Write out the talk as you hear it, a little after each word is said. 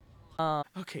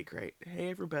Okay, great. Hey,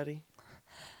 everybody.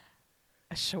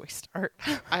 Shall we start?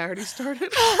 I already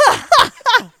started.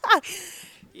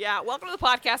 Yeah, welcome to the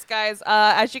podcast, guys.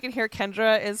 As you can hear,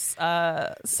 Kendra is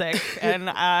sick,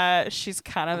 and she's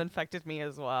kind of infected me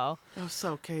as well. Oh,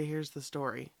 so, okay, here's the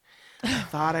story. I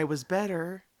thought I was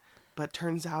better, but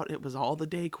turns out it was all the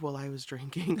Dayquil I was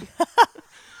drinking.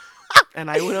 And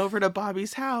I went over to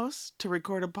Bobby's house to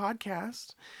record a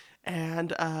podcast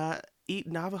and eat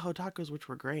Navajo tacos, which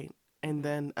were great. And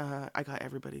then I got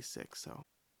everybody sick, so.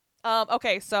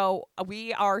 Okay, so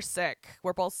we are sick.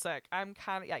 We're both sick. I'm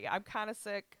kind of I'm kind of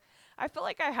sick. I feel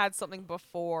like I had something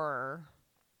before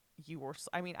you were.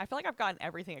 I mean, I feel like I've gotten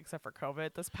everything except for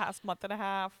COVID this past month and a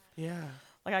half. Yeah.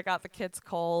 Like I got the kids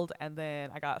cold, and then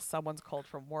I got someone's cold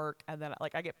from work, and then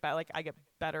like I get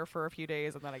better for a few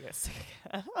days, and then I get sick.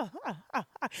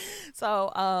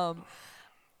 So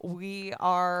we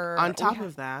are On top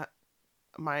of that,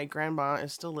 my grandma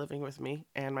is still living with me,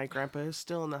 and my grandpa is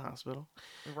still in the hospital.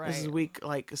 right. This is week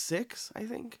like 6, I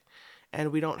think.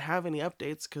 And we don't have any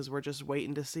updates because we're just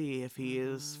waiting to see if he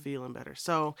is feeling better.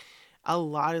 So a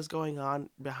lot is going on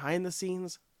behind the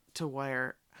scenes to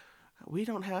where we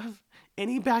don't have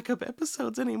any backup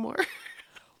episodes anymore.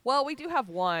 Well, we do have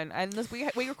one, and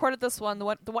we recorded this one.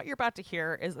 The what you're about to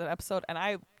hear is an episode, and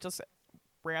I just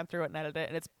ran through it and edited it,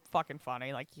 and it's fucking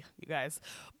funny, like you guys.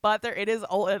 But it is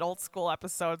an old school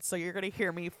episode, so you're gonna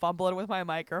hear me fumbling with my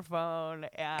microphone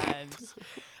and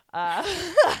like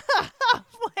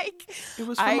It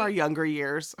was from our younger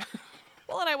years.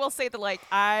 well, and I will say that like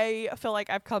I feel like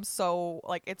I've come so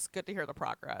like it's good to hear the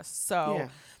progress. So Yeah.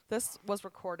 this was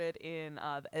recorded in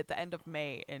at the end of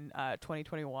May in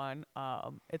 2021.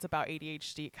 It's about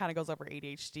ADHD. It kind of goes over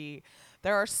ADHD.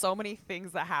 There are so many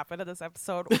things that happen in this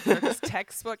episode. They're just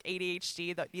textbook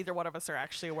ADHD that neither one of us are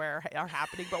actually aware are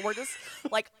happening, but we're just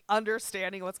like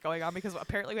understanding what's going on because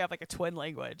apparently we have like a twin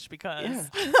language because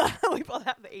we both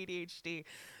have the ADHD.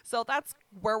 So that's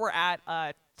where we're at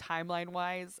timeline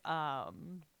wise.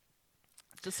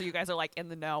 Just so you guys are like in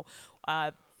the know.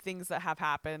 Things that have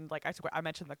happened, like I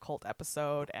mentioned the cult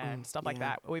episode and stuff like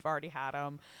that. We've already had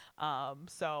them.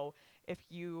 So if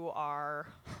you are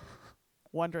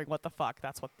wondering what the fuck,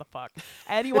 that's what the fuck.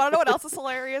 And you want to know what else is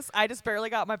hilarious? I just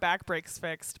barely got my back brakes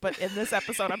fixed, but in this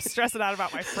episode, I'm stressing out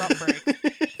about my front brake.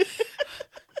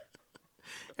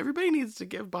 Everybody needs to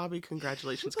give Bobby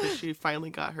congratulations because she finally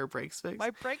got her brakes fixed.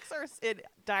 My brakes are in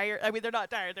dire. I mean, they're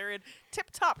not dire. They're in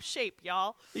tip-top shape,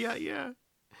 y'all. Yeah.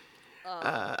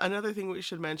 Another thing we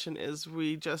should mention is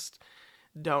we just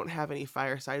don't have any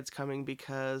firesides coming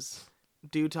because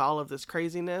due to all of this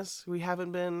craziness, we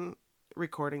haven't been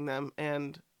recording them,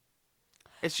 and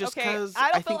it's just because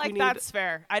I don't feel think like we need... that's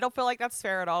fair. I don't feel like that's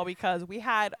fair at all because we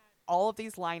had all of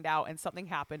these lined out and something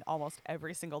happened almost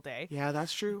every single day. Yeah,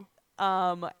 that's true.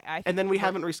 I think and then we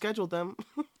haven't rescheduled them.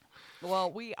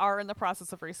 Well, we are in the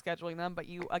process of rescheduling them, but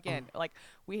you again, like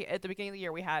we at the beginning of the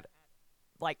year, we had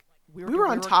like we were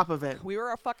on top of it. We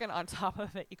were fucking on top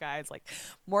of it, you guys. Like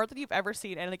more than you've ever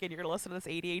seen. And again, you're gonna listen to this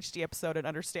ADHD episode and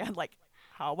understand like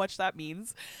how much that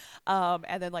means.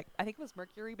 And then like I think it was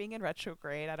Mercury being in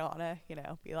retrograde. I don't want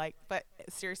to be like, but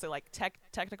seriously, like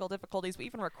technical difficulties. We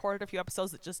even recorded a few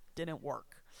episodes that just didn't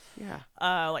work. Yeah.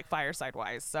 Like fireside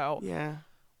wise. So yeah.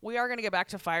 We are going to get back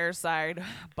to Fireside,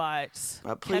 but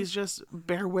please just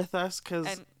bear with us because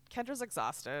and Kendra's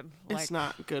exhausted. It's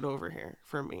not good over here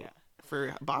for me. Yeah.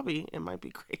 For Bobby, it might be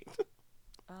great.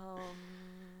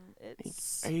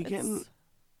 It's. Are you getting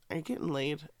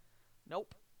laid?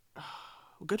 Nope.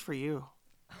 Good for you.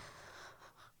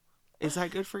 Is that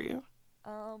good for you?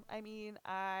 I mean,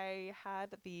 I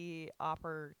had the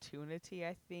opportunity.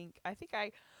 I think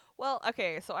I. Well,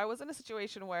 okay, so I was in a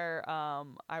situation where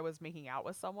I was making out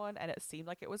with someone and it seemed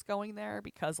like it was going there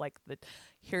because like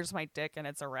here's my dick and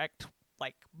it's erect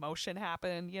like motion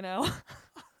happened,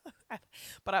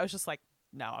 But I was just like,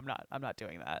 no, I'm not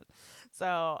doing that.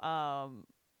 So I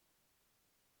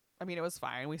mean it was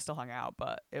fine. We still hung out,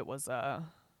 but it was I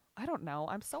don't know.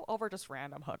 I'm so over just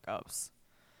random hookups.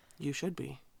 You should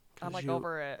be. I'm like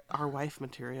over it. Our wife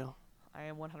material. I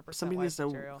am 100% Somebody wife needs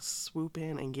material. to swoop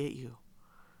in and get you.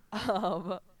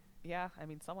 Yeah, I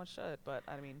mean, someone should, but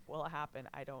I mean, will it happen?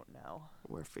 I don't know.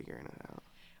 We're figuring it out.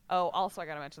 Oh, also, I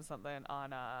gotta mention something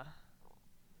on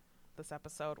this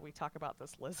episode. We talk about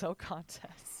this Lizzo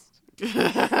contest. So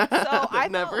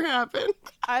it never happened.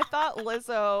 I thought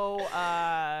Lizzo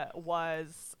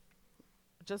was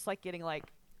just like getting like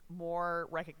more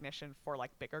recognition for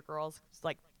like bigger girls,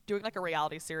 like doing like a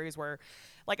reality series where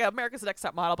like America's Next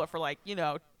Top Model, but for like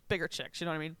bigger chicks. You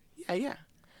know what I mean? Yeah.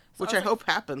 So Which I I was hope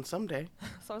happens someday.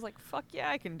 So I was like, fuck yeah,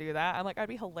 I can do that. I'm like, I'd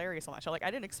be hilarious on that show. Like, I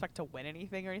didn't expect to win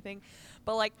anything or anything.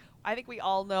 But, like, I think we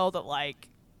all know that, like,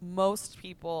 most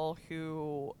people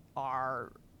who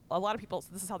are, a lot of people,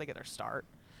 this is how they get their start.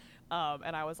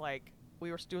 And I was like,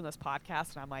 we were doing this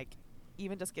podcast, and I'm like,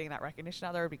 even just getting that recognition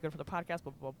out there would be good for the podcast,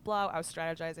 blah, blah, blah, blah. I was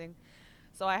strategizing.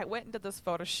 So I went and did this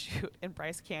photo shoot in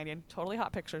Bryce Canyon. Totally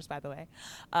hot pictures, by the way.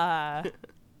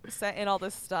 Sent in all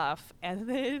this stuff. And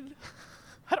then,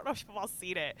 I don't know if you've all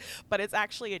seen it, but it's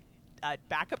actually a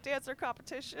backup dancer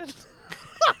competition.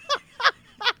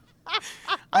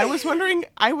 I was wondering,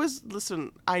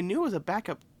 listen, I knew it was a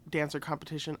backup dancer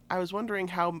competition. I was wondering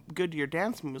how good your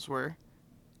dance moves were.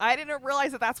 I didn't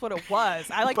realize that that's what it was.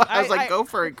 I was like, go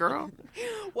for it, girl.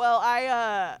 Well,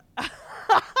 I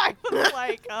was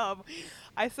like,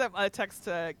 I sent a text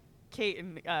to Kate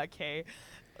and Kay.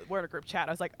 We're in a group chat.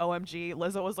 I was like, OMG,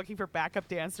 Lizzo was looking for backup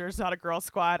dancers, not a girl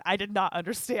squad. I did not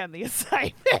understand the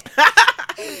assignment.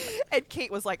 And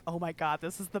Kate was like, oh my God,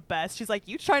 this is the best. She's like,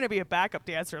 you trying to be a backup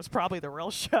dancer is probably the real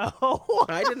show.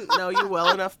 I didn't know you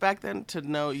well enough back then to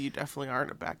know you definitely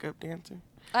aren't a backup dancer.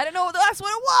 I didn't know that's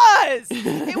what it was.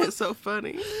 It was so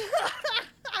funny.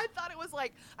 I thought it was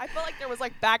like, I felt like there was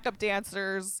like backup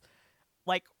dancers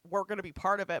like we're going to be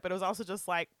part of it, but it was also just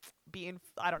like being,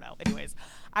 I don't know. Anyways,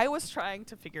 I was trying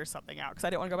to figure something out because I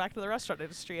didn't want to go back to the restaurant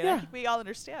industry, and I think we all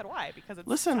understand why, because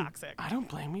it's toxic. I don't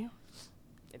blame you.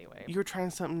 Anyway, you were trying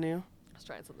something new. I was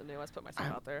trying something new. I was putting myself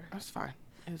out there. That's fine.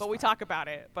 But we talk about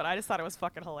it. But I just thought it was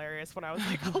fucking hilarious when I was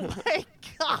like, oh my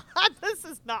God, this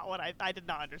is not what I did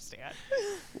not understand.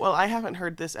 Well, I haven't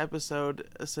heard this episode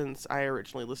since I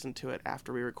originally listened to it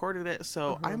after we recorded it,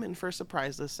 so I'm in for a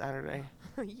surprise this Saturday.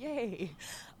 Yay.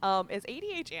 Is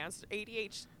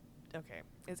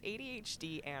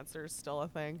ADHD answers still a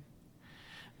thing?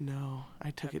 No,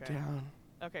 I took it down.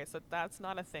 Okay, so that's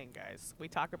not a thing, guys. We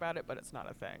talk about it, but it's not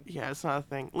a thing. Yeah, it's not a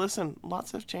thing. Listen,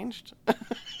 lots have changed.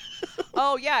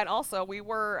 Oh, yeah, and also we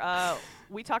were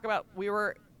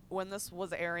when this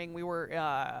was airing, we were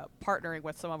partnering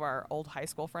with some of our old high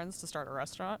school friends to start a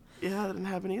restaurant. Yeah, that didn't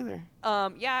happen either.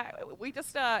 Yeah, we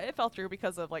just it fell through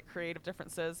because of like creative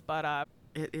differences, but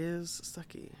it is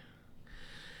sucky.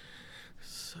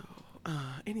 So,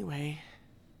 anyway,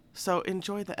 so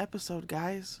enjoy the episode,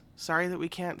 guys. Sorry that we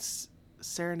can't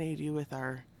serenade you with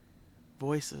our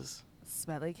voices.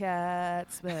 Smelly cat,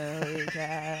 what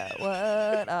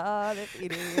are they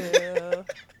feeding you?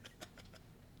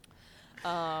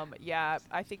 Yeah,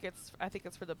 I think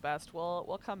it's for the best.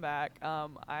 We'll come back.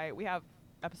 We have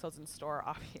episodes in store,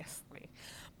 obviously,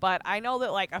 but I know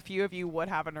that like a few of you would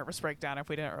have a nervous breakdown if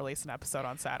we didn't release an episode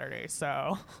on Saturday.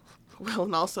 So, well,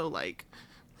 and also like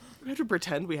we have to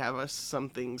pretend we have some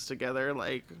things together,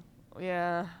 like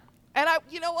yeah. And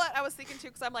you know what I was thinking too,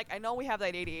 because I'm like, I know we have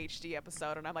that ADHD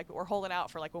episode, and I'm like, we're holding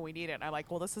out for like when we need it. And I'm like,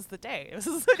 well, this is the day. This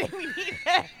is the day we need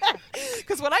it.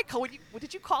 Because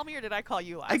did you call me or did I call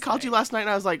you last night? I called you last night, and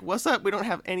I was like, what's up? We don't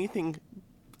have anything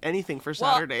for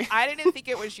Saturday. I didn't think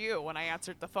it was you when I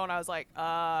answered the phone. I was like,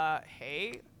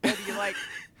 hey, and you like,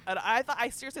 and I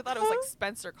seriously thought it was like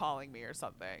Spencer calling me or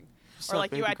something. Or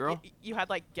like you had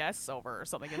like guests over or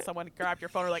something, and someone grabbed your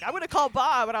phone and were like, I'm gonna call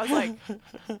Bob, and I was like,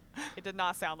 it did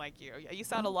not sound like you. You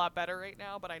sound a lot better right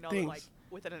now, but I know that like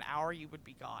within an hour you would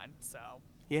be gone. So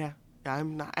yeah,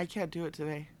 I'm not. I can't do it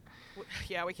today.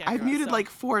 Yeah, we can't. I've muted like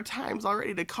 4 times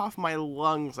already to cough my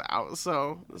lungs out,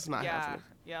 so it's not happening.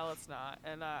 Yeah, let's not.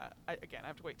 And I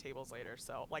have to wait tables later.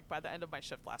 So like by the end of my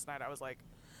shift last night, I was like.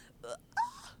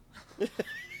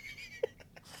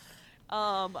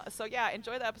 So yeah,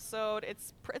 enjoy the episode.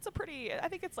 It's a pretty, I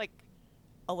think it's like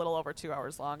a little over 2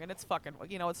 hours long, and it's fucking,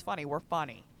 it's funny. We're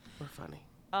funny. We're funny.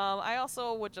 I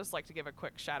also would just like to give a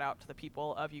quick shout out to the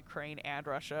people of Ukraine and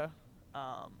Russia.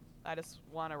 I just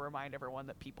want to remind everyone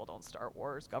that people don't start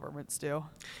wars, governments do.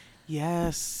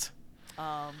 Yes.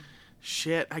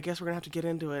 Shit, I guess we're gonna have to get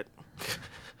into it.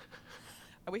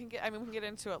 We can get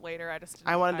into it later.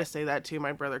 I wanted to say that too.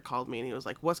 My brother called me and he was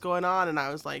like, "What's going on?" And I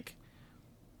was like,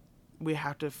 we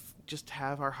have to just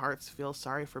have our hearts feel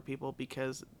sorry for people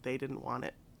because they didn't want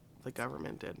it. The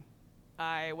government did.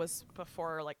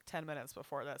 Before like 10 minutes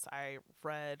before this, I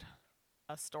read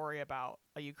a story about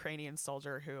a Ukrainian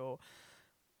soldier who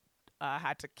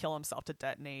had to kill himself to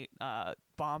detonate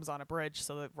bombs on a bridge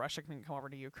so that Russia can come over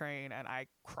to Ukraine. And I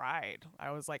cried.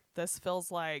 I was like, this feels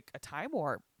like a time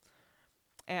warp.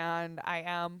 And I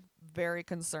am very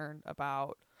concerned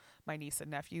about my niece and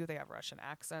nephew. They have Russian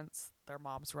accents. Their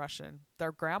mom's Russian.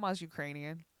 Their grandma's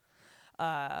Ukrainian.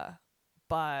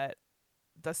 But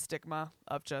the stigma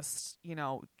of just,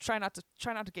 try not to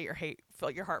get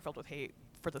your heart filled with hate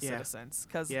for the citizens.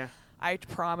 Because I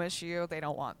promise you, they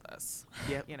don't want this.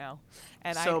 Yep. You know,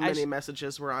 and So many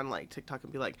messages were on like TikTok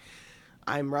and be like,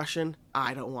 I'm Russian,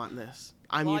 I don't want this.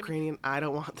 I'm Ukrainian, I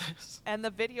don't want this. And the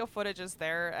video footage is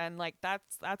there, and like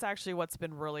that's actually what's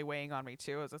been really weighing on me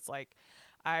too. Is it's like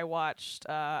I watched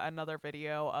another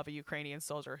video of a Ukrainian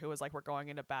soldier who was like, "We're going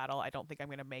into battle. I don't think I'm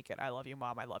gonna make it. I love you,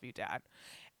 Mom. I love you, Dad,"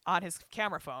 on his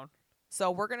camera phone.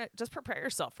 So we're gonna just prepare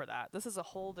yourself for that. This is a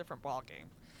whole different ballgame.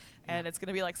 And it's going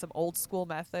to be like some old school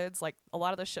methods. Like a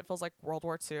lot of this shit feels like World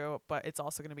War II, but it's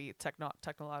also going to be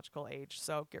technological age.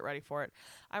 So get ready for it.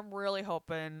 I'm really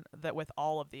hoping that with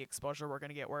all of the exposure we're going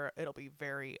to get, where it'll be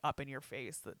very up in your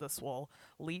face, that this will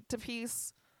lead to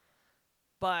peace.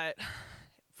 But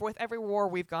with every war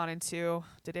we've gone into,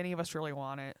 did any of us really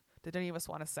want it? Did any of us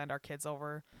want to send our kids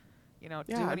over? You know,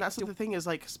 yeah, and that's the thing is,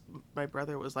 like, my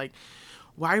brother was like,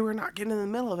 why we're not getting in the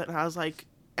middle of it? And I was like,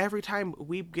 every time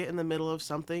we get in the middle of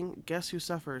something, guess who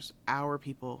suffers? Our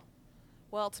people.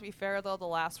 Well, to be fair, though, the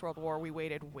last World War, we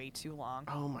waited way too long.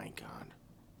 Oh, my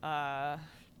God.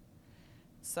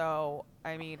 So,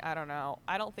 I mean, I don't know.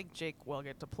 I don't think Jake will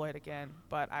get deployed again,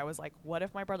 but I was like, what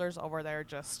if my brother's over there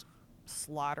just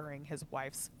slaughtering his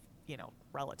wife's, you know,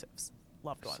 relatives,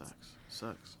 loved ones?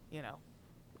 Sucks. You know?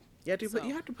 Yeah, dude, but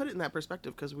you have to put it in that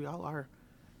perspective because we all are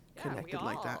connected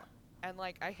like that. And,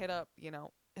 like, I hit up, you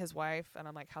know, his wife, and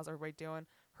I'm like, how's everybody doing?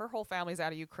 Her whole family's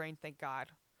out of Ukraine, thank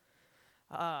God.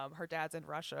 Her dad's in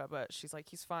Russia, but she's like,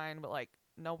 he's fine, but like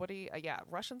nobody,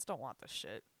 Russians don't want this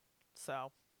shit.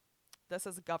 So this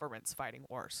is governments fighting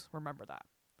wars. Remember that.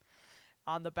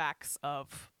 On the backs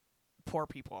of poor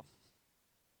people.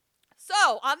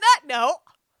 So on that note,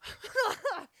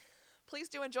 please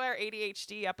do enjoy our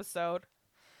ADHD episode.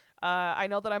 I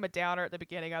know that I'm a downer at the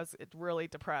beginning. I was really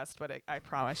depressed, but I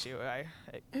promise you,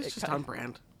 it's just on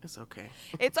brand. It's okay.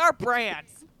 It's our brand.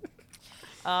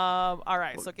 All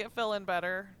right, so get feeling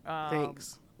better.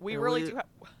 Thanks. We really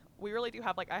do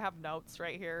have like, I have notes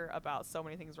right here about so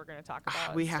many things we're going to talk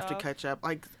about. We have to catch up.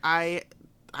 Like I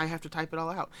have to type it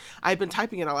all out. I've been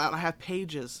typing it all out. I have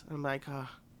pages. I'm like,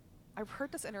 I've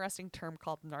heard this interesting term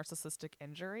called narcissistic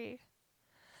injury.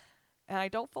 And I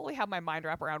don't fully have my mind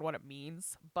wrap around what it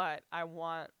means, but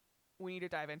we need to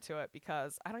dive into it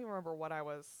because I don't even remember what I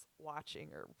was watching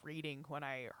or reading when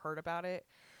I heard about it.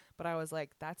 But I was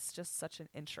like, that's just such an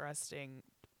interesting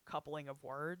coupling of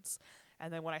words.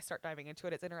 And then when I start diving into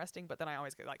it, it's interesting, but then I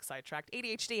always get like sidetracked.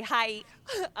 ADHD, hi.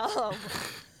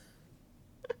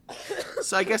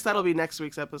 So I guess that'll be next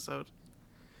week's episode.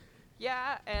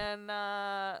 Yeah, and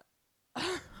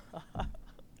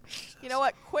you know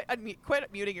what?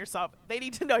 Quit muting yourself. They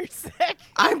need to know you're sick.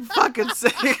 I'm fucking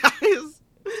sick, guys.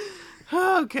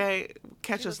 Okay,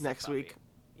 catch us next week.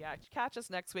 Yeah, catch us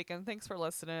next week, and thanks for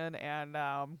listening, and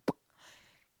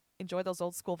enjoy those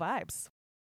old school vibes.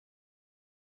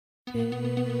 We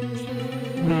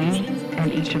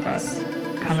and each of us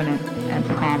covenant and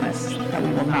promise that we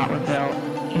will not reveal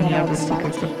any of the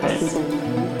secrets of this,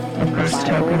 the first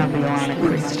token of the Aaronic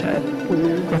priesthood,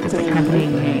 with its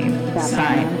accompanying name,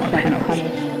 sign, or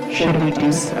penalty. Should we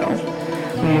do so,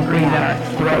 we agree that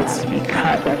our throats be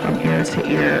cut from ear to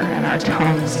ear and our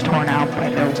tongues torn out by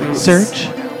their roots. Search,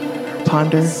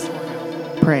 ponder,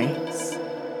 pray.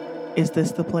 Is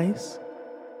this the place?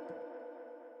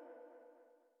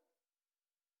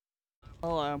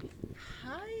 Hello.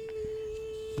 Hi.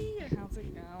 How's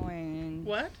it going?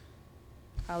 What?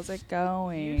 How's it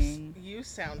going? You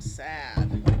sound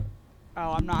sad.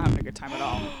 Oh, I'm not having a good time at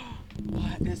all.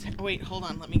 What is... Wait, hold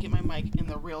on. Let me get my mic in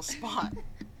the real spot.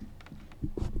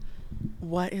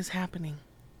 What is happening?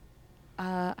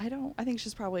 I think it's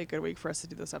just probably a good week for us to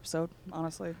do this episode,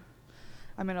 honestly.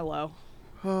 I'm in a low.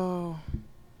 Oh.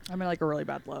 I'm in like a really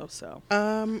bad low, so.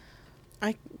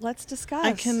 Let's discuss.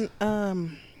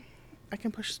 I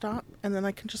can push stop and then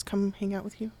I can just come hang out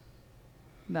with you.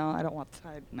 No, I don't want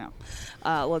to. No.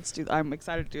 I'm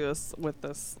excited to do this with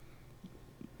this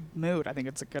mood. I think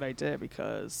it's a good idea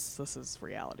because this is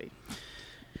reality.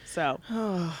 So.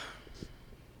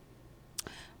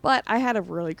 But I had a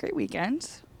really great weekend,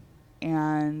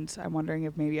 and I'm wondering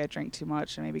if maybe I drank too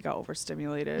much and maybe got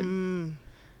overstimulated.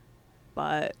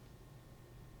 But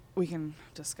we can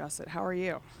discuss it. How are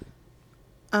you?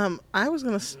 I was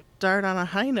going to start on a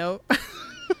high note.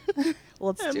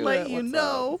 Let's and do let it. you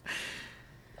know.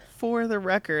 For the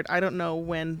record, I don't know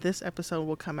when this episode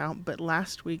will come out, but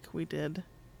last week we did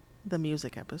the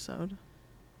music episode.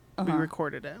 We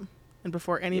recorded it. And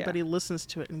before anybody listens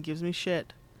to it and gives me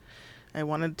shit, I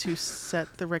wanted to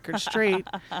set the record straight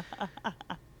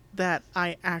that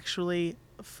I actually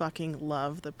fucking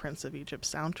love the Prince of Egypt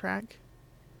soundtrack.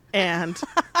 And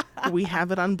We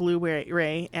have it on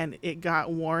Blu-ray, and it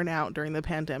got worn out during the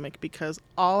pandemic because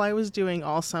all I was doing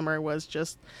all summer was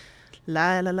just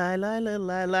la la la la la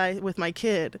la la with my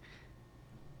kid.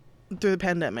 Through the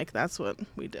pandemic, that's what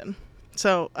we did.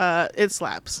 So it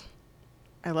slaps.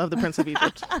 I love The Prince of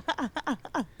Egypt.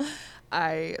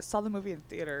 I saw the movie in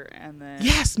theater, and then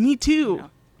Yes, me too. you know,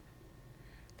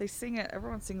 they sing it.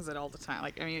 Everyone sings it all the time.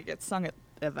 Like, I mean, it gets sung at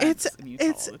events in Utah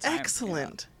It's all the time.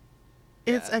 excellent.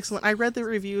 Yeah. It's Yeah, excellent. I read the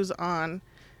reviews on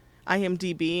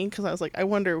IMDb because I was like, I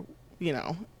wonder,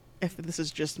 if this is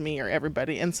just me or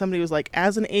everybody. And somebody was like,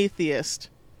 as an atheist,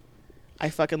 I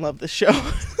fucking love this show.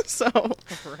 So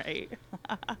Right.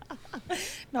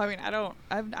 No, I mean, I don't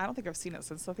think I've seen it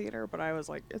since the theater, but I was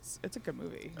like, it's a good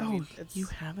movie. I mean, you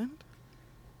haven't?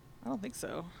 I don't think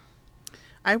so.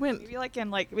 I went. Maybe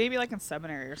like in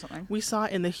seminary or something. We saw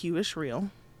it in the Hewish Reel,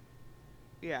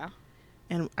 Yeah.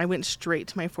 and I went straight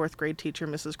to my 4th grade teacher,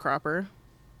 Mrs. Cropper,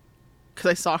 because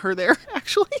I saw her there.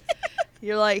 Actually,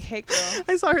 You're like, hey, girl.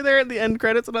 I saw her there at the end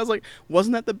credits, and I was like,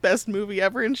 "Wasn't that the best movie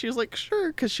ever?" And she was like, "Sure,"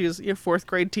 because she's a 4th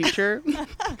grade teacher.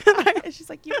 And she's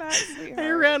like, you bet, sweetheart. I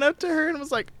ran up to her and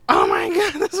was like, "Oh my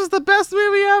god, this is the best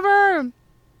movie ever!"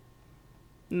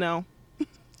 No.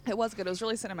 It was good. It was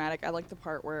really cinematic. I like the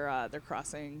part where they're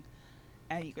crossing,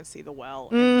 and you can see the well.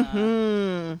 And,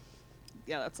 Mm-hmm.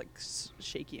 yeah, that's like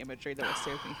shaky imagery that will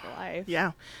stay with me for life.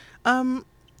 Yeah.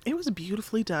 It was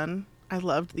beautifully done. I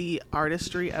loved the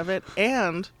artistry of it,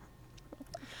 and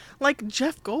like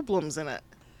Jeff Goldblum's in it.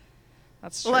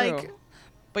 That's true. Like-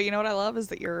 but you know what I love is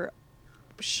that you're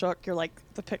shook. You're like,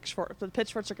 the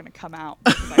pitchforks are going to come out.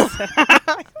 because I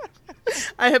said-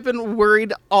 I have been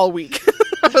worried all week.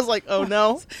 I was like, oh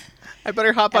no, I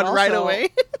better hop on And right also- away.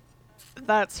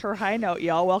 That's her high note,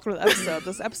 y'all. Welcome to the episode.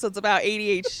 This episode's about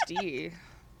ADHD.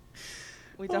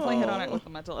 We definitely hit on it with the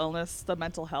mental illness, the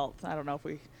mental health. I don't know if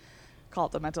we call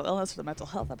it the mental illness or the mental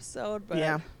health episode, but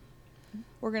Yeah.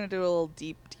 we're going to do a little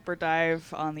deeper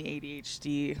dive on the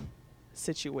ADHD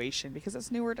situation because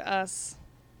it's newer to us,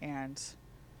 and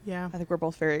Yeah, I think we're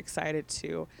both very excited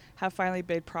to have finally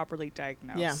been properly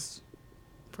diagnosed. Yeah.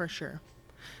 for sure.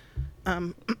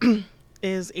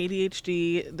 Is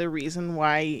ADHD the reason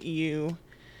why you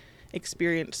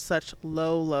experience such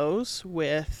low lows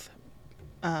with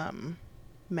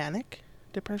manic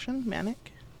depression?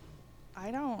 Manic?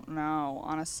 I don't know,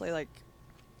 honestly. Like,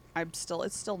 it's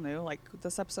still new. Like,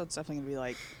 this episode's definitely gonna be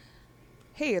like,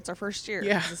 hey, it's our first year.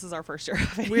 Yeah. This is our first year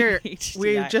of We've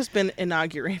ADHD. just been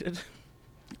inaugurated.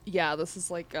 Yeah, this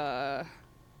is like, of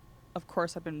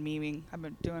course, I've been memeing. I've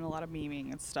been doing a lot of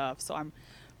memeing and stuff, so I'm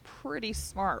pretty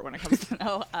smart when it comes to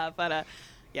know. But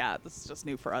yeah, this is just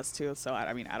new for us too. So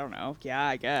I mean, I don't know. Yeah,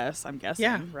 I guess I'm guessing.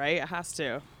 Yeah. Right? It has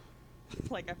to.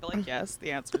 Like, I feel like yes.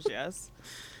 The answer is yes.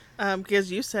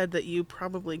 Because you said that you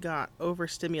probably got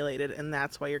overstimulated and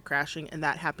that's why you're crashing, and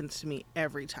that happens to me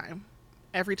every time.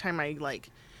 Every time I like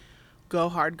go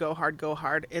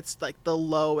hard, it's like the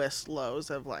lowest lows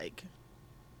of like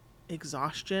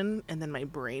exhaustion, and then my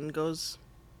brain goes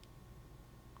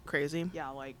crazy. Yeah,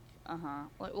 like,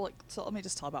 like, so let me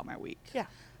just tell about my week. Yeah.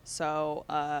 So,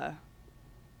 I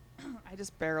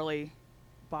just barely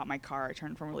bought my car. I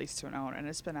turned from a lease to an own, and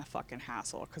it's been a fucking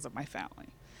hassle because of my family.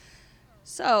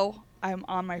 So, I'm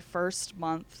on my first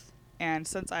month, and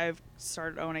since I've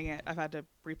started owning it, I've had to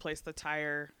replace the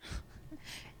tire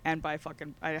and I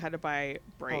had to buy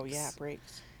brakes. Oh yeah,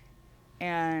 brakes.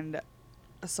 And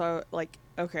so, like,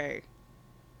 okay,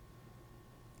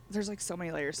 there's like so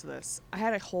many layers to this. I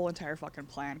had a whole entire fucking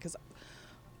plan because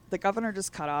the governor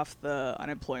just cut off the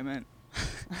unemployment.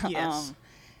 Yes.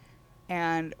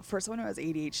 And for someone who has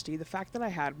ADHD, the fact that I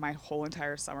had my whole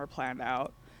entire summer planned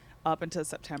out up until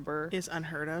September Is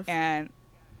unheard of. and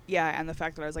yeah, and the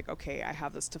fact that I was like, okay, I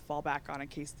have this to fall back on in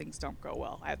case things don't go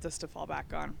well. I have this to fall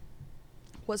back on.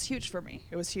 Was huge for me.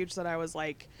 It was huge that I was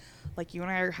like you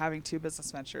and I are having 2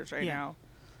 business ventures right Yeah. now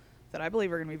that I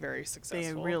believe are going to be very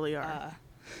successful. really are.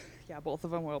 Yeah, both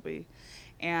of them will be.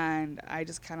 And I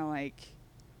just kind of like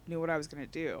knew what I was going to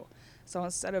do. So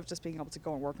instead of just being able to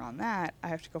go and work on that, I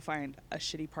have to go find a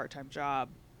shitty part-time job.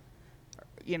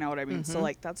 You know what I mean? So Mhm.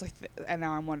 like that's like, and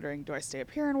now I'm wondering, do I stay up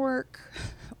here and work,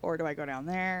 or do I go down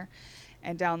there?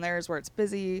 And down there is where it's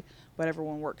busy, but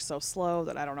everyone works so slow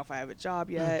that I don't know if I have a job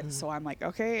yet. Mhm. So I'm like,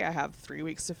 okay, I have 3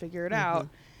 weeks to figure it Mhm. out.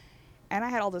 And I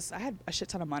had a shit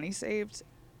ton of money saved,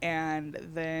 and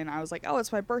then I was like, oh,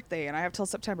 it's my birthday, and I have till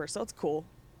September, so it's cool.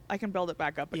 I can build it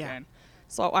back up Yeah. again.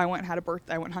 So I went and had a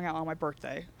birthday. I went and hung out on my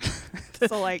birthday.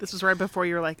 So like This was right before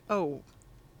you were like, oh,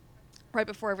 right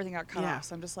before everything got cut Yeah. off.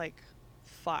 So I'm just like,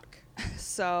 fuck.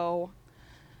 So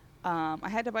I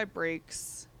had to buy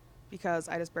brakes because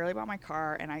I just barely bought my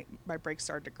car and my brakes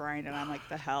started to grind and I'm like,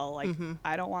 the hell, like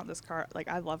I don't want this car. Like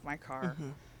I love my car.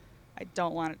 I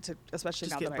don't want it to, especially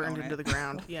Just now get that I own burned into it. the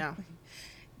ground. Yeah.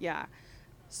 Yeah.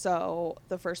 So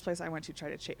the first place I went to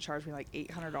tried to charge me like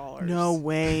 $800. No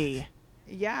way.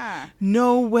 Yeah.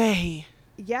 No way.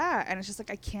 Yeah. And it's just like,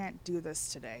 I can't do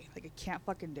this today. Like I can't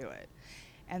fucking do it.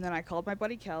 And then I called my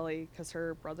buddy Kelly because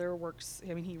her brother works,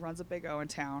 I mean, he runs a Big O in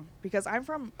town because I'm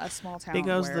from a small town. Big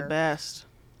O's the where- best.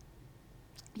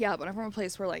 Yeah, but I'm from a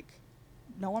place where like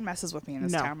no one messes with me in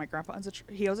this No. town. My grandpa owns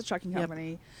he owns a trucking Yep.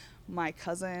 company. My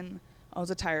cousin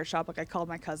owns a tire shop. Like I called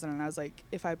my cousin and I was like,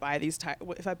 if I buy these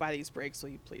brakes, will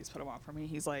you please put them on for me?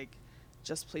 He's like,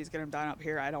 just please get them done up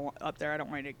here. I don't want up there. I don't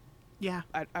want you to. Yeah.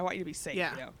 I want you to be safe.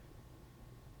 Yeah. You know?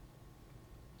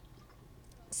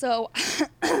 So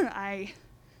I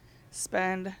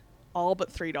spend all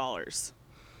but $3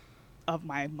 of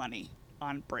my money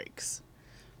on brakes.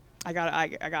 I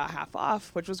got half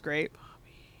off, which was great.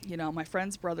 You know, my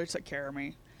friend's brother took care of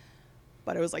me,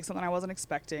 but it was like something I wasn't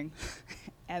expecting.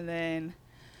 And then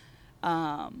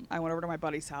I went over to my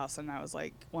buddy's house and I was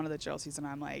like, one of the Josies, and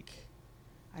I'm like,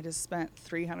 I just spent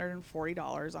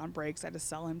 $340 on brakes. I had to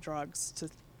sell him drugs to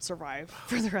survive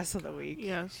for the rest of the week.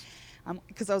 Yes.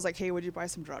 Because I was like, hey, would you buy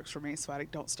some drugs for me so I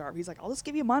don't starve? He's like, I'll just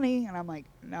give you money. And I'm like,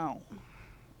 no,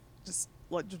 just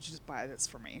buy this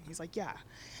for me. He's like, yeah.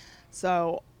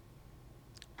 So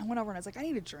I went over and I was like, I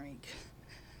need a drink.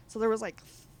 So there was like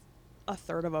a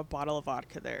third of a bottle of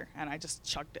vodka there, and I just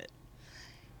chugged it.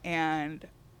 And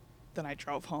then I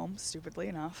drove home, stupidly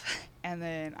enough. And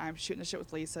then I'm shooting the shit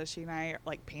with Lisa. She and I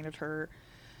like painted her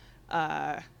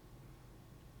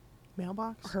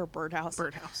Mailbox? her birdhouse.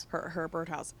 Birdhouse. Her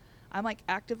birdhouse. I'm like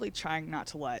actively trying not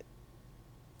to let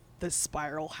this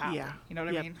spiral happen. Yeah. You know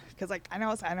what Yep. I mean? Because like I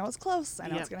know it's close. I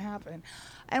know Yep. it's gonna happen.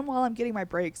 And while I'm getting my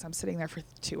breaks, I'm sitting there for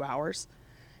 2 hours,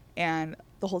 and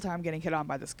the whole time I'm getting hit on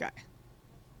by this guy.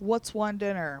 What's one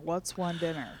dinner? What's one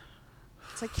dinner?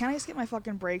 It's like, can I just get my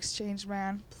fucking brakes changed,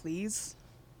 man? Please?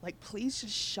 Like, please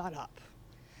just shut up.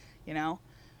 You know?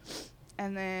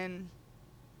 And then,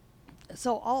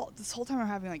 so all this whole time I'm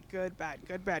having like good, bad,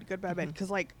 bad. Because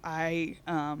like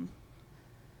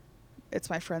it's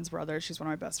my friend's brother. She's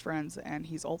one of my best friends, and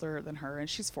he's older than her, and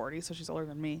she's 40, so she's older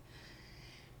than me.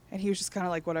 And he was just kind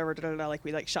of like, whatever, like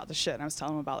we like shot the shit, and I was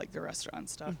telling him about like the restaurant and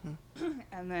stuff.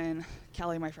 And then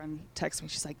Kelly, my friend, texts me.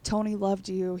 She's like, Tony loved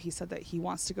you. He said that he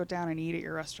wants to go down and eat at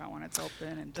your restaurant when it's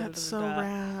open. And That's so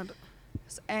rad.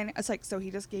 And it's like, so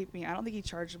he just gave me, I don't think he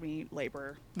charged me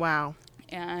labor, Wow.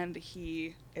 and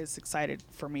he is excited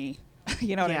for me.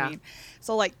 You know what Yeah. I mean?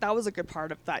 So like that was a good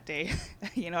part of that day.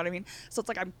 You know what I mean? So it's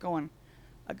like I'm going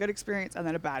a good experience and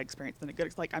then a bad experience, then a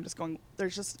good. Like I'm just going.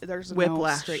 There's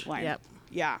Whiplash. no straight line. Yep.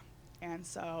 Yeah. And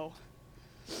so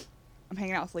I'm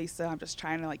hanging out with Lisa. I'm just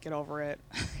trying to like get over it,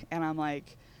 and I'm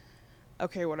like,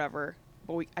 okay, whatever.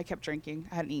 But I kept drinking.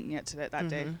 I hadn't eaten yet that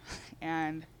day,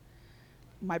 and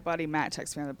my buddy Matt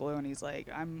texts me out of the blue, and he's like,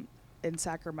 I'm in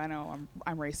Sacramento.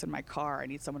 I'm racing my car. I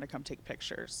need someone to come take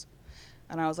pictures.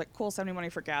 And I was like, cool, send me money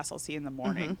for gas. I'll see you in the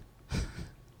morning.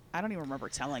 I don't even remember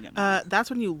telling him. That's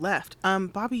when you left.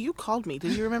 Bobby, you called me. Do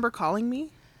you remember calling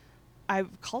me? I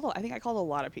think I called a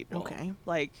lot of people. Okay.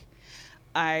 Like,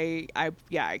 I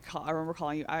remember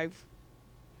calling you.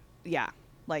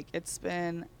 Like it's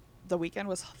been, the weekend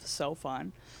was so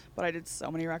fun, but I did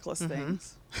so many reckless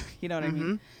things. You know what I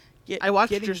mean? I watched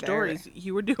Getting your there. stories.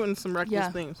 You were doing some reckless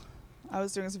Yeah. things. I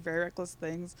was doing some very reckless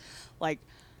things, like,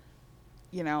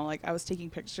 you know, like I was taking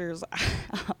pictures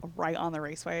right on the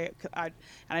raceway. And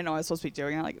I know I was supposed to be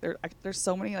doing it. Like there's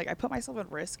so many, like I put myself at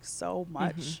risk so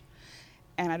much,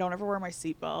 and I don't ever wear my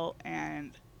seatbelt,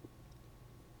 and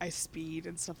I speed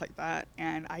and stuff like that.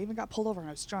 And I even got pulled over and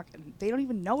I was drunk, and they don't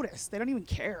even notice. They don't even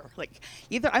care. Like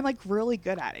either I'm like really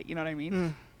good at it. You know what I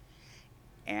mean?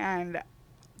 And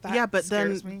that Yeah, but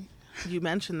scares then me. you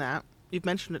mentioned that. You've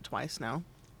mentioned it twice now.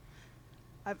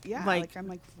 Like I'm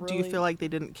like really. Do you feel like they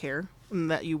didn't care? And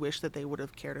that you wish that they would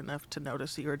have cared enough to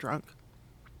notice that you were drunk?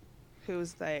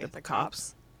 Who's they? The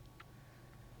cops.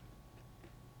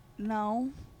 No.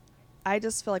 I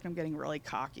just feel like I'm getting really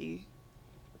cocky.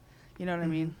 You know what I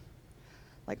mean?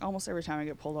 Like almost every time I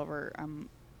get pulled over, I'm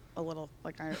a little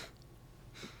like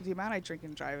the amount I drink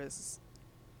and drive is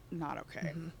not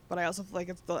okay. But I also feel like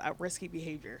it's the risky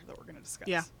behavior that we're going to discuss.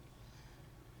 Yeah.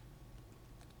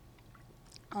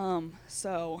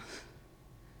 So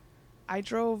I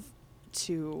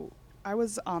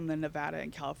was on the Nevada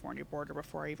and California border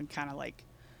before I even kind of like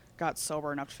got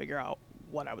sober enough to figure out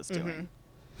what I was doing.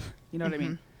 You know what I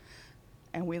mean?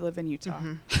 And we live in Utah.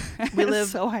 We live.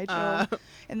 So I drove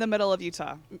in the middle of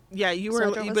Utah. Yeah, you So I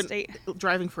were. drove You've a been state.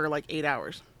 driving for like 8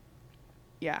 hours.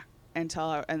 Yeah. And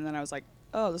then I was like,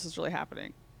 oh, this is really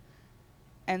happening.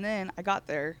 And then I got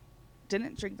there,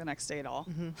 didn't drink the next day at all.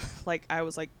 Mm-hmm. Like, I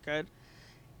was like, good.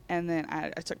 And then I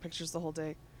took pictures the whole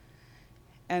day.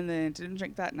 And then didn't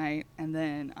drink that night. And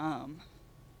then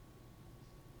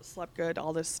slept good,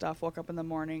 all this stuff. Woke up in the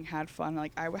morning, had fun.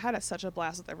 Like, I had such a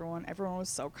blast with everyone. Everyone was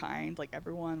so kind. Like,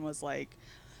 everyone was like,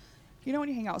 you know, when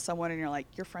you hang out with someone and you're like,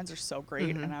 your friends are so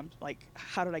great. Mm-hmm. And I'm like,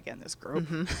 how did I get in this group?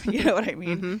 Mm-hmm. You know what I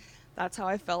mean? Mm-hmm. That's how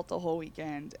I felt the whole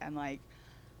weekend. And like,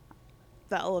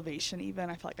 the elevation, even,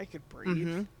 I felt like I could breathe.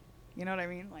 Mm-hmm. You know what I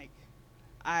mean? Like,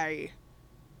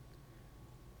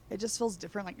 it just feels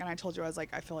different. Like, and I told you, I was like,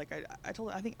 I feel like I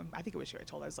think it was you. I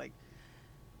told, I was like,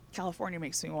 California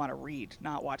makes me want to read,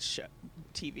 not watch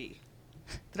TV.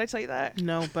 Did I tell you that?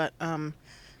 No, but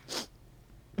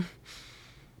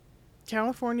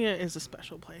California is a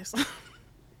special place.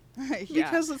 Yeah.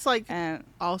 Because it's like And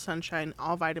all sunshine,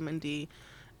 all vitamin D,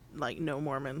 like no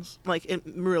Mormons. Like, it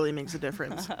really makes a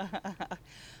difference.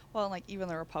 well, like, even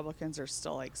the Republicans are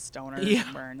still like stoners Yeah.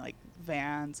 and wearing like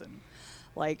Vans, and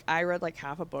like, I read like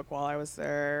half a book while I was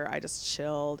there. I just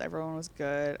chilled. Everyone was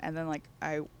good. And then like,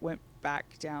 I went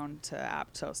back down to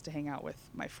Aptos to hang out with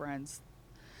my friends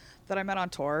that I met on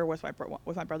tour with my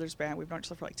brother's band. We've known each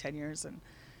other for like 10 years, and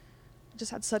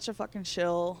just had such a fucking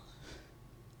chill,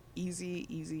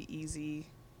 easy,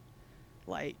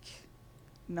 like,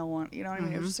 no one, you know what I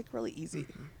mean? It was just like really easy.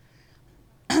 Mm-hmm.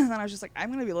 And then I was just like, I'm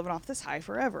going to be living off this high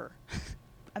forever.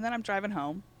 And then I'm driving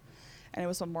home, and it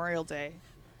was Memorial Day.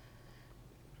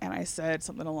 And I said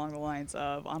something along the lines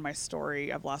of, on my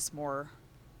story, I've lost more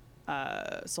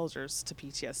soldiers to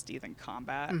PTSD than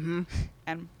combat. Mm-hmm.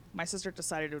 And my sister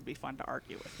decided it would be fun to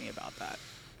argue with me about that.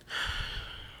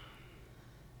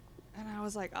 And I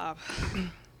was like,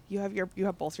 you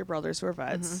have both your brothers who are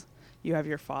vets. Mm-hmm. You have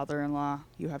your father-in-law.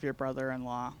 You have your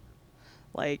brother-in-law.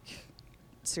 Like,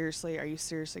 seriously, are you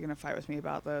seriously going to fight with me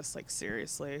about this? Like,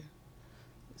 seriously?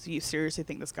 So you seriously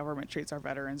think this government treats our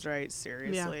veterans right?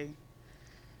 Seriously? Yeah.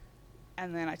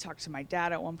 And then I talked to my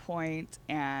dad at one point,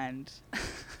 and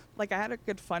like, I had a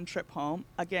good fun trip home.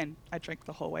 Again, I drank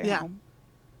the whole way home.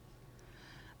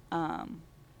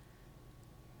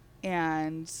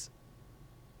 And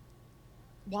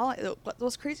what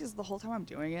was crazy is the whole time I'm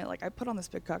doing it, like, I put on this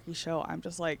big cocky show. I'm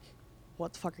just like,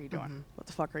 what the fuck are you doing? Mm-hmm. What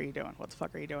the fuck are you doing? What the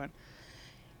fuck are you doing?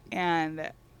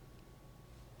 And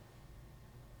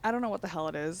I don't know what the hell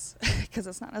it is, because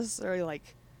it's not necessarily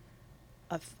like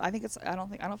I don't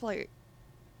feel like,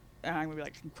 and I'm gonna be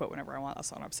like, I can quote whenever I want.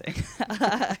 That's not what I'm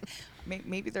saying.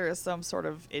 Maybe there is some sort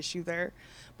of issue there,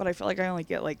 but I feel like I only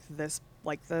get like this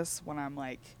when I'm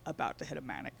like about to hit a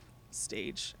manic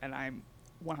stage, and I'm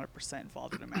 100%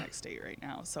 involved in a manic state right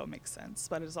now, so it makes sense.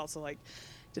 But it's also like,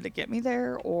 did it get me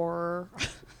there, or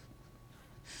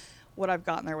would I've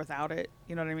gotten there without it?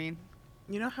 You know what I mean?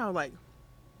 You know how, like,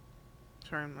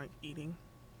 sorry, I'm like eating.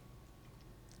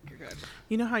 You're good.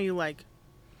 You know how you like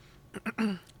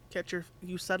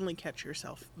you suddenly catch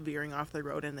yourself veering off the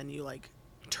road, and then you like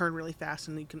turn really fast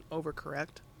and you can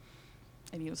overcorrect.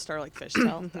 And you start like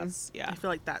fishtail. That's, yeah. I feel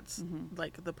like that's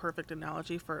like the perfect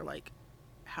analogy for like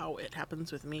how it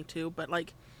happens with me too. But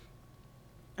like,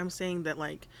 I'm saying that,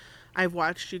 like, I've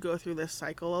watched you go through this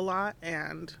cycle a lot,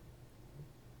 and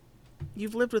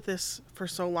you've lived with this for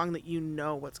so long that you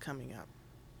know what's coming up.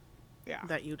 Yeah.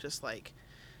 That you just like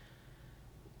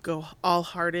go all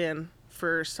hard in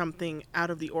for something out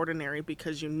of the ordinary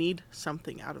because you need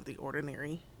something out of the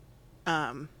ordinary.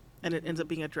 And it ends up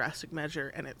being a drastic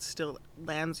measure, and it still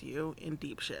lands you in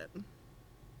deep shit.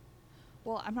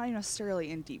 Well, I'm not even necessarily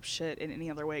in deep shit in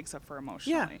any other way except for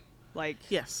emotionally. Yeah. Like,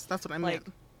 Yes, that's what I like,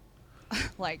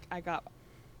 meant. like, I got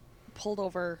pulled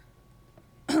over,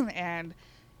 and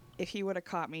if he would have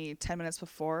caught me 10 minutes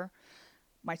before,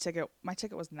 my ticket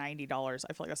was $90.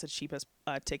 I feel like that's the cheapest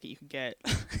ticket you can get.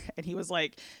 And he's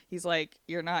like, it's not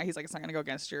going to go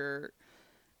against your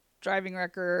driving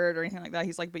record or anything like that.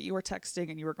 He's like, but you were texting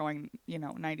and you were going,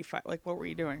 95. Like, what were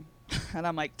you doing? And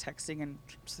I'm like, texting and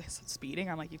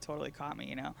speeding. I'm like, you totally caught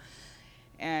me,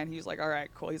 And he's like, all right,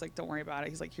 cool. He's like, don't worry about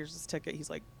it. He's like, here's this ticket. He's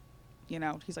like,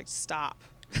 he's like, stop.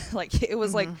 Like, it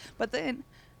was like, but then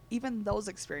even those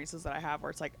experiences that I have where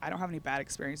it's like, I don't have any bad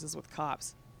experiences with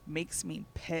cops, makes me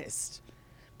pissed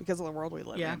because of the world we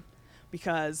live in.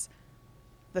 Because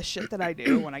the shit that I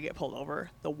do when I get pulled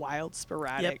over, the wild,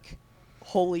 sporadic,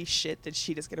 holy shit, did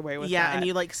she just get away with that? Yeah, and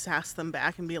you like sass them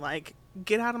back and be like,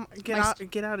 get out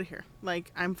of here.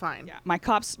 Like, I'm fine. Yeah, my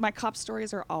cop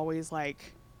stories are always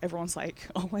like, everyone's like,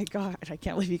 oh my god, I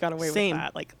can't believe you got away with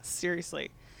that. Like,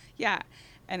 seriously. Yeah.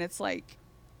 And it's like,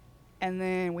 and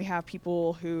then we have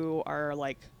people who are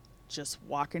like just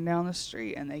walking down the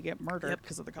street and they get murdered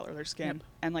because of the color of their skin. Yep.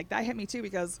 And like that hit me too,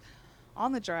 because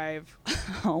on the drive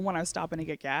home when I was stopping to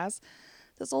get gas,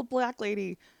 this old black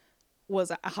lady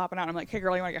was hopping out. I'm like, hey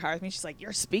girl, you want to get high with me? She's like,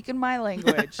 you're speaking my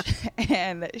language.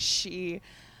 And she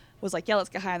was like, yeah, let's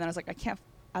get high. And then I was like,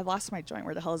 I lost my joint.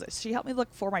 Where the hell is it? She helped me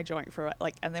look for my joint for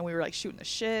like, and then we were like shooting the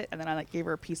shit. And then I like gave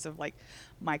her a piece of like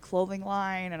my clothing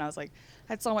line. And I was like,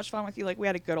 I had so much fun with you. Like we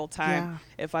had a good old time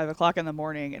at 5 o'clock in the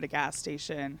morning at a gas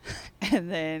station.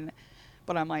 And then,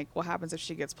 but I'm like, what happens if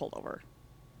she gets pulled over?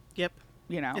 Yep.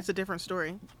 You know, It's a different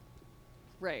story.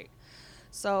 right.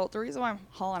 So the reason why I'm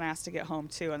hauling ass to get home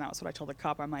too, and that was what I told the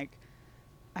cop, I'm like,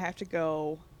 I have to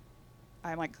go.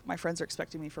 I'm like, my friends are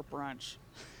expecting me for brunch.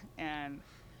 And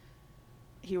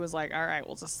he was like, all right,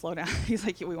 we'll just slow down. He's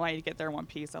like, we want you to get there in one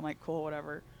piece. I'm like, cool,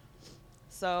 whatever.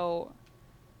 So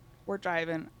we're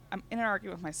driving. I'm in an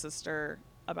argument with my sister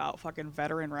about fucking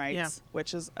veteran rights,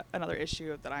 which is another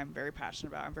issue that I'm very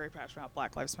passionate about. I'm very passionate about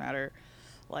Black Lives Matter.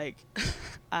 Like,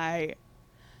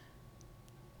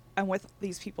 I'm with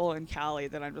these people in Cali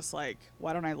that I'm just like,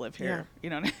 why don't I live here? Yeah. You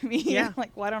know what I mean? Yeah.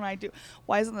 Like,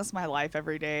 why isn't this my life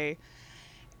every day?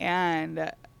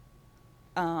 And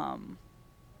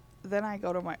then I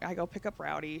go pick up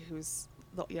Rowdy, who's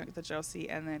the Josie,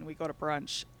 and then we go to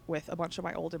brunch with a bunch of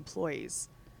my old employees.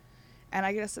 And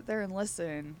I get to sit there and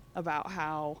listen about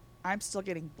how I'm still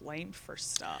getting blamed for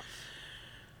stuff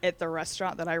at the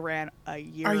restaurant that I ran a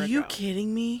year ago. Are you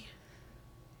kidding me?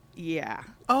 Yeah.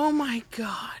 Oh my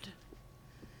God.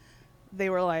 They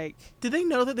were like... Did they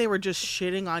know that they were just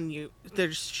shitting on you? They're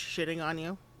just shitting on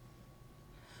you?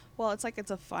 Well, it's like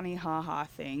it's a funny ha-ha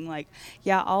thing. Like,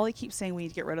 yeah, Ollie keeps saying we need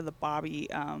to get rid of the Bobby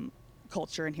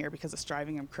culture in here because it's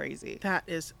driving him crazy. That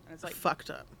is It's like, fucked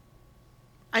up.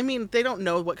 I mean, they don't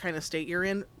know what kind of state you're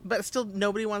in, but still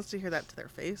nobody wants to hear that to their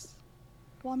face.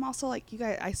 well, I'm also like, you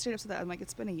guys, I straight up said that. I'm like,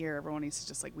 it's been a year. Everyone needs to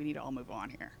just like, we need to all move on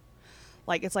here.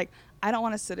 Like, it's like, I don't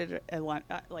want to sit at I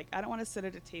don't want to sit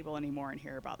at a table anymore and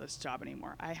hear about this job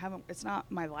anymore. It's not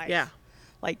my life. Yeah.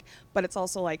 Like, but it's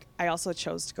also like, I also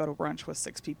chose to go to brunch with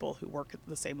 6 people who work at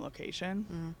the same location.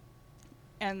 Mm.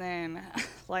 And then,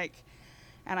 like,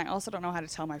 and I also don't know how to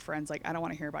tell my friends, like, I don't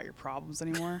want to hear about your problems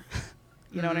anymore.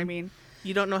 You know what I mean?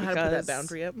 You don't know how to put that Because-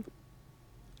 boundary up?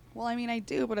 Well, I mean, I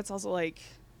do, but it's also like,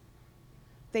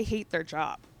 they hate their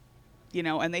job, you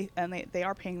know, and they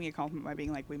are paying me a compliment by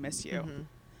being like, we miss you. Mhm.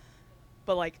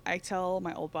 But like, I tell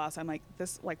my old boss, I'm like,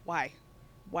 this, like, why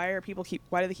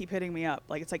do they keep hitting me up?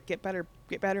 Like, it's like, get better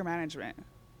management.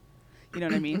 You know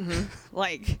what I mean?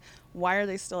 Like, why are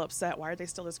they still upset? Why are they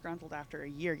still disgruntled after a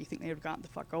year? You think they would have gotten the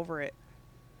fuck over it?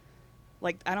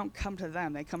 Like, I don't come to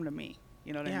them. They come to me.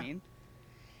 You know what I mean?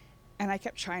 And I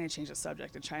kept trying to change the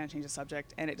subject,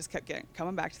 and it just kept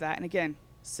coming back to that. And again,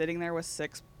 sitting there with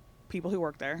 6 people who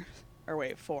work there, or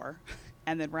wait, 4,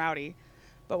 and then Rowdy.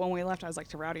 But when we left, I was like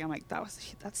to Rowdy, I'm like,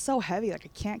 that's so heavy. Like, I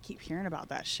can't keep hearing about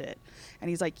that shit. And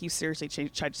he's like, you seriously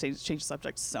tried to change the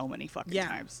subject so many fucking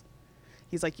times.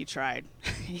 He's like, you tried.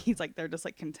 He's like, they're just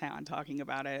like content on talking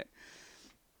about it.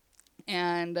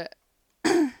 And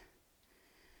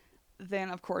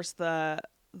then, of course,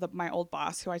 my old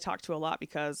boss, who I talked to a lot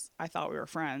because I thought we were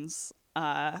friends,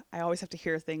 I always have to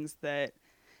hear things that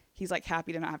he's like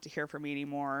happy to not have to hear from me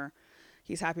anymore.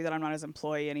 He's happy that I'm not his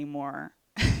employee anymore.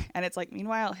 And it's like,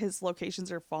 meanwhile, his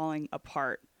locations are falling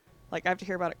apart. Like, I have to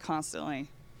hear about it constantly.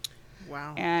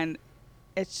 Wow. And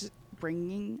it's just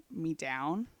bringing me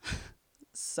down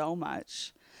so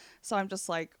much. So I'm just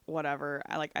like, whatever.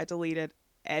 I deleted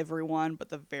everyone but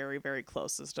the very, very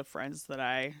closest of friends that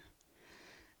I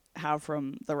have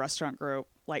from the restaurant group.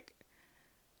 Like,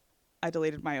 I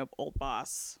deleted my old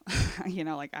boss. You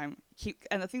know, like, and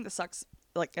the thing that sucks,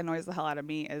 like, annoys the hell out of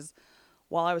me is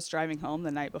while I was driving home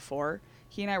the night before,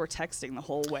 he and I were texting the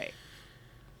whole way.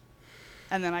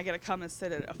 And then I get to come and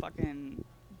sit at a fucking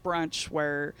brunch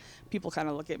where people kind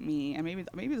of look at me, and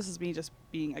maybe this is me just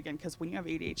being, again, because when you have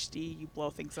ADHD, you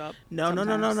blow things up. No.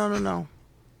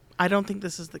 I don't think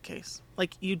this is the case.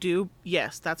 Like, you do,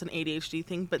 yes, that's an ADHD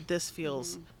thing, but this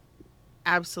feels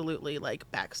absolutely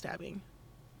like backstabbing.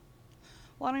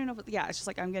 Well, I don't even know if it's just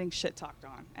like I'm getting shit talked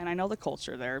on. And I know the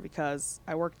culture there because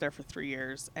I worked there for 3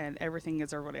 years and everything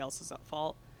is everybody else's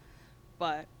fault.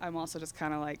 But I'm also just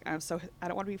kind of like, I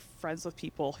don't want to be friends with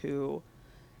people who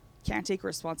can't take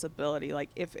responsibility. Like,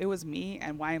 if it was me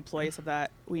and my employee said that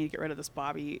we need to get rid of this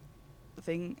Bobby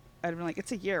thing, I'd have been like,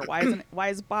 it's a year. Why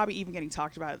is Bobby even getting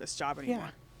talked about at this job anymore?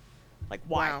 Yeah. Like,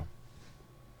 why? Wow.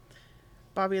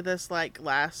 Bobby, this like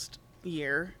last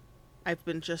year, I've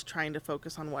been just trying to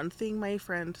focus on one thing. My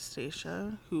friend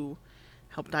Stacia, who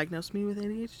helped diagnose me with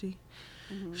ADHD,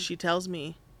 she tells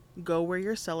me, go where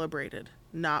you're celebrated,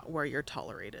 not where you're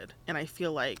tolerated. And I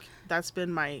feel like that's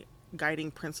been my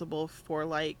guiding principle for,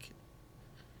 like,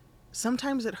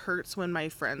 sometimes it hurts when my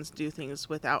friends do things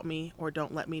without me or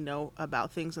don't let me know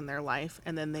about things in their life,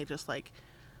 and then they just, like,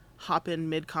 hop in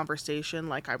mid-conversation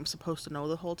like I'm supposed to know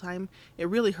the whole time. It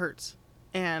really hurts.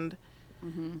 And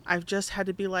I've just had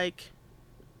to be like,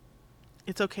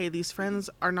 it's okay. These friends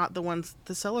are not the ones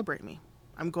to celebrate me.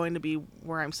 I'm going to be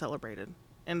where I'm celebrated.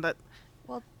 And that...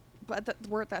 Well, but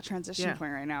we're at that transition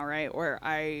point right now, right? Where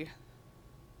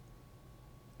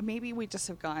maybe we just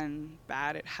have gotten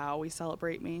bad at how we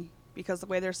celebrate me, because the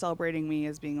way they're celebrating me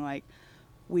is being like,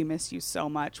 we miss you so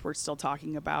much, we're still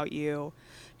talking about you,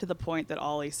 to the point that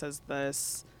Ollie says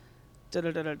this,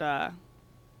 da-da-da-da-da.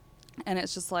 And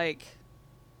it's just like,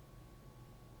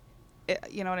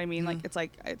 you know what I mean? Like, it's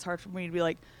like, it's hard for me to be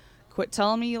like, quit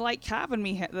telling me you like having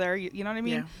me there, you know what I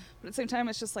mean? But at the same time,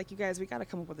 it's just like, you guys, we got to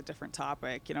come up with a different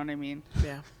topic, you know what I mean?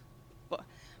 Yeah.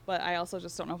 But I also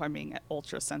just don't know if I'm being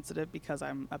ultra sensitive because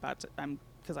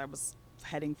because I was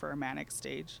heading for a manic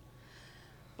stage.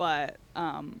 But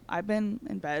I've been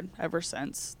in bed ever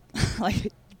since.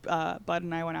 Like, Bud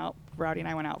and I went out, Rowdy and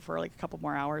I went out for like a couple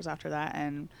more hours after that,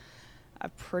 and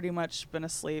I've pretty much been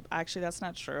asleep. Actually, that's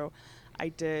not true. I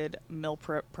did meal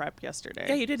prep yesterday.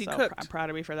 Yeah, you did. You cooked. I'm proud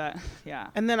of me for that. Yeah.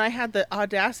 And then I had the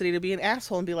audacity to be an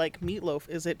asshole and be like, meatloaf,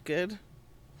 is it good?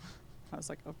 I was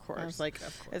like, of course. I was like,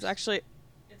 of course. It's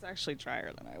actually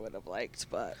drier than I would have liked,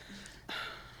 but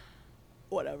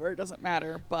whatever, it doesn't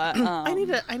matter. But I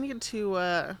need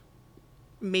to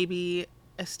maybe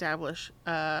establish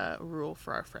a rule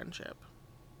for our friendship.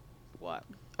 What?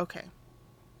 Okay.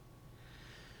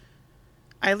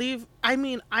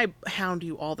 I hound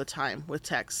you all the time with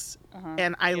texts,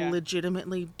 and I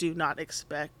legitimately do not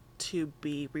expect to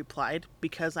be replied,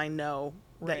 because I know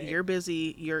that you're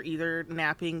busy. You're either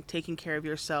napping, taking care of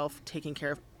yourself, taking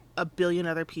care of a billion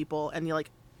other people, and you're like,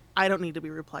 I don't need to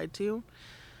be replied to.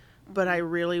 But I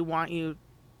really want you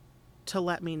to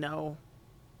let me know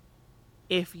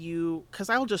if you, because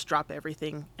I'll just drop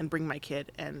everything and bring my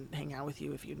kid and hang out with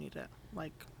you if you need it.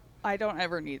 Like, I don't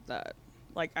ever need that.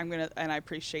 Like, and I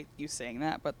appreciate you saying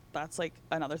that, but that's like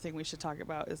another thing we should talk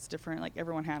about. Is different. Like,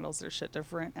 everyone handles their shit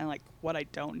different, and like what I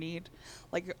don't need,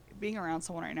 like being around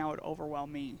someone right now would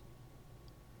overwhelm me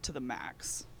to the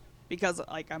max, because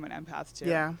like I'm an empath too.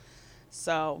 yeah.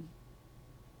 So,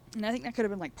 and I think that could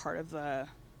have been like part of the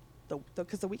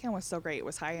because the weekend was so great. It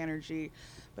was high energy,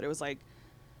 but it was like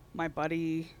my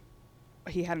buddy,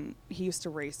 he used to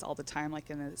race all the time, like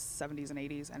in the 70s and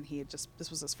 80s, and this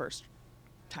was his first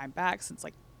time back since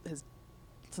like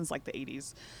the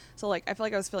 80s. So like I feel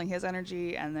like I was feeling his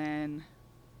energy, and then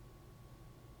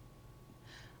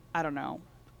I don't know,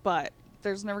 but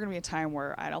there's never gonna be a time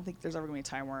where I don't think there's ever gonna be a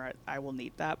time where I will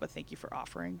need that. But thank you for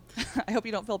offering. I hope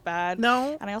you don't feel bad.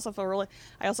 No. And I also feel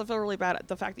really bad at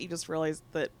the fact that you just realized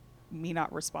that me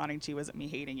not responding to you isn't me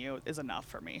hating you is enough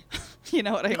for me. You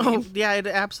know what I mean? Oh yeah, it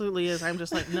absolutely is. I'm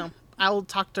just like, no, I'll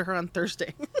talk to her on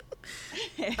Thursday.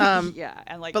 Yeah,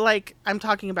 and like, but like I'm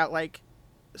talking about like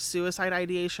suicide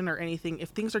ideation or anything. If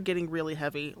things are getting really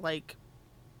heavy, like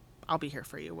I'll be here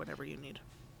for you, whatever you need.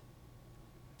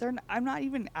 I'm not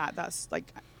even at that,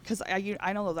 like, because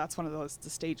I know that that's one of the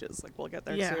stages. Like, we'll get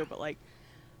there too, but like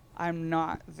I'm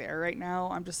not there right now.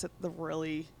 I'm just at the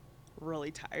really, really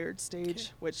tired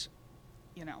stage, which,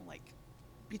 you know, like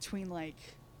between like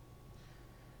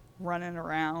running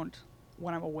around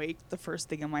when I'm awake, the first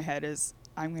thing in my head is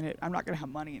I'm not gonna have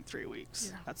money in 3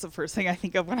 weeks. Yeah. That's the first thing I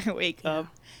think of when I wake up.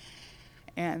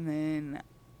 And then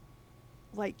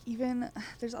like, even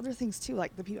there's other things too,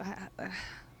 like the people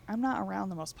I'm not around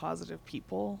the most positive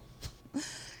people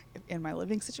in my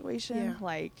living situation.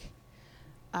 Like,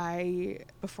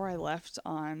 before I left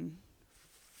on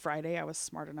Friday, I was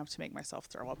smart enough to make myself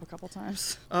throw up a couple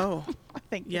times. Oh,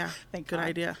 thank good God.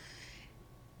 idea.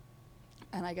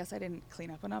 And I guess I didn't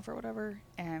clean up enough or whatever.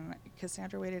 And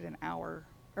Cassandra waited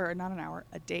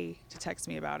a day to text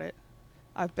me about it.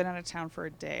 I've been out of town for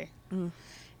a day.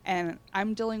 And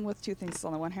I'm dealing with two things.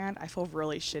 On the one hand, I feel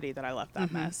really shitty that I left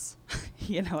that mess.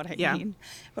 You know what I mean?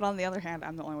 But on the other hand,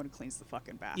 I'm the only one who cleans the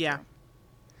fucking bathroom. Yeah.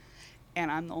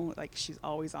 And I'm the only, like, she's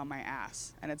always on my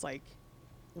ass. And it's like,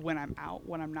 when I'm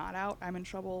not out, I'm in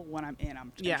trouble. When I'm in,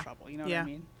 I'm in trouble. You know what I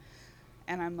mean?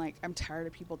 And I'm like, I'm tired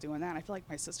of people doing that. And I feel like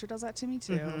my sister does that to me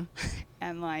too.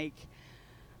 And like,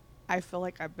 I feel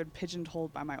like I've been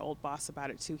pigeonholed by my old boss about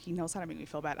it too. He knows how to make me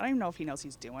feel bad. I don't even know if he knows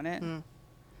he's doing it.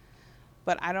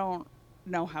 But I don't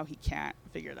know how he can't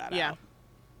figure that out.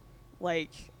 Like,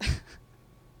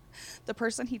 the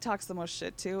person he talks the most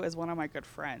shit to is one of my good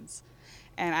friends.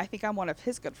 And I think I'm one of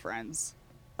his good friends.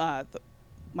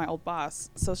 my old boss.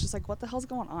 So it's just like, what the hell's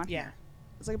going on Yeah. here?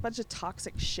 It's like a bunch of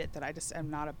toxic shit that I just am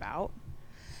not about.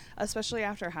 Especially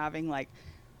after having, like,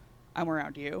 I'm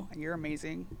around you and you're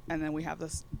amazing. And then we have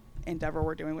this endeavor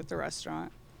we're doing with the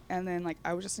restaurant. And then, like,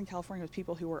 I was just in California with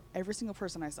people who were, every single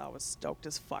person I saw was stoked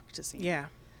as fuck to see me. Yeah.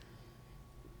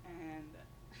 And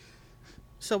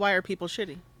So why are people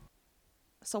shitty?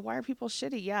 so why are people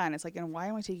shitty? Yeah. And it's like, and why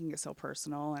am I taking it so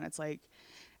personal? And it's like,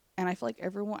 and I feel like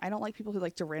everyone, I don't like people who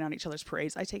like to rain on each other's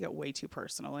parades. I take it way too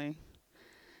personally.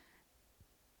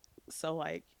 So,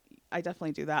 like, I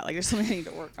definitely do that. Like, there's something I need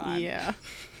to work on. Yeah.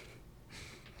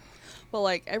 But,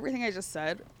 like, everything I just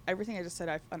said, I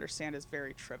understand is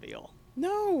very trivial.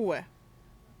 No.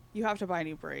 You have to buy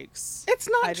new brakes. It's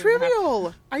not I didn't have-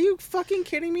 trivial. Are you fucking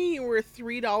kidding me? We're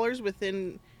 $3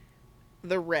 within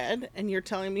the red, and you're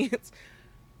telling me it's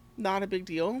not a big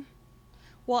deal?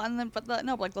 Well, and then, but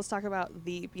like, let's talk about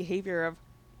the behavior of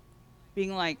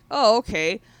being like, oh,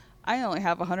 okay, I only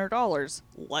have $100.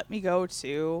 Let me go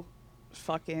to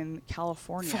fucking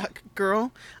California. Fuck,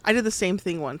 girl. I did the same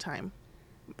thing one time.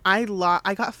 I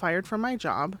got fired from my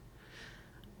job.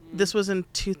 This was in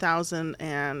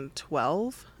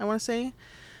 2012, I want to say.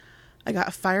 I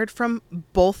got fired from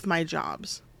both my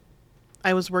jobs.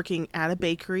 I was working at a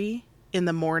bakery in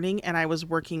the morning, and I was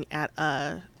working at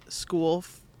a school,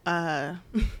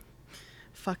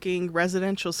 fucking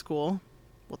residential school.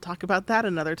 We'll talk about that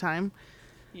another time.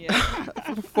 Yeah.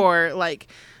 For like,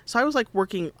 so I was like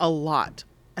working a lot,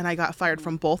 and I got fired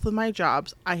from both of my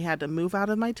jobs. I had to move out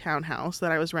of my townhouse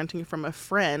that I was renting from a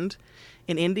friend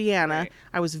in Indiana. Right.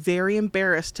 I was very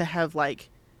embarrassed to have like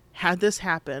had this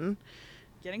happen.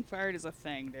 Getting fired is a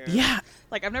thing, dude. Yeah.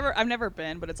 Like, I've never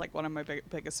been, but it's like one of my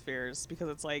biggest fears, because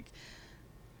it's like,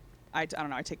 I don't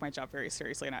know, I take my job very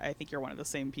seriously, and I think you're one of the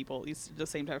same people, the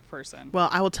same type of person. Well,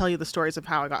 I will tell you the stories of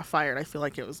how I got fired. I feel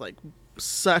like it was like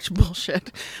such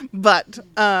bullshit. But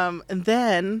and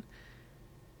then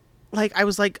like I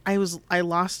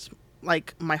lost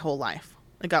like my whole life.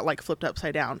 I got like flipped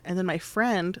upside down. And then my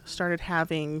friend started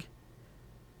having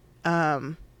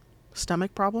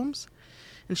stomach problems,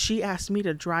 and she asked me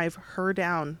to drive her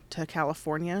down to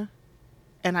California.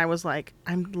 And I was like,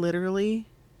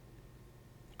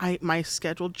 my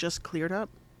schedule just cleared up.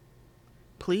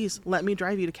 Please let me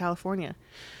drive you to California.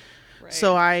 Right.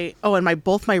 So and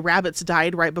both my rabbits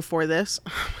died right before this.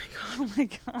 Oh my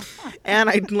god. And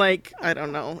I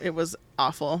don't know. It was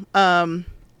awful.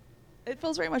 It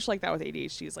feels very much like that with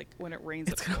ADHD. It's like when it rains,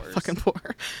 It's it gonna pours. fucking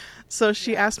pour. So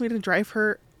she asked me to drive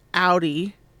her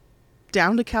Audi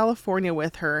down to California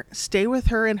with her, stay with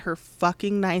her in her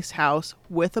fucking nice house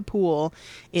with a pool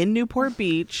in Newport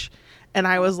Beach. And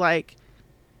I was like,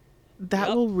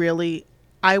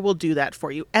 I will do that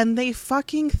for you. And they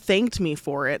fucking thanked me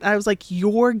for it. I was like,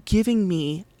 you're giving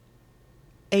me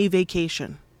a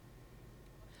vacation.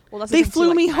 Well, that's They the thing, too, flew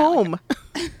like, me Matt, home.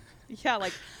 Yeah,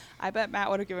 like, I bet Matt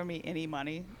would have given me any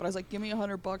money, but I was like, give me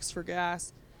 $100 for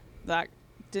gas. That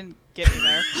didn't get me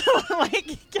there.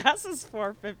 Like, gas is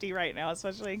 $4.50 right now,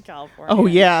 especially in California. Oh,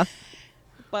 yeah.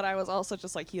 But I was also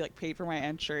just like, he like paid for my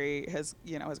entry. His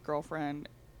girlfriend,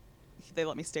 they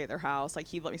let me stay at their house. Like,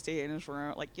 he let me stay in his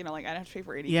room. Like, I didn't have to pay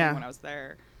for anything when I was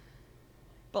there.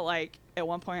 But like, at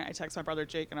one point I texted my brother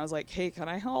Jake and I was like, hey, can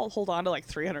I hold on to like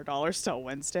 $300 till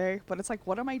Wednesday? But it's like,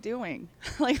 what am I doing?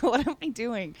 Like, what am I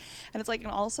doing? And it's like,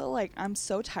 and also like, I'm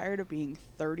so tired of being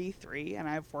 33 and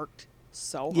I've worked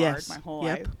so hard my whole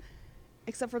life,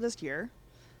 except for this year,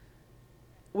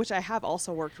 which I have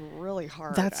also worked really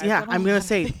hard. I'm going to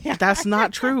say that's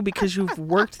not true, because you've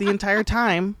worked the entire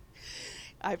time.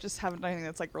 I just haven't done anything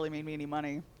that's like really made me any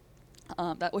money.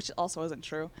 That, which also isn't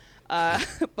true.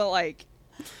 But like,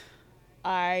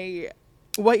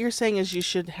 What you're saying is you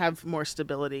should have more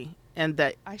stability, and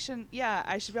that I should be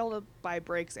able to buy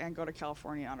brakes and go to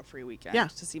California on a free weekend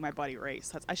to see my buddy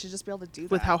race. I should just be able to do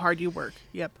that. with how hard you work.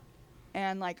 Yep.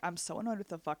 And like, I'm so annoyed with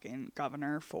the fucking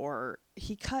governor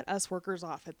he cut us workers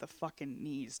off at the fucking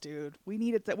knees, dude. We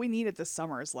needed this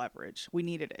summer as leverage. We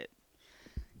needed it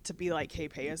to be like, hey,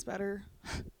 pay us better.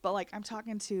 But like, I'm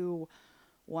talking to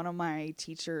one of my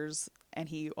teachers, and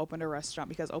he opened a restaurant,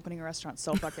 because opening a restaurant's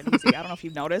so fucking easy. I don't know if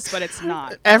you've noticed, but it's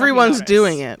not. Everyone's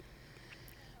doing it.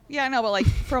 Yeah, I know, but like,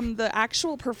 from the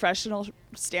actual professional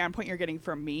standpoint you're getting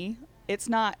from me, it's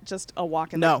not just a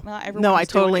walk in the... Not everyone I who's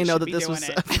doing totally it know should that be this doing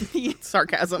was it.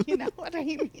 sarcasm. You know what I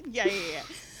mean? Yeah.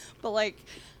 But like,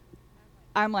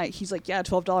 I'm like, he's like, yeah,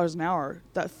 $12 an hour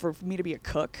for me to be a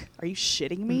cook. Are you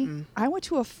shitting me? Mm-mm. I went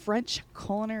to a French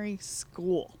culinary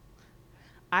school.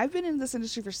 I've been in this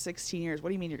industry for 16 years. What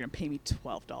do you mean you're going to pay me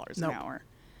 $12 an hour?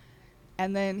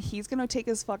 And then he's going to take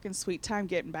his fucking sweet time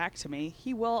getting back to me.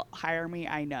 He will hire me,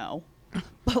 I know.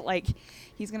 But like,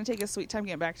 he's gonna take his sweet time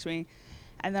getting back to me.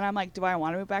 And then I'm like, do I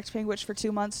want to move back to Panguitch for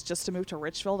 2 months just to move to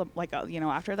Richville? Like,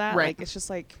 after that, Right. like, it's just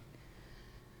like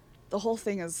the whole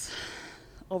thing is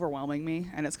overwhelming me,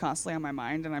 and it's constantly on my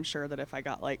mind. And I'm sure that if I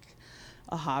got like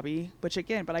a hobby, which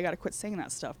again, but I got to quit saying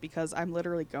that stuff because I'm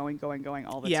literally going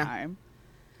all the Yeah. time.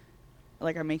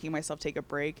 Like, I'm making myself take a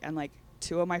break, and like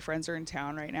 2 of my friends are in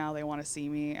town right now. They want to see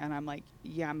me, and I'm like,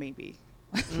 yeah, maybe.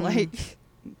 Like,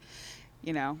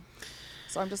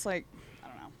 so I'm just like, I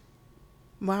don't know.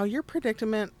 Wow, your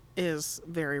predicament is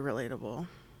very relatable.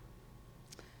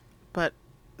 But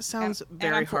sounds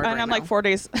very hard And right I'm now. like 4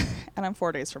 days, and I'm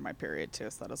 4 days from my period too,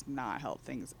 so that does not help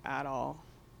things at all.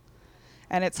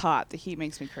 And it's hot. The heat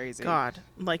makes me crazy. God,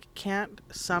 like, can't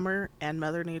summer and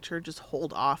Mother Nature just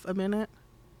hold off a minute?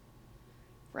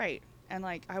 Right. And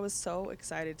like, I was so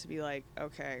excited to be like,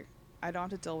 okay, I don't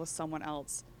have to deal with someone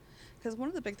else. Because one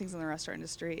of the big things in the restaurant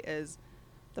industry is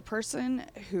the person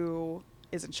who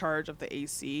is in charge of the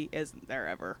AC isn't there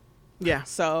ever. Yeah.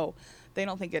 So they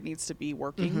don't think it needs to be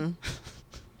working. Mhm.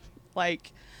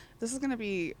 Like, this is going to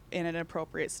be in an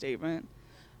appropriate statement,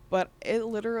 but it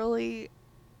literally,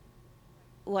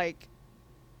 like,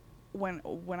 when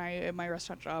I in my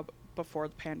restaurant job before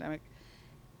the pandemic,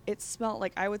 it smelled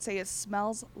like, I would say it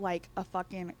smells like a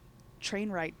fucking train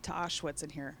ride to Auschwitz in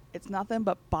here. It's nothing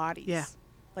but bodies. Yeah.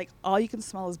 Like, all you can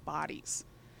smell is bodies.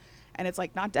 And it's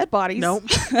like, not dead bodies. Nope.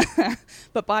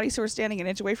 But bodies who are standing an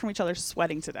inch away from each other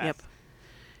sweating to death. Yep.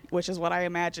 Which is what I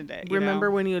imagined it. you Remember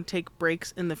know? when you would take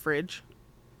breaks in the fridge?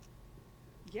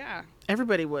 Yeah.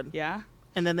 Everybody would. Yeah.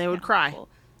 And then they would Yeah, cry. well,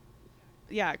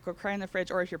 yeah, go cry in the fridge.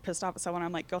 Or if you're pissed off at someone,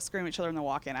 I'm like, go scream at each other in the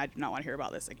walk-in. I do not want to hear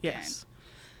about this again. Yes.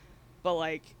 But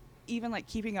like, even like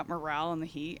keeping up morale in the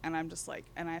heat, and I'm just like,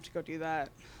 and I have to go do that.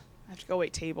 I have to go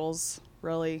wait tables,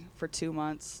 really, for 2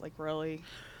 months, like, really.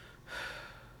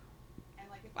 And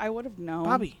like, if I would have known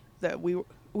Bobby. that we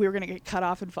were gonna get cut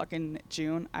off in fucking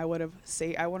June, I would have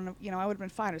I wouldn't have, I would have been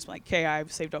fine. Just been like, okay,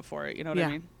 I've saved up for it. You know what Yeah.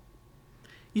 I mean?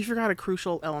 You forgot a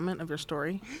crucial element of your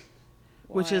story,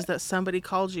 which is What? that somebody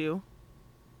called you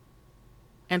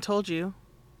and told you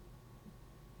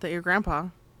that your grandpa...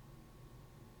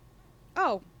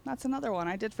 Oh, that's another one.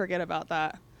 I did forget about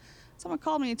that. Someone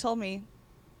called me and told me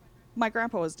my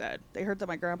grandpa was dead. They heard that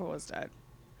my grandpa was dead.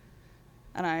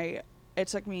 And it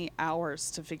took me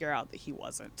hours to figure out that he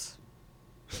wasn't.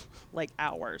 Like,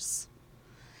 hours.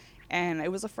 And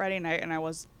it was a Friday night, and I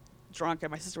was drunk,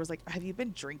 and my sister was like, have you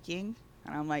been drinking?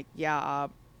 And I'm like, yeah,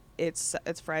 it's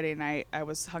Friday night. I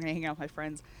was hanging out with my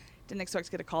friends. Didn't expect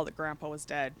to get a call that grandpa was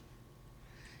dead.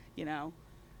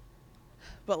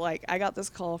 But like, I got this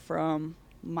call from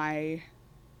my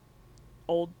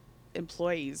old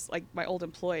employees, like my old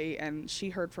employee, and she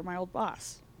heard from my old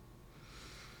boss.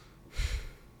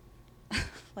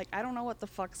 Like, I don't know what the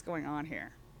fuck's going on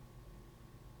here.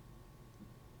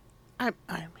 I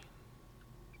mean...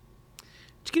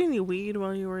 Did you get any weed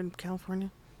while you were in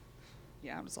California?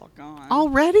 Yeah, I'm just all gone.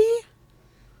 Already?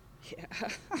 Yeah.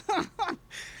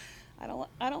 I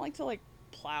don't like to like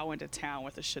plow into town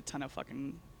with a shit ton of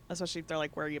fucking, especially if they're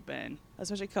like, where you been?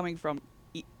 Especially coming from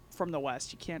the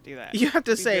West, you can't do that. You have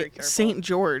to Be very say careful. St.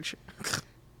 George.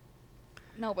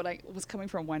 No, but I was coming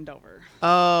from Wendover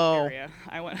Oh. area.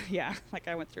 I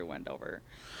went through Wendover.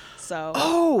 So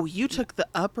Oh, you took the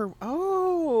upper...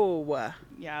 Oh.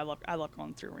 yeah, I love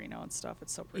going through Reno and stuff.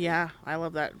 It's so pretty. Yeah, I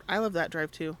love that. I love that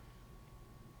drive too.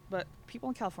 But people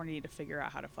in California need to figure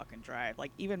out how to fucking drive.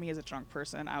 Like, even me as a drunk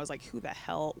person, I was like, who the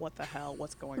hell? What the hell?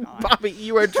 What's going on? Bobby,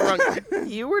 you were drunk.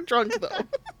 You were drunk though.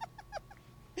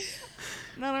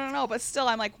 No. But still,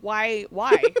 I'm like, why?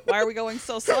 Why are we going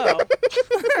so slow?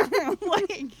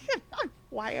 Like,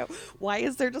 why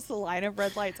is there just a line of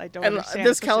red lights? I don't And understand.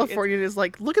 this Especially- Californian is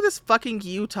like, look at this fucking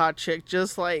Utah chick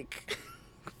just like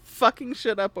fucking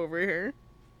shit up over here.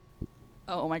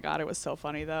 Oh my god, it was so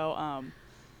funny though.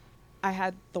 I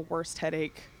had the worst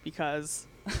headache because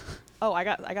I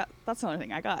got that's another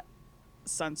thing. I got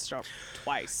sunstroke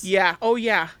twice. Yeah. Oh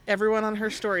yeah. Everyone on her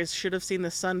stories should have seen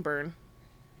the sunburn.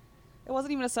 It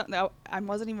wasn't even a sun. No, I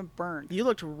wasn't even burned. You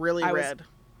looked really red.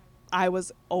 I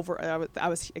was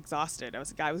exhausted.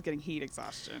 I was getting heat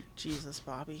exhaustion Jesus,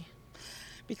 Bobby.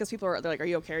 because they're like, "Are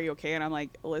you okay? Are you okay?" And I'm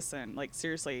like, "Listen, like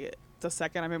seriously, the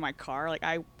second I'm in my car, like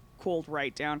I cooled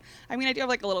right down. I mean, I do have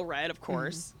like a little red, of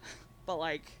course, but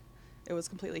like it was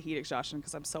completely heat exhaustion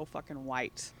because I'm so fucking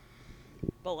white.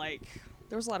 But like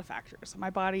there was a lot of factors. My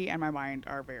body and my mind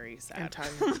are very sad. I'm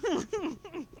tired.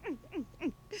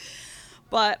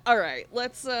 But all right,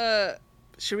 let's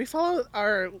Should we follow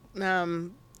our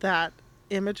that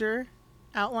imager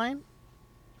outline?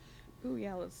 Ooh,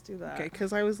 yeah, let's do that. Okay,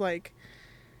 because I was like,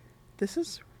 this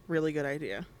is Really good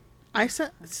idea.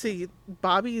 See,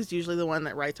 Bobby is usually the one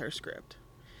that writes our script.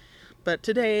 But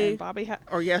today, And Bobby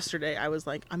or yesterday, I was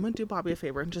like, I'm going to do Bobby a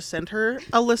favor and just send her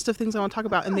a list of things I want to talk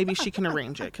about, and maybe she can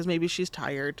arrange it, because maybe she's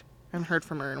tired. I haven't heard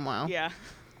from her in a while. Yeah.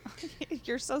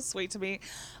 You're so sweet to me.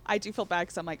 I do feel bad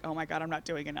because I'm like, oh my God, I'm not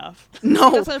doing enough.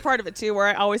 No. That's another part of it too, where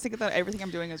I always think that everything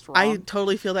I'm doing is wrong. I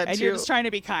totally feel that and too. you're just trying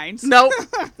to be kind. No,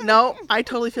 I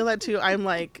totally feel that too. I'm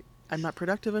like, I'm not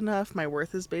productive enough. My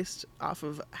worth is based off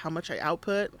of how much I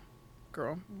output.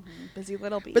 Girl. Busy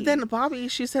little bee. But then Bobby,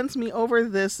 she sends me over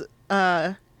this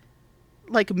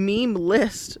like meme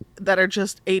list that are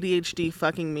just ADHD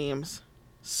fucking memes.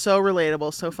 So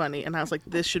relatable, so funny. And I was like,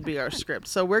 this should be our script.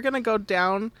 So we're going to go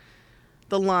down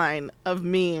the line of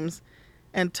memes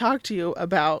and talk to you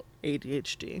about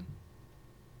ADHD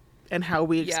and how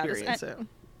we experience it.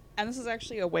 And this is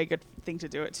actually a way good thing to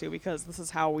do it too, because this is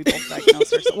how we both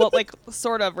diagnose ourselves. Well, like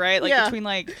sort of, right? Like Yeah. between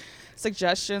like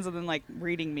suggestions and then like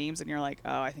reading memes, and you're like,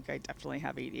 oh, I think I definitely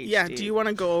have ADHD. Yeah, do you want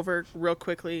to go over real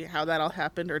quickly how that all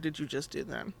happened, or did you just do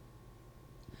that?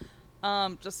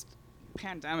 Just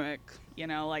pandemic, you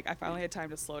know, like I finally had time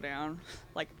to slow down.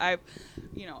 Like if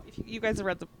you guys have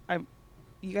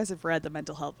read the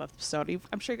mental health episode,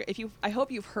 I'm sure I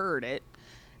hope you've heard it.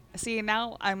 See,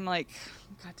 now I'm like,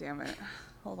 God damn it.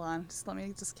 Hold on. Let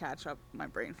me catch up my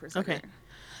brain for a second.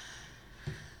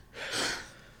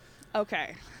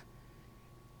 Okay.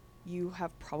 You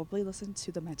have probably listened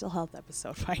to the mental health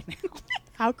episode by now.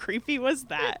 How creepy was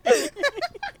that?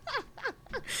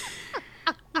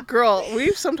 Girl,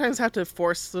 we sometimes have to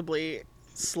forcibly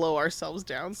slow ourselves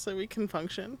down so we can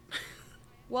function.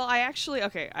 Well, I actually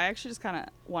just kind of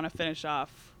want to finish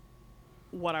off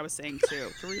what I was saying too.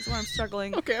 The reason why I'm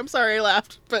struggling. Okay, I'm sorry I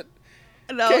laughed, but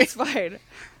No, okay. it's fine.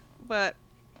 But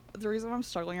the reason why I'm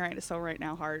struggling right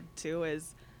now hard too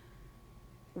is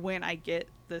when I get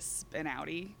this spin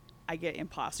outie, I get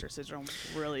imposter syndrome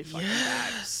really fucking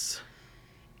bad. Yes.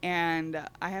 And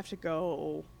I have to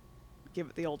go give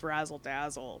it the old razzle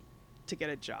dazzle to get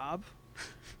a job.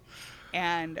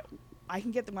 And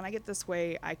when I get this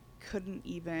way, I couldn't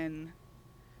even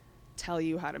tell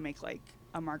you how to make like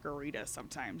a margarita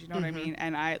sometimes. You know what I mean?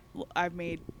 And I've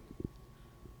made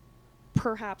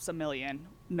perhaps 1 million,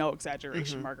 no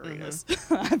exaggeration, margaritas.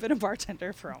 I've been a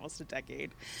bartender for almost a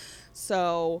decade.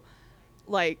 So,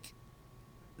 like,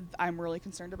 I'm really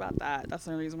concerned about that. That's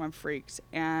the only reason why I'm freaked.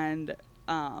 And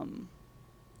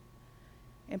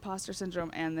imposter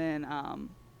syndrome, and then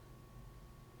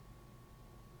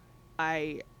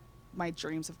my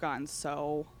dreams have gotten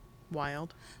so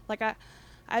Wild. like I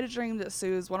had a dream that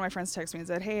one of my friends texted me and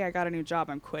said, hey, I got a new job,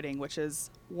 I'm quitting, which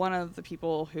is one of the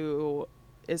people who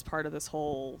is part of this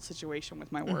whole situation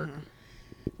with my work.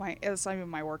 It's not even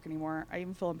my work anymore. I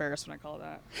even feel embarrassed when I call it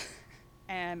that.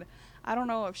 And I don't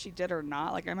know if she did or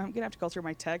not. Like, I'm gonna have to go through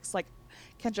my texts. Like,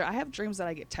 Kendra, I have dreams that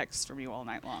I get texts from you all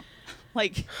night long.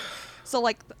 Like, so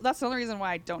like that's the only reason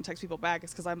why I don't text people back,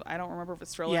 is because I don't remember if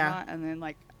it's real or not. And then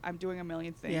like I'm doing a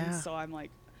million things, so I'm like,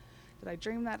 did I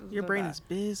dream that? Your brain is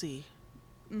busy.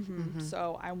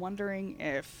 So I'm wondering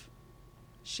if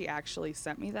she actually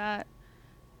sent me that,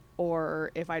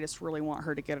 or if I just really want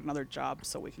her to get another job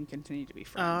so we can continue to be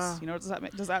friends. You know, does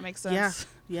that make sense?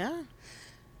 Yeah.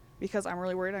 Because I'm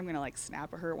really worried I'm going to like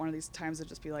snap at her at one of these times and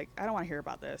just be like, I don't want to hear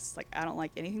about this. Like, I don't like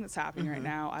anything that's happening right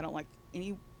now. I don't like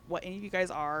what any of you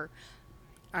guys are.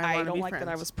 I don't like friends.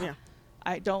 That I was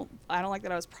I don't like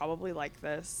that I was probably like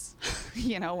this,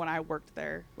 you know, when I worked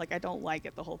there. Like, I don't like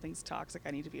it. The whole thing's toxic. I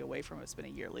need to be away from it. It's been a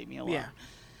year. Leave me alone. Yeah.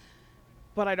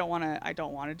 But I don't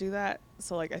want to do that.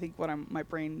 So like, I think my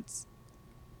brain's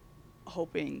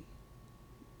hoping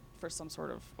for some sort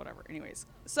of whatever. Anyways,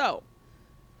 so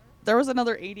there was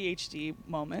another ADHD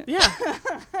moment. Yeah.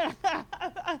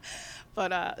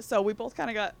 But so we both kind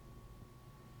of got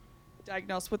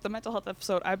diagnosed with the mental health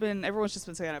episode. Everyone's just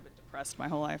been saying I've been depressed my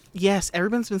whole life. Yes,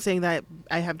 everyone's been saying that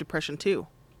I have depression too,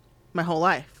 my whole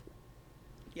life.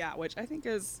 Yeah, which I think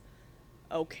is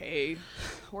okay.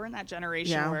 We're in that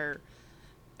generation where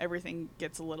everything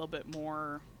gets a little bit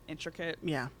more intricate.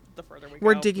 Yeah. The further we go.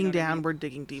 We're digging you know down. I mean? We're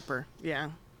digging deeper. Yeah.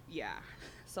 Yeah.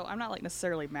 So I'm not like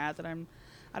necessarily mad that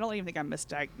I don't even think I'm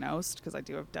misdiagnosed, because I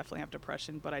definitely have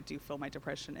depression, but I do feel my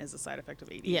depression is a side effect of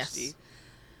ADHD. Yes.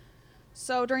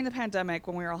 So during the pandemic,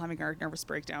 when we were all having our nervous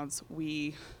breakdowns,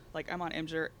 I'm on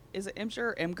Imgur. Is it Imgur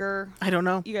or Imgur? I don't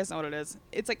know. You guys know what it is.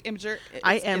 It's like Imgur.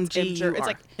 IMGUR. It's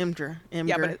like Imgur.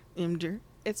 Yeah, but Imgur.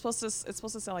 It's supposed to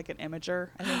sound like an imager,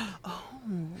 I think. Oh.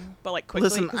 But like quickly.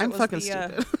 Listen, I'm fucking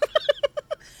stupid.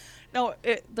 No,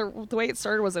 the way it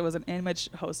started was it was an image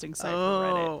hosting site for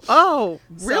Reddit. Oh,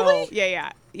 really? So,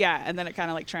 yeah. And then it kind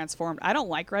of like transformed. I don't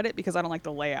like Reddit because I don't like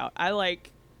the layout. I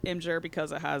like Imgur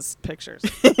because it has pictures.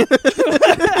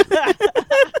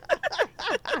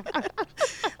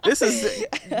 This is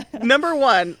number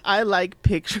one. I like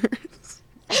pictures,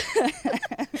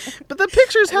 but the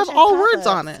pictures have wish I all had words those.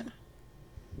 on it.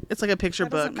 It's like a picture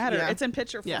That book. doesn't matter. Yeah. It's in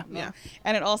picture form. Yeah, though. yeah.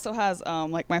 And it also has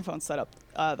like my phone's set up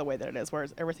the way that it is, where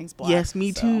everything's black. Yes,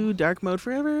 me so- too. Dark mode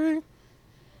forever.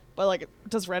 But like,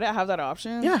 does Reddit have that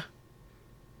option? Yeah.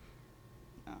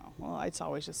 Oh, well, it's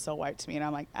always just so white to me, and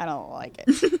I'm like, I don't like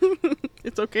it.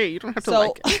 It's okay. You don't have to So-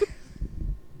 like it.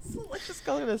 So let's just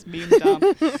go to this meme dump.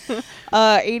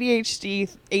 ADHD.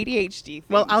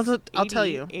 Well, things. I'll tell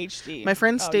you. ADHD. My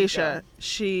friend Oh, you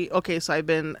Stacia, so I've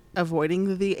been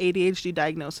avoiding the ADHD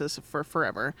diagnosis for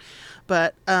forever,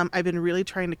 but I've been really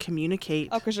trying to communicate.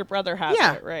 Oh, because your brother has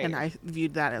Yeah, it, right? and I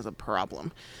viewed that as a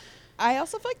problem. I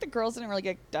also feel like the girls didn't really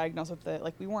get diagnosed with it.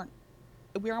 Like we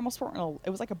almost weren't. It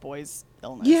was like a boy's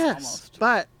illness. Yes, almost.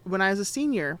 but when I was a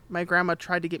senior, my grandma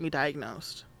tried to get me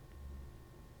diagnosed.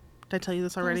 Did I tell you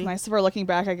this That was already? nice of her looking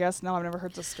back, I guess. No, I've never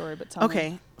heard this story, but tell me.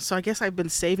 Okay, so I guess I've been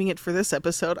saving it for this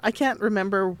episode. I can't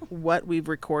remember what we've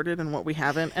recorded and what we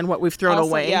haven't, and what we've thrown Also,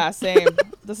 away. Yeah, same.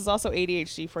 This is also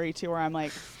ADHD for you too, where I'm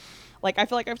like I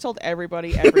feel like I've told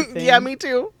everybody everything. Yeah, me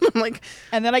too.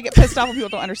 And then I get pissed off when people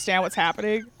don't understand what's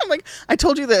happening. I'm like, I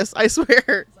told you this, I swear.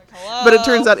 It's like, hello. But it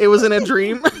turns out it was in a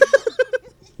dream.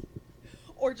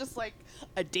 Or just like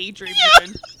a daydream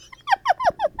even.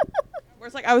 Where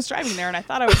it's like I was driving there and I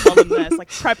thought I would tell them this, like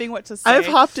prepping what to say. I've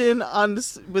hopped in on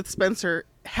with Spencer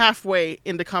halfway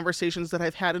into conversations that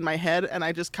I've had in my head, and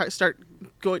I just start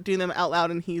doing them out loud,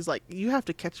 and he's like, you have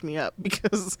to catch me up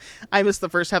because I missed the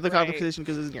first half of the Right. conversation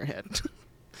because it's in your head.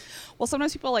 Well,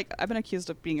 sometimes people I've been accused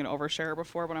of being an oversharer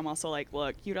before, but I'm also like,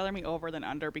 look, you'd rather me over than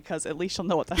under because at least you'll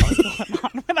know what the hell is going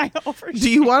on when I overshare. Do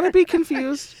you want to be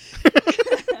confused?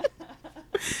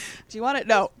 Do you want it?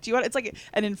 No. Do you want? It's like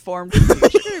an informed confusion.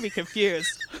 You're gonna be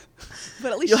confused,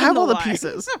 but at least You'll have know all the why.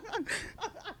 pieces.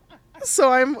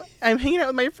 So I'm hanging out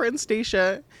with my friend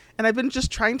Stacia, and I've been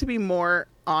just trying to be more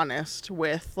honest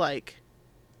with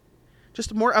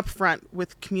just more upfront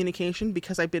with communication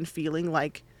because I've been feeling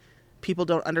like people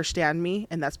don't understand me,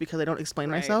 and that's because I don't explain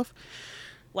Right. myself.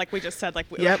 Like we just said, like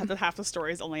Yep. half the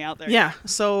story is only out there. Yeah.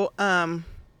 So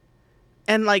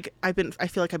and I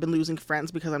feel like I've been losing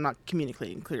friends because I'm not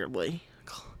communicating clearly.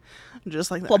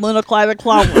 Just like that.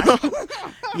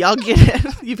 Y'all get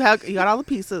it. You got all the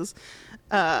pieces.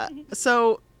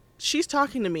 So she's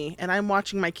talking to me, and I'm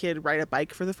watching my kid ride a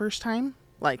bike for the first time,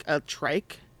 like a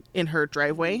trike in her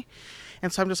driveway.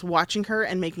 And so I'm just watching her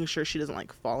and making sure she doesn't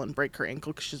like fall and break her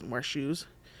ankle because she doesn't wear shoes.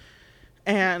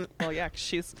 And Well, yeah,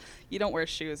 'cause you don't wear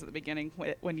shoes at the beginning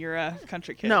when you're a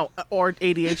country kid. no, or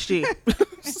ADHD.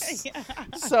 Yeah.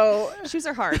 So Shoes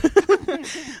are hard.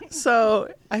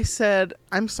 So I said,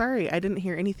 I'm sorry, I didn't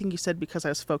hear anything you said because I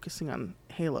was focusing on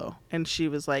Halo. And she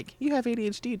was like, you have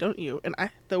ADHD, don't you? And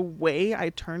the way I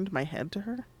turned my head to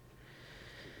her,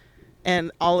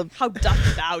 and all of, How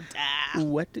doth thou dare?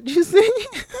 what did you say?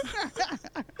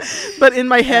 But in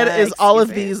my head is all of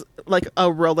excuse me. these, like a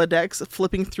Rolodex,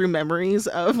 flipping through memories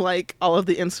of like all of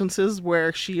the instances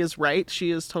where she is right. She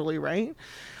is totally right.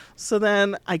 So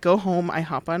then I go home, I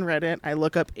hop on Reddit, I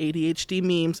look up ADHD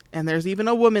memes, and there's even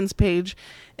a woman's page,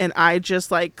 and I just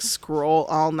like scroll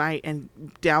all night and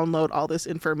download all this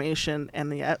information,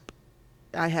 and yep,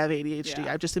 I have ADHD.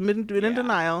 Yeah. I've just been in Yeah.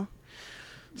 denial.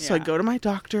 So I Yeah. go to my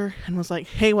doctor and was like,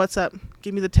 hey, what's up?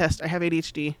 Give me the test. I have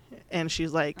ADHD. And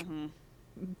she's like,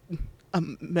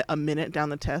 a minute down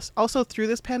the test. Also, through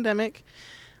this pandemic,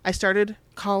 I started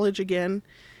college again,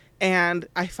 and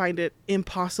I find it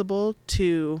impossible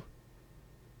to.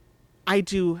 I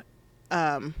do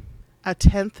a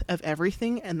tenth of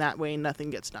everything, and that way nothing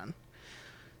gets done.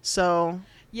 So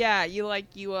Yeah,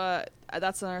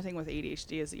 that's another thing with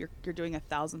ADHD is that you're doing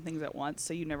 1,000 things at once,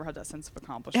 so you never have that sense of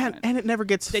accomplishment. and it never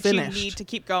gets that finished. you need to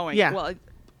keep going. Yeah. Well,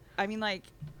 I mean, like,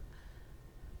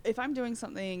 if I'm doing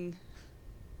something,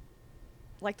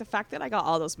 like the fact that I got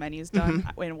all those menus done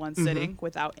in one sitting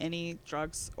without any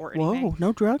drugs or anything. Whoa,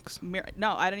 no drugs. No,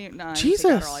 I didn't even. No, I didn't take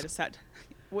Jesus. Adderall, I just had.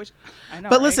 Which I know.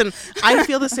 But right? listen, I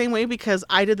feel the same way because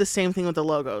I did the same thing with the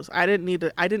logos. I didn't need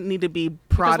to be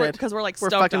prodded. because we're like We're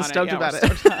stoked fucking on stoked it. about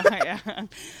we're it. stoked on it, yeah.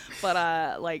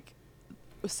 But like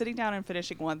sitting down and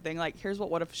finishing one thing, like here's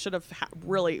what should have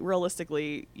really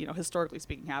realistically, historically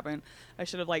speaking, happened. I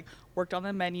should have like worked on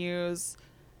the menus,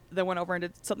 then went over and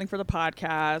did something for the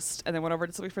podcast, and then went over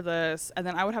and did something for this, and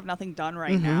then I would have nothing done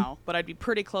right now, but I'd be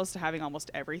pretty close to having almost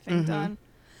everything done.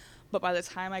 But by the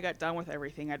time I got done with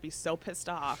everything, I'd be so pissed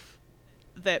off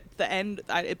that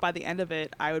by the end of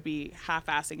it, I would be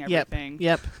half-assing everything.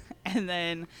 Yep. And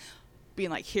then being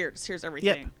like, here's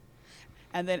everything.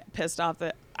 and then pissed off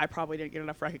that I probably didn't get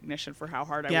enough recognition for how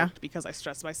hard I Yeah. worked because I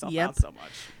stressed myself Yep. out so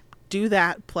much. Do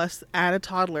that, plus add a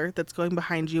toddler that's going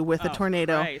behind you with a Oh,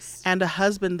 tornado, Christ. and a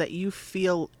husband that you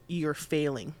feel you're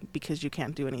failing because you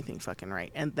can't do anything fucking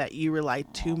right, and that you rely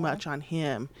too much on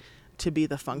him to be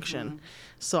the function. Mm-hmm.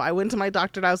 So I went to my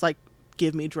doctor and I was like,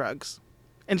 give me drugs.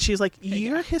 And she's like,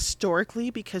 you're historically,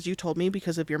 because you told me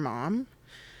because of your mom,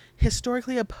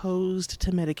 historically opposed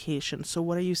to medication. So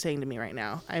what are you saying to me right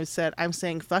now? I said, I'm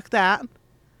saying, fuck that.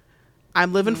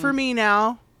 I'm living for me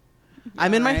now.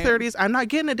 I'm in my right. 30s. I'm not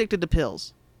getting addicted to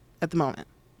pills at the moment.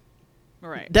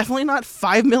 Right. Definitely not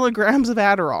 5 milligrams of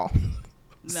Adderall.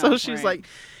 So No, she's right. like,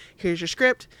 here's your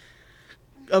script.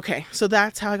 Okay. So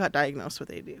that's how I got diagnosed with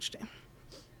ADHD.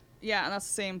 Yeah, and that's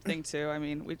the same thing too. I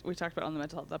mean, we talked about it on the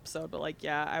mental health episode, but like,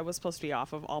 yeah, I was supposed to be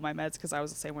off of all my meds because I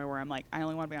was the same way where I'm like, I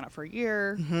only want to be on it for a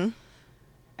year. Mm-hmm.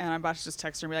 And I'm about to just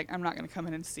text her and be like, I'm not going to come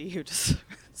in and see you. Just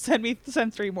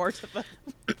send 3 more to the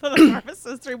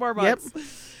pharmacist, 3 more Yep.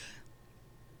 months.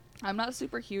 I'm not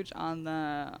super huge on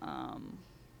the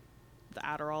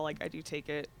Adderall. Like, I do take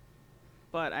it,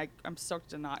 but I'm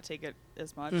stoked to not take it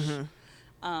as much.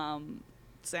 Mm-hmm.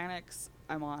 Xanax,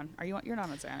 I'm on. You're not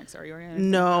on Xanax, are you?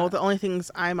 No, the only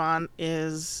things I'm on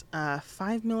is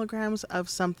 5 milligrams of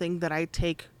something that I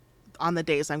take on the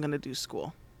days I'm going to do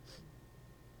school.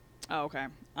 Oh, okay.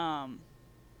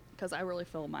 Because I really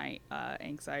feel my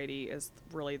anxiety is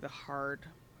really the hard,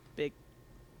 big,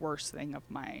 worst thing of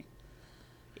my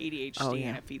ADHD, Oh, yeah.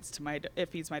 and it feeds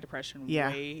my depression Yeah.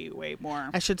 way more.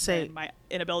 I should say than my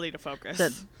inability to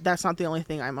focus. that's not the only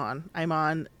thing I'm on. I'm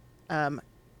on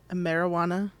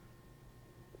marijuana,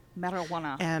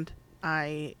 Marijuana. and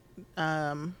I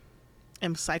am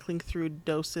cycling through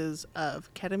doses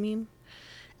of ketamine,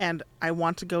 and I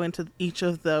want to go into each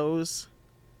of those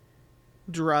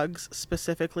drugs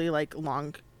specifically, like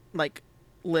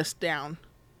list down,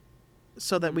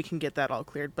 so that we can get that all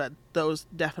cleared. But those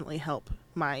definitely help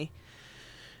my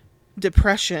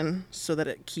depression so that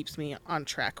it keeps me on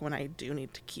track when I do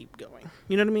need to keep going.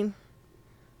 You know what I mean?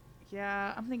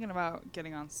 Yeah, I'm thinking about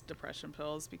getting on depression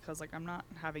pills because, like, I'm not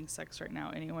having sex right now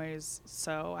anyways,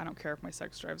 so I don't care if my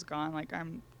sex drive's gone. Like,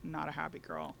 I'm not a happy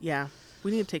girl. Yeah,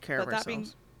 we need to take care of But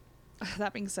ourselves.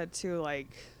 that being said, too, like,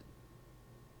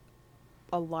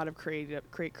 a lot of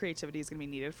creativity is going to be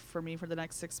needed for me for the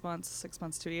next 6 months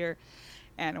to a year.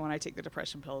 And when I take the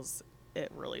depression pills, it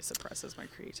really suppresses my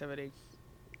creativity.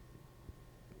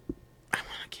 I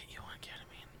want to get you on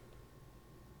ketamine.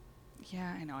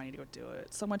 Yeah, I know. I need to go do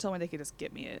it. Someone told me they could just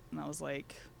get me it, and I was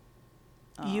like,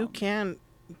 You can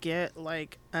get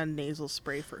like a nasal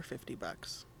spray for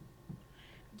 $50.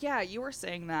 yeah, you were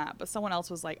saying that, but someone else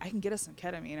was like, I can get us some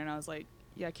ketamine, and I was like,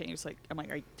 yeah, can't you just like, I'm like,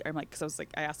 because I was like,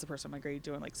 I asked the person, I'm like, are you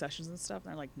doing like sessions and stuff?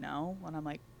 And they're like, no. And I'm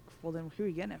like, well, then who are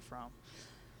you getting it from?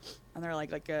 And they're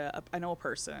like I know a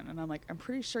person, and I'm like, I'm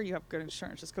pretty sure you have good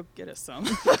insurance. Just go get us some.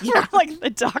 Yeah. Like the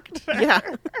doctor. Yeah,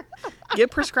 get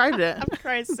prescribed it, For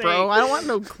Christ's sake. bro. I don't want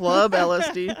no club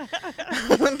LSD.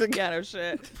 I want the Yeah, no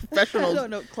shit. professional, No,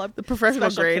 no club. the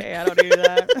professional Special grade. K, I don't do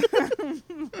that.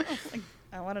 Like,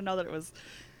 I want to know that it was,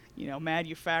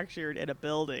 manufactured in a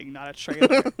building, not a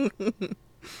trailer.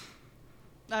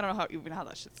 I don't know how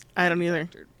that shit's. I don't either.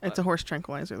 manufactured, It's but- a horse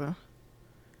tranquilizer though.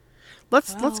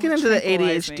 Let's Well, get into the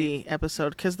tranquilize ADHD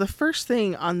episode, because the first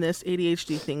thing on this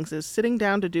ADHD things is sitting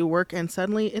down to do work and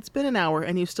suddenly it's been an hour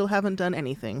and you still haven't done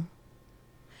anything.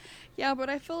 Yeah, but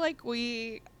I feel like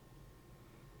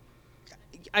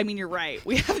I mean, you're right.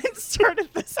 We haven't started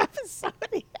this episode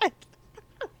yet.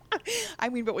 I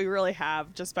mean, but we really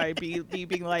have, just by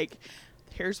being like,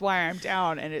 here's why I'm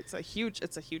down, and it's a huge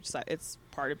it's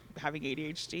part of having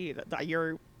ADHD that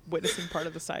you're witnessing part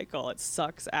of the cycle. It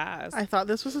sucks ass. I thought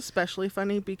this was especially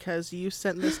funny because you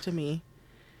sent this to me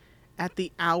at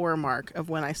the hour mark of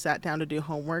when I sat down to do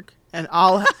homework, and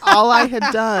all I had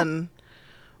done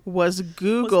was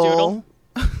Google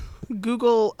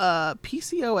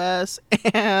PCOS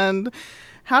and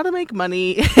how to make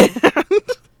money.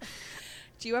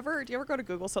 Do you ever go to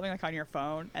Google something like on your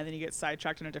phone, and then you get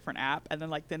sidetracked in a different app, and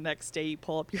then like the next day you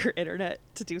pull up your internet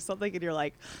to do something, and you're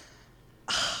like,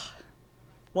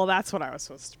 well, that's what I was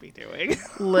supposed to be doing.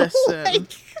 Listen,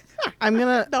 I'm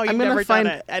gonna No, you've I'm gonna never find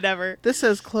done it. I never. This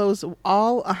says close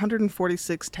all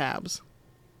 146 tabs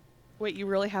Wait, you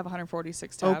really have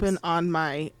 146 tabs? open on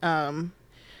my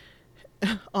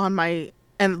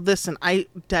and listen, I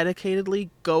dedicatedly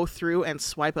go through and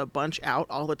swipe a bunch out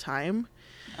all the time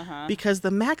because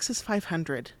the max is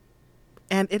 500,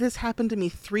 and it has happened to me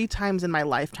 3 times in my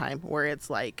lifetime where it's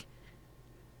like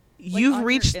You've on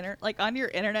reached your on your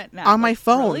internet now. on my Like,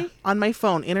 phone, really? on my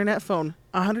phone, internet phone,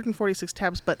 146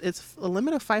 tabs, but it's a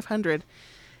limit of 500.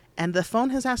 And the phone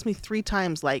has asked me 3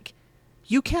 times, like,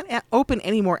 you can't open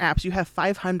any more apps. You have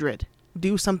 500.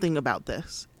 Do something about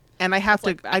this. And I have It's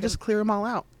like I just clear them all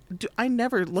out. I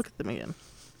never look at them again.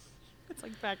 It's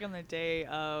like back in the day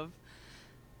of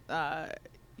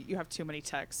you have too many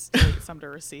texts to wait some to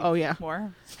receive. Oh, yeah.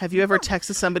 More. Have you ever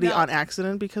texted somebody No. on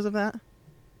accident because of that?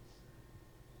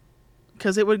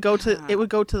 Because it would go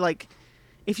to like,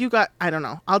 if you got, I don't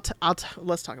know.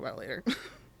 Let's talk about it later.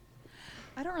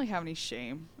 I don't really have any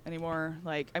shame anymore.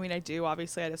 Like, I mean, I do.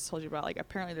 Obviously, I just told you about, like,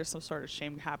 apparently there's some sort of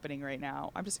shame happening right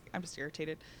now. I'm just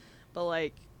irritated. But,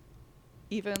 like,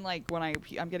 even, like, when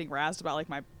I'm getting razzed about, like,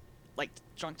 my, like,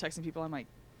 drunk texting people, I'm like,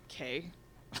 okay.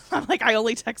 I'm like, I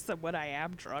only text them when I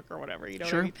am drunk or whatever, you know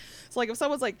what I mean? So, like, if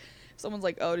someone's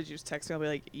like, oh, did you just text me? I'll be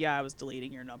like, yeah, I was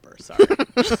deleting your number. Sorry.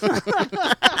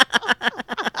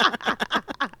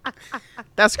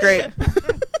 That's great.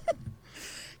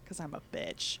 Because I'm a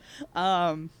bitch.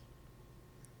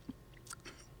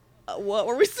 What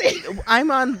were we saying?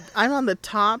 I'm on the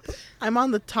top. I'm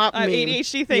on the top. Meme.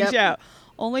 ADHD things, Yep. yeah.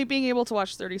 Only being able to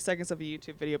watch 30 seconds of a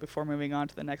YouTube video before moving on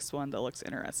to the next one that looks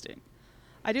interesting.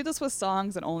 I do this with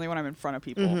songs and only when I'm in front of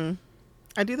people. Mm-hmm.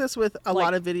 I do this with a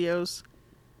lot of videos.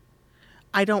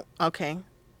 Okay.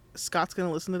 Scott's going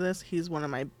to listen to this. He's one of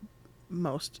my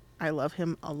I love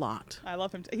him a lot. I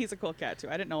love him. He's a cool cat, too.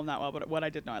 I didn't know him that well, but what I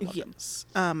did know, I loved him. Yes.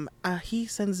 He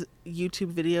sends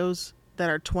YouTube videos that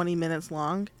are 20 minutes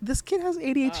long. This kid has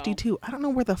ADHD too. I don't know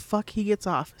where the fuck he gets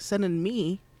off sending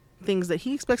me things that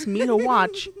he expects me to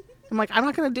watch. I'm like, I'm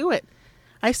not going to do it.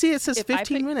 I see it says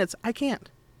 15 minutes. I can't.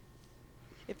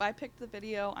 If I picked the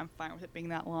video, I'm fine with it being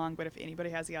that long. But if anybody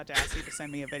has the audacity to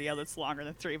send me a video that's longer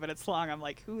than 3 minutes long, I'm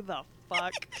like, who the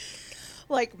fuck?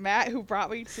 Like Matt, who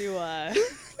brought me to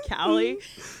Cali,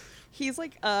 he's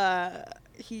like,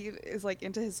 he is like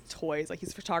into his toys. Like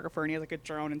he's a photographer and he has like a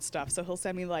drone and stuff. So he'll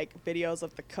send me like videos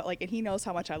of the and he knows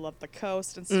how much I love the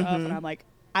coast and stuff. Mm-hmm. And I'm like,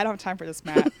 I don't have time for this,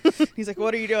 Matt. He's like,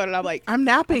 what are you doing? And I'm like, I'm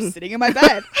napping. I'm sitting in my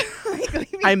bed. Like, what do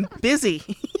you mean? I'm busy.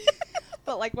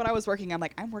 But like when I was working, I'm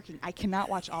like, I'm working. I cannot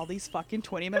watch all these fucking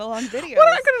 20-minute long videos. What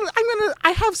am I gonna?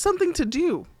 I have something to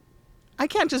do. I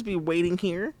can't just be waiting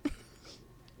here.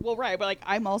 Well, right, but like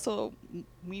I'm also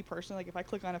me personally. Like if I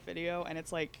click on a video and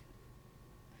it's like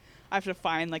I have to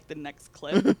find like the next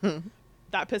clip,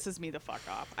 that pisses me the fuck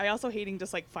off. I also hating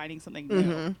just like finding something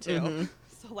new too.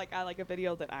 So like I like a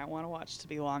video that I want to watch to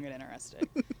be long and interesting.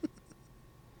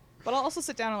 But I'll also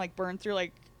sit down and like burn through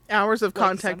like Hours of Like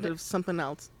content Sunday- of something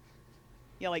else.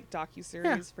 like docuseries.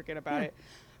 Yeah. Forget about it.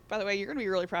 By the way, you're gonna be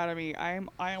really proud of me. I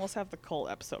almost have the Cult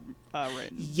episode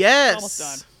written. Yes. Almost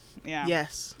done. Yeah.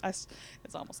 Yes.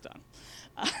 It's almost done.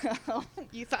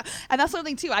 And that's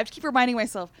something too. I have to keep reminding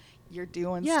myself, you're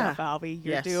doing stuff, Albie.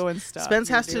 You're doing stuff. Spence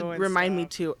You're has to doing remind me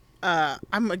stuff. too. I'm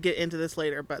gonna get into this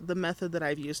later, but the method that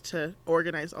I've used to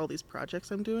organize all these projects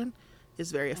I'm doing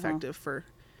is very effective for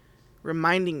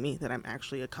reminding me that I'm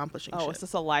actually accomplishing Oh, shit. is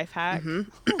this a life hack?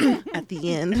 At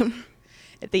the end.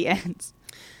 At the end.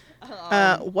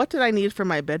 What did I need for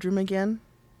my bedroom again?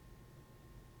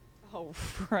 Oh,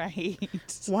 right.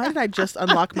 Why did I just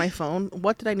unlock my phone?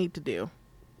 What did I need to do?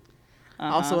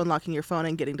 Also unlocking your phone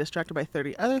and getting distracted by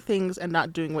 30 other things and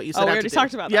not doing what you set we out already to do.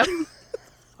 talked about Yep.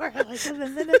 that. And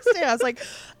then the next day, I was like,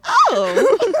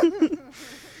 oh.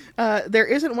 There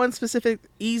isn't one specific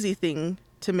easy thing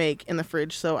to make in the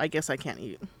fridge, so I guess I can't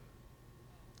eat.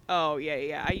 Oh,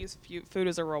 yeah. I use food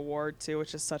as a reward, too,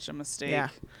 which is such a mistake. Yeah.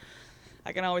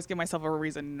 I can always give myself a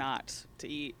reason not to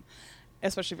eat,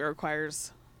 especially if it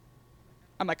requires...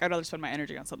 I'm like, I'd rather spend my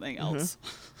energy on something else.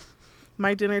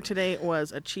 My dinner today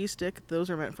was a cheese stick. Those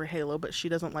are meant for Halo, but she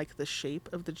doesn't like the shape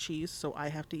of the cheese, so I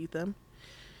have to eat them.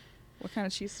 What kind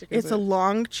of cheese stick is It's it? a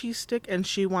long cheese stick, and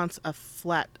she wants a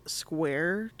flat,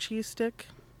 square cheese stick.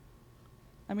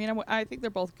 I mean, I think they're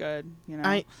both good, you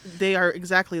know. They are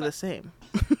exactly the same.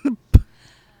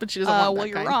 But she doesn't want that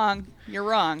you're kind. wrong. You're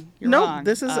wrong. You're No, wrong.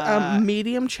 this is a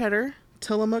medium cheddar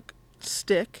Tillamook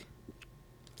stick,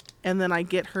 and then I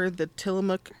get her the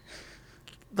Tillamook,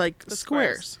 like, The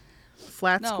squares.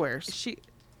 Flat no, squares.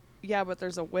 Yeah, but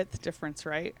there's a width difference,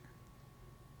 right?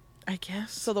 I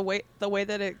guess. So the way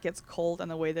that it gets cold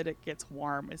and the way that it gets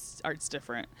warm it's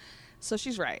different. So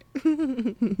she's right. I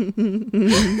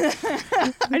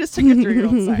just took your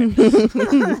 3-year-old side.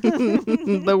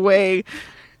 The way,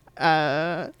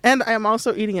 and I am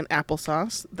also eating an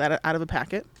applesauce out of a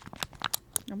packet.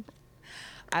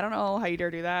 I don't know how you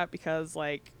dare do that because,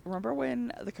 like, remember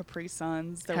when the Capri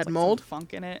Suns there Had was like mold? some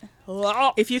funk in it?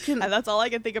 If you can, And that's all I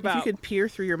can think if about. you could peer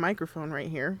through your microphone right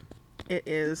here, It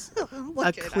is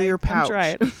Look a it, clear come pouch. try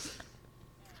it.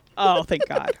 Oh, thank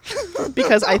God.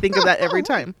 Because I think of that every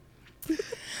time.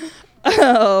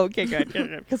 Oh, okay, good.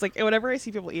 Because like whenever I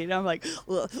see people eat it, I'm like,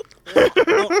 ugh.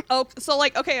 Oh, so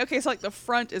like okay, so like the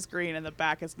front is green and the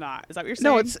back is not. Is that what you're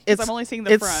saying? No, 'Cause it's I'm only seeing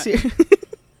the front.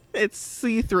 It's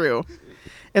see-through.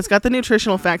 It's got the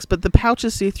nutritional facts, but the pouch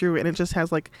is see-through, and it just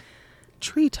has like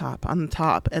treetop on the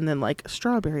top and then like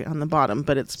strawberry on the bottom.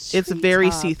 But it's very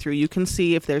Treetop. see-through. You can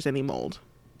see if there's any mold.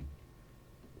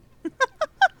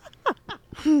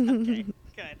 Okay,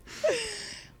 good.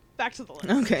 Back to the list.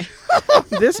 Okay.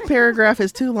 This paragraph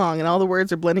is too long, and all the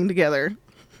words are blending together.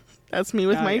 That's me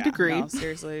with Oh, my yeah. degree. No,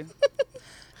 seriously.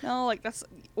 No, like that's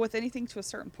with anything to a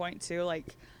certain point too. Like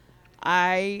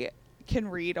I can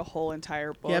read a whole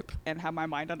entire book Yep. and have my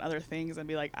mind on other things and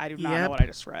be like, I do not Yep. know what I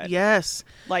just read. Yes,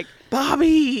 Like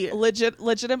Bobby.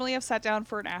 legitimately, I've sat down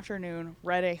for an afternoon,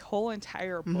 read a whole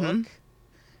entire book,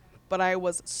 but I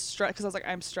was stressed because I was like,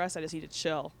 I'm stressed. I just need to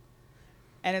chill.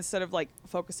 And instead of like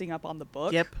focusing up on the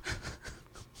book, Yep.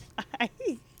 I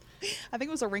think it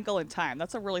was A Wrinkle in Time.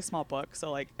 That's a really small book,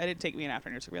 so like it didn't take me an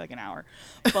afternoon. It took me like an hour.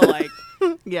 But like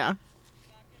Yeah.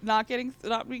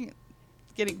 being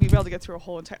able to get through a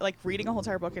whole entire like reading a whole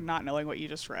entire book and not knowing what you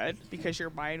just read because your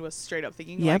mind was straight up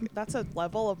thinking Yep. like that's a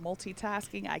level of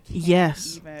multitasking I can't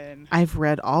Yes. even. I've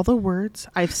read all the words.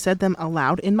 I've said them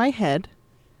aloud in my head.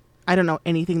 I don't know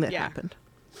anything that Yeah. happened.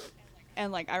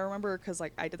 And like I remember because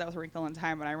like I did that with A Wrinkle in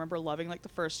Time, and I remember loving like the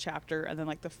first chapter, and then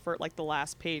like the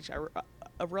last page,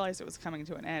 I realized it was coming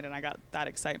to an end, and I got that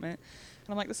excitement, and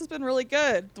I'm like, this has been really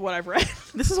good what I've read.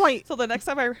 This is why. So the next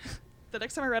time I read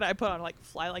it, I put on like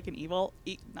Fly Like an Eagle,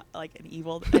 an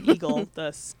Eagle,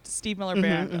 the Steve Miller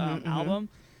Band album,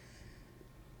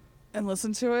 and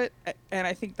listened to it, and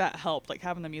I think that helped, like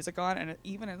having the music on, and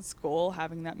even in school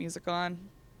having that music on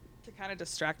to kind of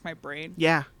distract my brain.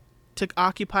 Yeah. To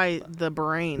occupy the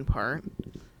brain part.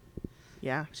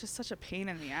 Yeah. It's just such a pain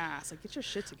in the ass. Like, get your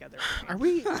shit together. Are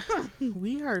we?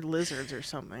 We are lizards or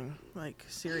something. Like,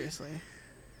 seriously.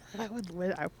 I would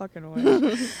win. I fucking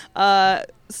would.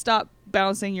 Stop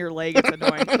bouncing your leg. It's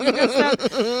annoying. Do you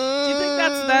think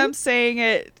that's them saying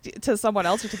it to someone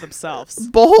else or to themselves?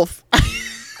 Both.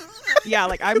 Yeah,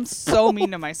 like I'm so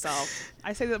mean to myself.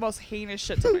 I say the most heinous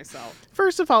shit to myself.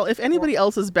 First of all, if anybody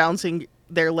else is bouncing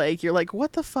their leg, you're like,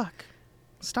 what the fuck?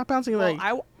 Stop bouncing your Well,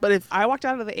 leg. But if I walked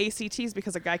out of the ACTs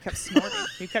because a guy kept snorting.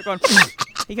 He kept going.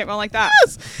 He kept going like that.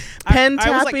 pen I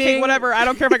was like, hey, tapping. whatever. I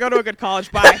don't care if I go to a good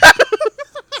college. Bye.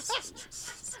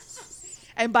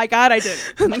 And by God, I did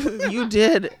it. You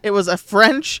did. It was a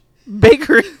French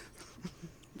bakery.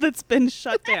 That's been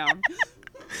shut down.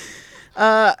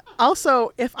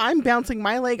 Also, if I'm bouncing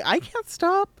my leg, I can't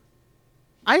stop.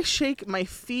 I shake my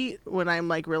feet when I'm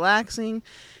like relaxing.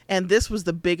 And this was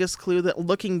the biggest clue that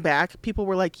looking back, people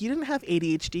were like, you didn't have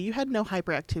ADHD. You had no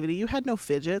hyperactivity. You had no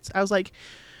fidgets. I was like,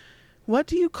 what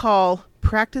do you call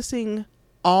practicing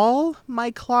all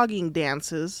my clogging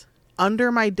dances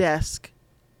under my desk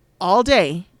all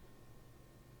day?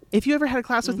 If you ever had a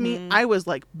class with me, I was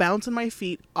like bouncing my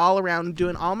feet all around,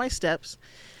 doing all my steps.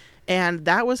 And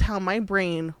that was how my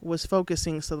brain was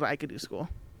focusing so that I could do school.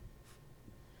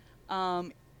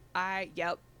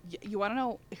 Yep. You want to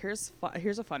know? Here's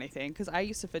a funny thing, because I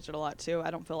used to fidget a lot too. I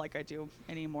don't feel like I do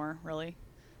anymore, really.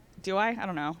 Do I? I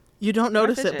don't know. You don't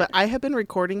notice it, fidget. but I have been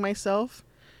recording myself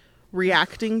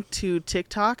reacting to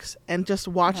TikToks and just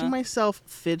watching myself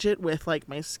fidget with like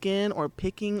my skin or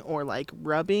picking or like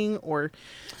rubbing or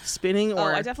spinning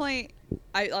or I definitely.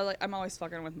 I'm always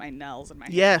fucking with my nails and my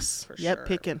hands. yes, For yep, sure.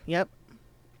 picking, yep.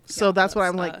 So Yeah, that's what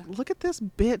I'm that's, like. Look at this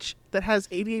bitch that has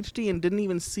ADHD and didn't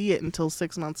even see it until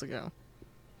 6 months ago.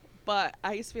 But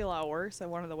I used to be a lot worse, and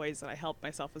one of the ways that I help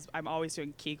myself is I'm always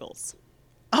doing Kegels.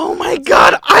 Oh my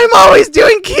god, I'm always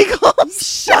doing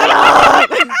Kegels. Shut up.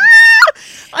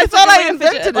 I thought I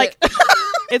invented like, it.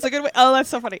 It's a good way. Oh, that's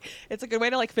so funny. It's a good way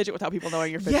to like fidget without people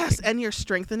knowing you're fidgeting. Yes, and you're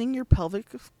strengthening your pelvic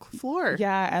floor.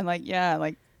 Yeah, and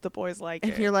like the boys like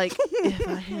And it. you're like, if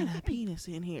I had a penis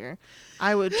in here,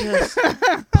 I would just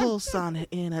pulse on it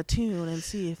in a tune and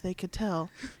see if they could tell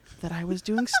that I was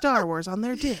doing Star Wars on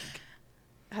their dick.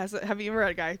 Have you ever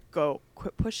had a guy go,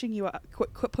 quit pushing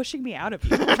me out of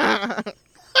you?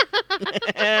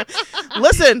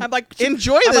 Listen, I'm like,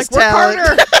 enjoy I'm this like, talent.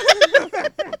 work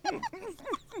harder.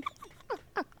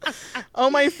 Oh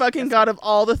my fucking god! Of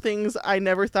all the things I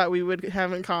never thought we would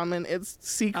have in common, it's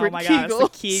secret Oh my Kegels. god,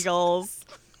 it's the Kegels.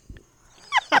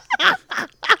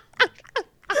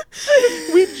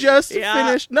 We just Yeah.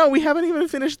 finished. No, we haven't even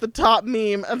finished the top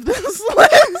meme of this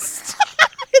list.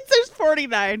 There's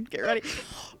 49. Get ready.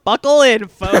 Buckle in,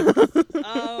 folks.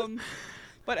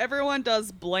 But But everyone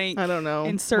does blank. I don't know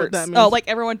Inserts. what that means. Oh, like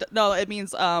everyone. No, it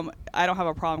means I don't have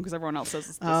a problem because everyone else says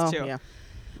this too. Yeah.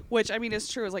 Which I mean is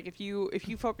true. Is like if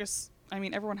you focus. I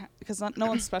mean everyone because no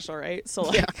one's special, right? So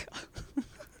like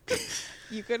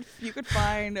you could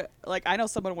find like I know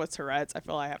someone with Tourette's. I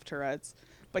feel I have Tourette's,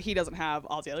 but he doesn't have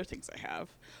all the other things I have.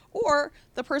 Or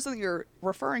the person that you're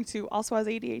referring to also has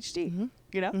ADHD.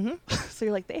 You know, so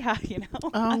you're like they have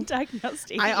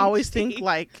undiagnosed ADHD. I always think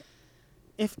like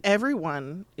if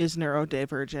everyone is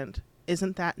neurodivergent,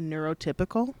 isn't that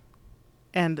neurotypical?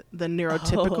 And the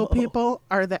neurotypical people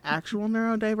are the actual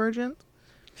neurodivergent.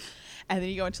 And then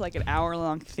you go into like an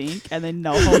hour-long think, and then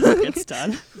no homework gets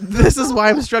done. This is why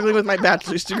I'm struggling with my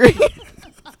bachelor's degree.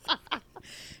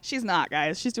 She's not,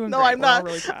 guys. She's doing No, great. I'm We're all not.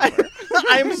 really proud of her.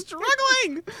 I'm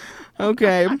struggling.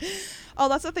 Okay. Oh,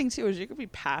 that's the thing too, is you could be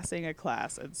passing a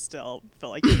class and still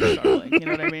feel like you're struggling. You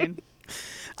know what I mean?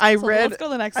 Let's go to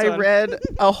the next one. I read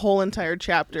a whole entire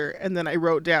chapter and then I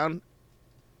wrote down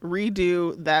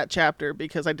redo that chapter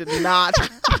because I did not.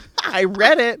 I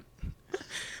read it,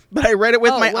 but I read it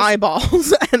with my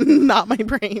eyeballs and not my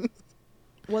brain.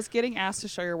 Was getting asked to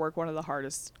show your work one of the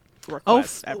hardest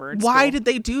requests ever? Why did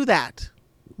they do that?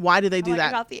 Why did they do that?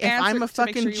 I got the if answer I'm a to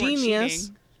make fucking sure you weren't genius.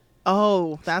 cheating.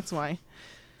 Oh, that's why.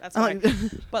 That's why.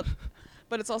 but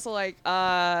it's also like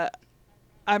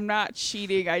I'm not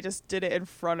cheating. I just did it in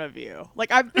front of you.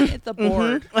 Like I've been at the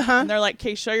board and they're like,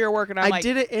 "Okay, show your work," and I'm like, I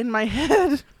did it in my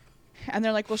head. And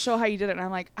they're like, "Well, show how you did it." And I'm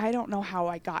like, "I don't know how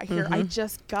I got here. I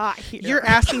just got here." You're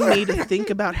asking me to think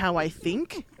about how I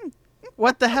think?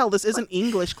 What the hell? This isn't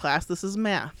English class. This is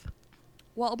math.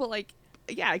 Well, but like,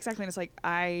 yeah, exactly. And it's like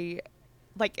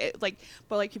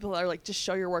but like people are like, just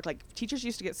show your work. Like teachers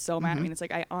used to get so mad at me. And it's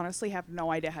like, I honestly have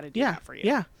no idea how to do that for you.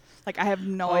 Yeah. Like I have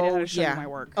no idea how to show you my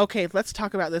work. Okay, let's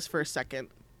talk about this for a second.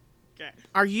 Okay.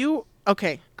 Are you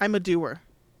okay? I'm a doer.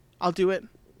 I'll do it.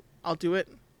 I'll do it.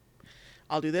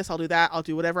 I'll do this. I'll do that. I'll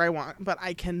do whatever I want. But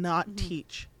I cannot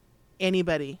teach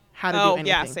anybody how to do anything.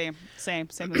 Yeah, same.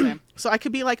 So I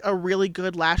could be like a really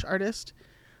good lash artist,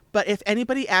 but if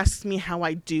anybody asks me how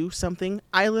I do something,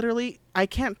 I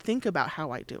can't think about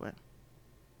how I do it.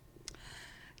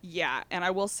 Yeah, and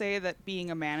I will say that being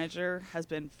a manager has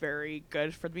been very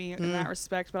good for me in that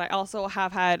respect. But I also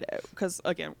have had, because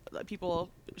again, people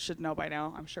should know by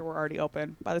now. I'm sure we're already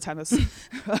open by the time this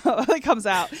comes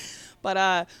out.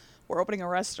 But we're opening a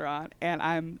restaurant, and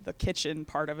I'm the kitchen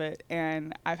part of it.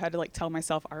 And I've had to like tell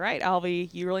myself, all right,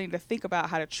 Alvy, you really need to think about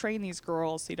how to train these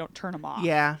girls so you don't turn them off.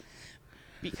 Yeah,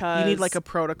 because you need like a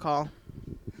protocol.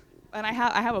 And I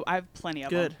have plenty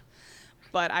of Good. them.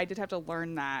 But I did have to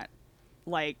learn that.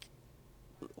 Like,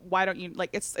 why don't you, like,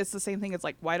 it's the same thing. It's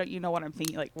like, why don't you know what I'm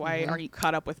thinking? Like, why aren't you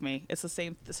caught up with me? It's the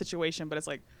same situation, but it's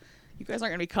like, you guys aren't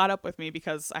going to be caught up with me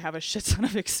because I have a shit ton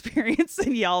of experience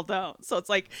and y'all don't. So it's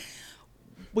like,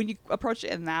 when you approach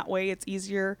it in that way, it's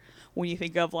easier. When you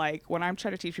think of like, when I'm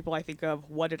trying to teach people, I think of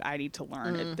what did I need to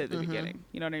learn at the beginning?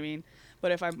 You know what I mean?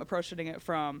 But if I'm approaching it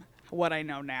from what I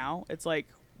know now, it's like,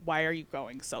 why are you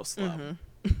going so slow?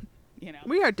 You know?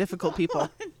 We are difficult people.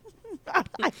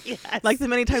 Yes. Like the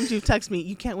many times you've texted me,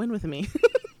 you can't win with me.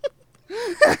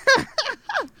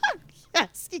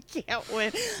 Yes, you can't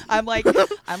win. I'm like,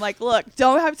 look,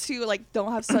 don't have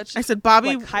such. I said,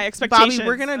 Bobby, like, high expectations. Bobby,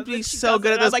 we're gonna be so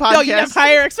good at I was this like, podcast. No, you have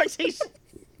higher expectations.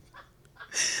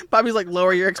 Bobby's like,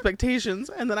 lower your expectations,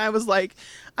 and then I was like,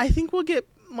 I think we'll get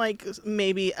like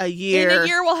maybe a year. In a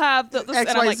year, we'll have this. XYZ. And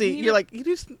I'm like, You're like,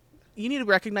 you need to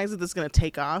recognize that this is gonna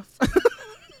take off,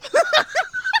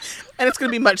 and it's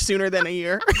gonna be much sooner than a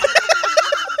year.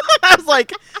 I was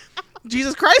like,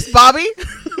 Jesus Christ, Bobby.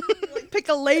 pick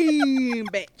a lane,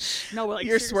 bitch. No, like,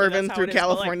 you're swerving through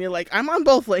California like, I'm on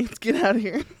both lanes. Get out of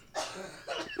here.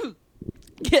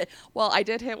 Well, I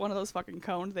did hit one of those fucking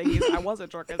cone thingies. I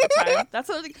wasn't drunk at the time. That's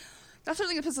the thing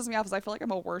that pisses me off is I feel like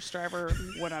I'm a worse driver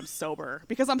when I'm sober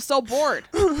because I'm so bored.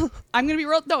 I'm gonna be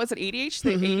real. No, it's an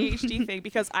ADHD thing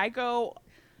because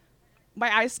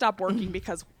my eyes stop working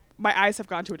because my eyes have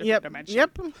gone to a different dimension.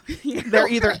 Yep. You know? They're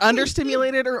either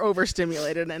understimulated or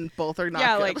overstimulated, and both are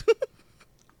not good.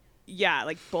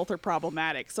 Like both are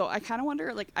problematic. So I kind of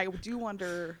wonder, like, I do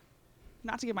wonder,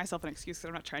 not to give myself an excuse, because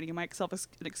I'm not trying to give myself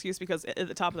an excuse, because at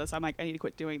the top of this, I'm like, I need to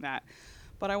quit doing that.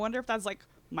 But I wonder if that's, like,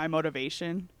 my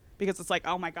motivation, because it's like,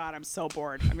 oh, my God, I'm so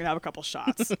bored. I'm going to have a couple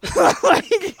shots. Like,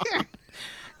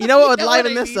 you know what would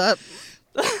liven this up?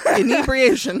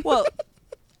 Inebriation. Well,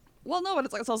 no, but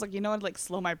it's like, so I was like, you know, it'd, like,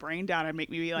 slow my brain down and make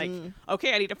me be like,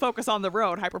 okay, I need to focus on the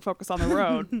road, hyper-focus on the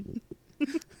road.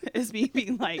 Is me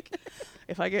being like,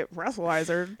 if I get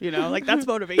breathalyzer, you know, like that's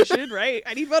motivation, right?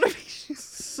 I need motivation.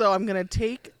 So I'm going to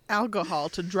take alcohol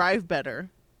to drive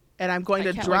better and I'm going I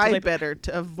to can't wait till they- drive better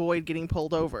to avoid getting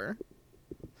pulled over.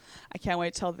 I can't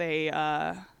wait till they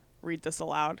read this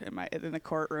aloud in the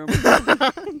courtroom.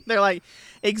 They're like,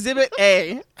 Exhibit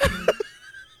A.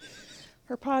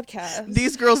 Her podcast.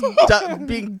 These girls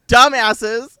being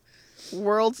dumbasses.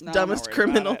 World's No, I'm dumbest not worried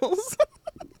about it. criminals.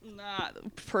 Nah,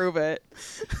 prove it.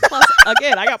 Plus,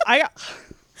 again, I got.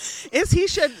 Is he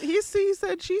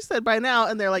said, she said by now,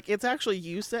 and they're like, it's actually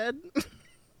you said.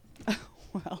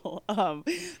 Well,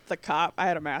 the cop, I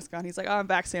had a mask on. He's like, "Oh, I'm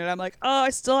vaccinated." I'm like, "Oh, I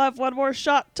still have one more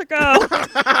shot to go."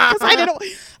 Because I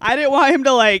didn't want him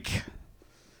to like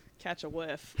catch a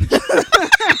whiff.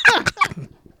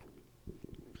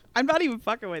 I'm not even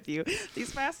fucking with you.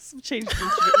 These masks have changed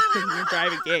the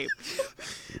driving game.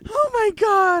 Oh my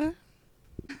god.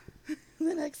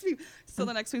 The next week's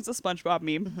a SpongeBob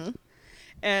meme.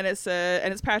 And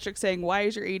it's Patrick saying, "Why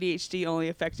is your ADHD only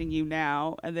affecting you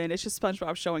now?" And then it's just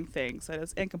SpongeBob showing things. So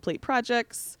it's incomplete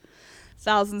projects,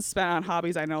 thousands spent on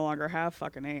hobbies I no longer have.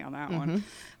 Fucking A on that one.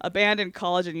 Abandoned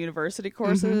college and university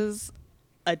courses,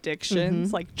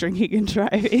 addictions like drinking and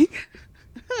driving,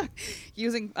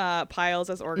 using piles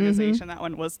as organization. That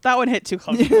one hit too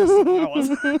close.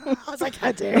 I was like,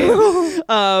 God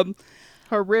damn.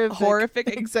 Horrific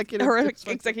executive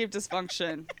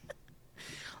dysfunction.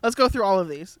 Let's go through all of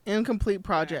these incomplete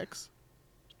projects.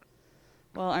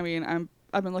 Well, I mean,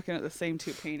 I've been looking at the same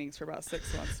two paintings for about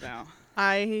 6 months now.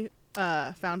 I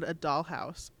found a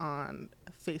dollhouse on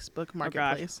Facebook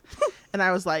Marketplace, God. and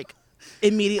I was like,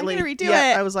 immediately, I'm gonna redo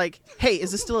it. I was like, "Hey,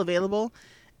 is this still available?"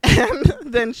 And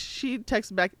then she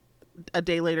texted back a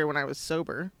day later when I was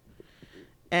sober,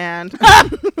 and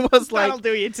was like, That'll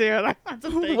do you too. That's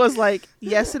a thing. was like,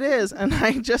 "Yes, it is," and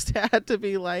I just had to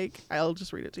be like, "I'll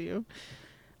just read it to you."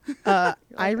 I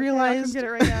realized get it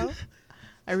right now.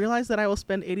 I realized that I will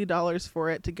spend $80 for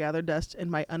it to gather dust in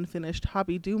my unfinished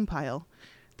hobby doom pile.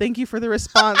 Thank you for the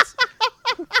response.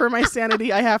 For my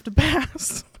sanity, I have to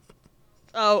pass.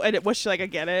 Oh, and was she like, I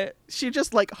get it? She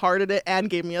just like hearted it and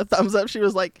gave me a thumbs up. She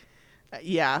was like,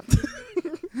 yeah.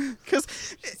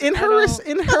 Because in her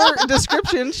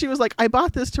description, she was like, I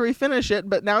bought this to refinish it,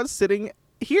 but now it's sitting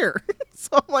here. So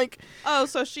I'm like, oh,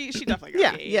 so she definitely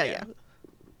got it. Yeah.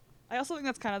 I also think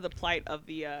that's kind of the plight of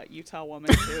the Utah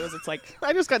woman too. Is it's like,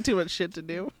 I just got too much shit to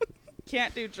do.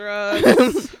 Can't do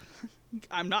drugs.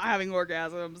 I'm not having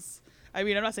orgasms. I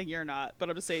mean, I'm not saying you're not, but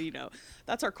I'm just saying,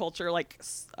 that's our culture. Like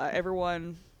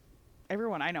everyone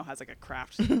I know has like a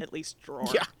craft at least drawer.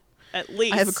 Yeah. At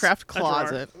least I have a craft drawer.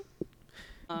 closet.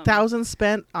 Thousands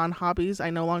spent on hobbies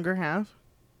I no longer have.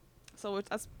 So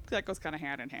that goes kind of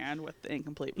hand in hand with the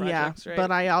incomplete projects, right?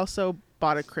 But I also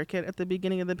bought a Cricut at the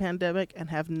beginning of the pandemic and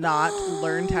have not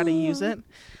learned how to use it.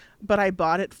 But I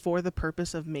bought it for the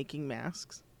purpose of making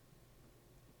masks.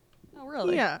 Oh,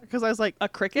 really? Yeah, because I was like, a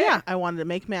Cricut? Yeah, I wanted to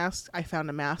make masks. I found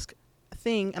a mask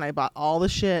thing and I bought all the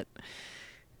shit.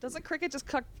 Doesn't Cricut just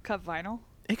cut vinyl?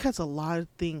 It cuts a lot of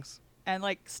things. And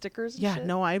like stickers and Yeah, shit?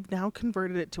 no, I've now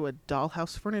converted it to a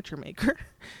dollhouse furniture maker.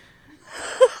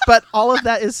 But all of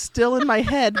that is still in my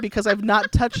head because I've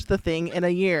not touched the thing in a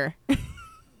year.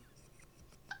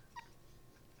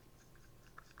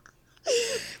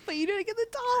 But you didn't get the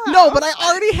dollhouse. No, but I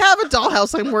already have a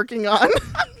dollhouse I'm working on.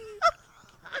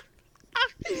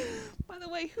 By the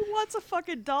way, who wants a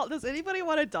fucking doll? Does anybody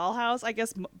want a dollhouse? I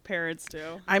guess parents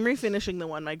do. I'm refinishing the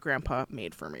one my grandpa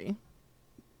made for me.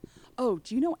 Oh,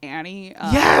 do you know Annie?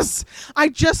 Yes, I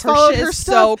just her followed shit her is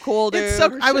stuff. so cool, dude. It's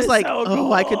so, Her I shit was is like, so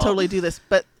oh, I could cool. totally do this.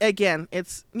 But again,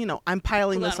 it's I'm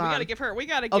piling Hold this on, on. We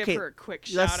gotta give her a quick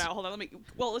let's- shout out. Hold on,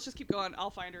 let's just keep going.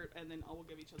 I'll find her and then we'll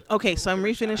give each other. Okay, we'll so I'm give her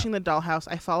a shout refinishing the dollhouse.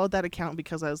 I followed that account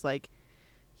because I was like,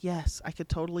 yes, I could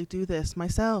totally do this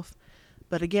myself.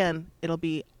 But again, it'll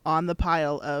be on the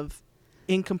pile of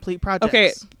incomplete projects.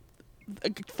 Okay.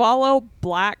 out. Follow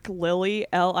Black Lily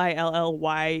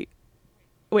LILLY.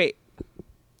 Wait.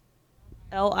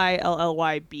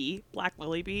 LILLYB. Black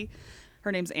Lily B.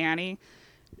 Her name's Annie.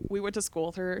 We went to school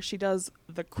with her. She does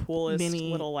the coolest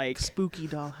Mini little like spooky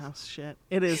dollhouse shit.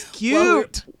 It is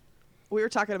cute. Well, we were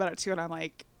talking about it too, and I'm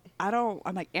like,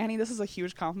 Annie, this is a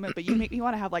huge compliment, but you make me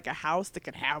want to have like a house that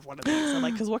can have one of these. I'm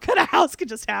like, because what kind of house could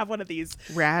just have one of these?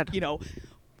 Rad.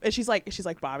 And she's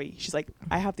like, Bobby, she's like,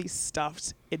 I have these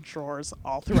stuffed in drawers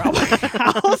all throughout my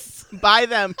house. Buy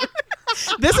them.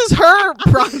 This is her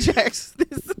projects.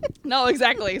 No,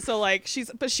 exactly. So like,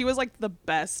 she was like the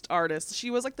best artist.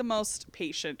 She was like the most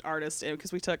patient artist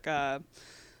because we took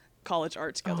college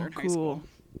art together in high school.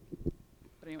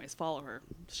 But anyways, follow her.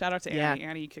 Shout out to Annie.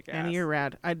 Annie, you kick ass. Annie, you're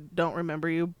rad. I don't remember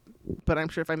you, but I'm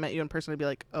sure if I met you in person, I'd be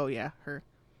like, oh yeah, her.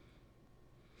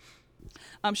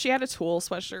 She had a Tool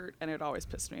sweatshirt, and it always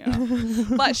pissed me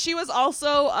off. But she was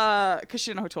also, because she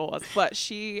didn't know who Tool was, but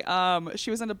she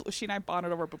was into, she and I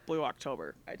bonded over Blue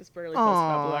October. I just barely posted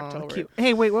about Blue October. Cute.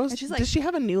 Hey, wait, what was? And she's like- does she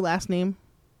have a new last name?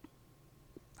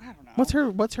 I don't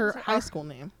know. What's her high school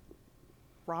name?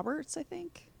 Roberts, I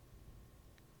think.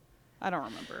 I don't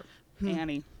remember.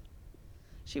 Annie.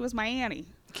 She was my Annie.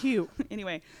 Cute.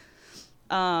 Anyway,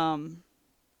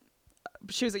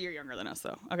 she was a year younger than us,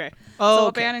 though. Okay. Oh, so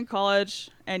okay. abandoned college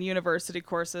and university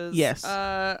courses. Yes.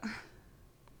 I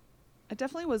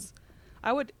definitely was.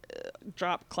 I would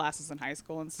drop classes in high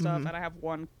school and stuff, and I have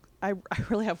one. I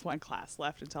really have one class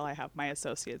left until I have my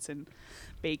associates in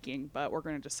baking, but we're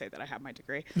going to just say that I have my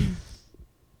degree.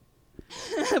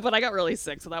 But I got really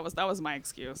sick, so that was my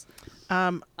excuse.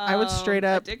 I would straight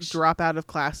up addiction- drop out of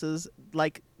classes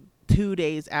like 2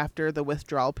 days after the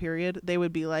withdrawal period. They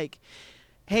would be like,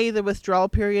 hey, the withdrawal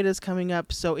period is coming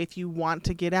up, so if you want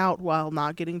to get out while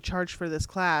not getting charged for this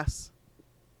class,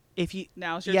 if you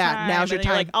Now's your time. now's your And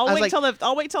then you're time. Like, I was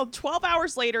I'll wait till 12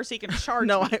 hours later so you can charge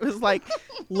no, me. I was like,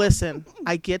 listen,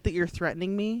 I get that you're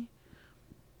threatening me,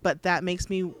 but that makes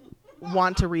me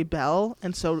want to rebel,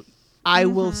 and so I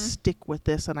will stick with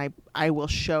this, and I will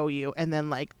show you. And then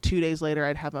like 2 days later,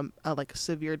 I'd have a like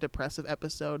severe depressive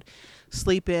episode,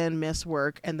 sleep in, miss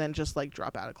work, and then just like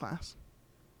drop out of class.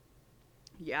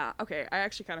 Yeah, okay. I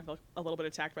actually kind of feel a little bit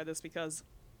attacked by this because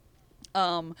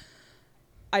I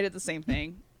did the same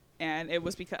thing, and it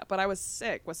was but I was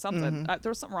sick with something. There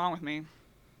was something wrong with me.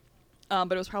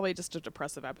 But it was probably just a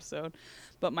depressive episode.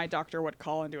 But my doctor would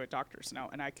call and do a doctor's note,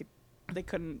 and they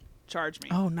couldn't charge me.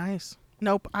 Oh, nice.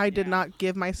 Nope, I did Yeah. not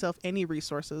give myself any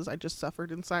resources. I just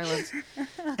suffered in silence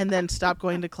and then stopped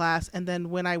going to class. And then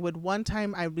when I would one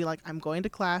time, I would be like, I'm going to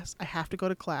class. I have to go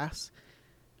to class.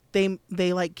 They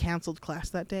like canceled class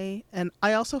that day. And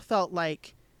I also felt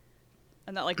like,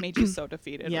 And that like made you so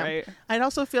defeated, yeah, right? I'd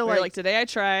also feel Where you're like today I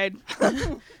tried.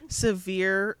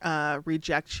 severe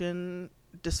rejection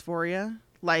dysphoria.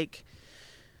 Like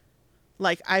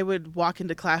I would walk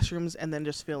into classrooms and then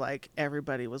just feel like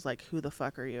everybody was like, who the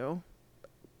fuck are you?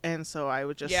 And so I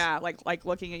would just, Yeah, like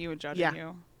looking at you and judging Yeah.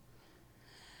 you.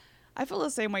 I feel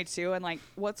the same way too, and like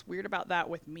what's weird about that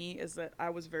with me is that I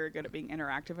was very good at being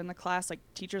interactive in the class. Like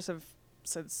teachers have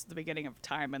since the beginning of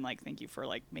time been like, thank you for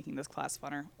like making this class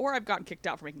funner. Or I've gotten kicked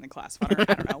out for making the class funner.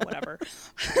 I don't know, whatever.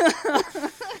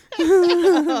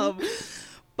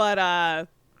 But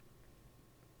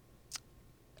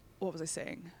what was I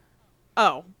saying?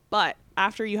 Oh, but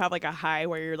after you have like a high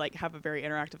where you're like have a very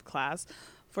interactive class,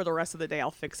 for the rest of the day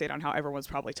I'll fixate on how everyone's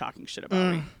probably talking shit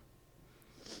about me.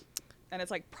 And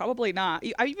it's like probably not.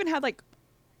 I even had like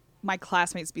my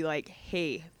classmates be like,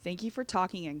 "Hey, thank you for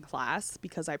talking in class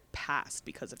because I passed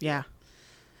because of you." yeah.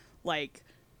 Like,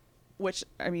 which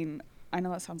I mean, I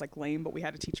know that sounds like lame, but we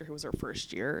had a teacher who was her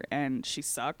first year and she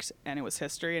sucked, and it was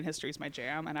history, and history's my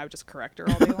jam, and I would just correct her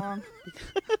all day long.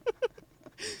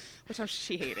 Which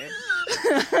she hated.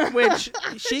 Which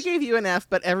she gave you an F,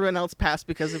 but everyone else passed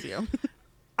because of you.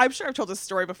 I'm sure I've told this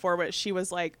story before, but she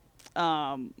was like,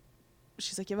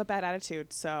 she's like, you have a bad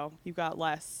attitude, so you got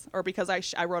less. Or because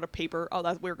I wrote a paper. Oh,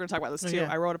 we were going to talk about this too.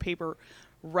 Yeah. I wrote a paper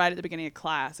right at the beginning of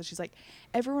class, and she's like,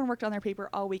 everyone worked on their paper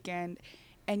all weekend,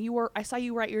 and I saw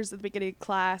you write yours at the beginning of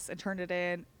class and turned it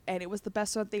in, and it was the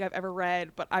best thing I've ever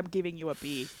read, but I'm giving you a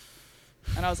B.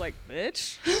 And I was like,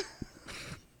 bitch.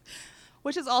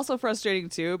 Which is also frustrating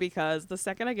too, because the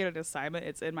second I get an assignment,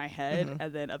 it's in my head,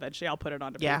 and then eventually I'll put it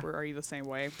onto Yeah. paper. Are you the same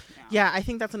way? Yeah, I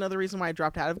think that's another reason why I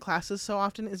dropped out of classes so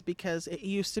often is because it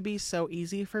used to be so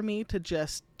easy for me to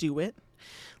just do it.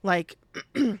 Like,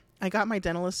 I got my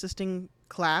dental assisting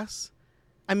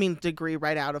degree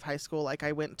right out of high school. Like,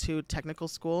 I went to technical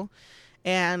school,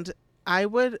 and I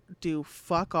would do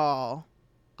fuck all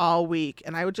week,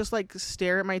 and I would just like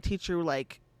stare at my teacher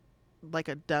like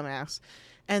a dumbass.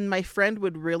 And my friend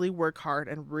would really work hard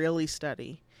and really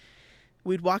study.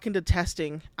 We'd walk into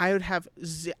testing. I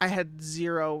had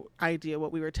zero idea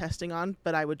what we were testing on,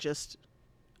 but I would test.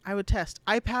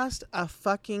 I passed a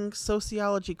fucking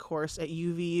sociology course at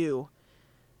UVU.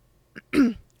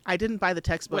 I didn't buy the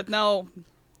textbook. With no,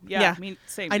 Yeah. I mean,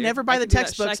 same. I dude. never buy the can do that shit.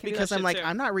 textbooks I can do because that I'm shit like, too.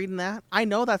 I'm not reading that. I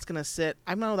know that's going to sit.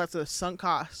 I know that's a sunk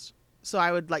cost. So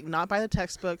I would like not buy the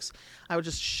textbooks. I would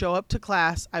just show up to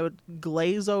class. I would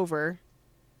glaze over.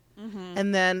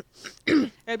 And then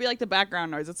It'd be like the background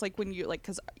noise. It's like when you like,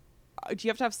 because do you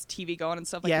have to have TV going and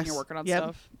stuff like when Yes. you're working on Yep.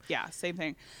 stuff? Yeah, same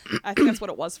thing. I think that's what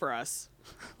it was for us.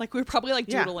 Like we were probably like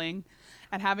Yeah. doodling,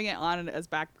 and having it on as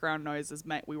background noises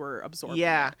meant we were absorbing.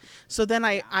 yeah. it. So then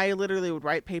I literally would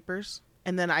write papers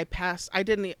And then I passed. I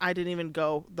didn't even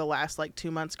go the last like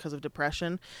 2 months because of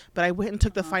depression, but I went and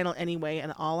took the final anyway.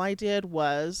 And all I did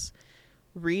was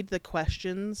read the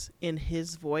questions in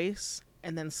his voice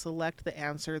and then select the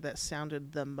answer that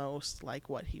sounded the most like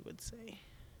what he would say.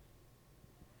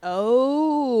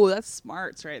 Oh, that's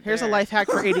smarts right there. Here's a life hack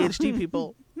for ADHD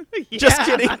people. Just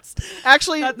kidding.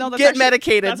 Actually, get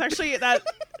medicated. That's actually that.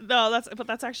 No,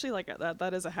 that's actually like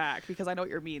that is a hack, because I know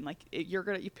what you mean. Like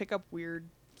you pick up weird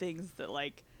things that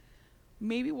like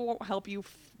maybe won't help you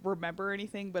remember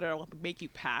anything, but it'll make you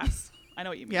pass. I know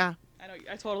what you mean. Yeah.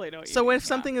 I totally know what you mean. So if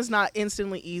something is not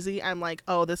instantly easy, I'm like,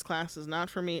 oh, this class is not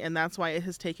for me, and that's why it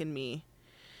has taken me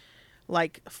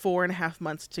like 4.5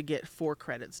 months to get 4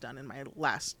 credits done in my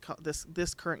last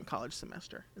this current college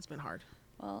semester. It's been hard.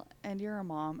 Well, and you're a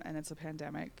mom, and it's a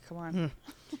pandemic. Come on.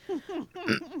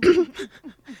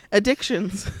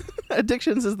 Addictions.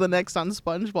 Addictions is the next on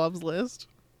SpongeBob's list.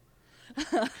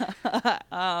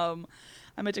 I'm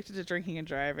addicted to drinking and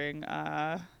driving.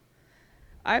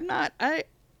 I'm not. I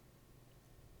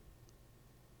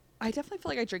definitely feel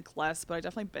like I drink less, but I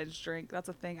definitely binge drink. That's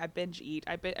a thing. I binge eat.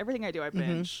 Everything I do, I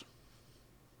binge.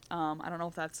 I don't know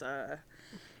if that's a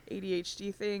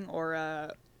ADHD thing or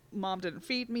a mom didn't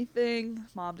feed me thing,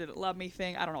 mom didn't love me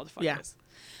thing. I don't know what the fuck it is.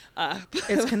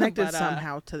 It's connected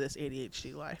somehow to this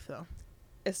ADHD life, though.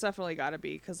 It's definitely got to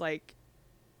be, because like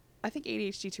I think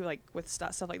ADHD too, like with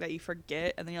stuff like that, you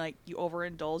forget, and then you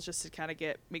overindulge just to kind of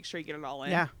make sure you get it all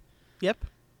in. Yeah. Yep.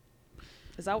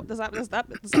 Does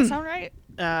that sound right?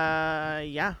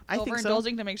 Yeah, I think so.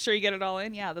 Overindulging to make sure you get it all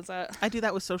in. Yeah, that's that. I do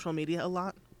that with social media a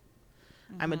lot.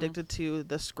 I'm addicted to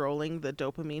the scrolling, the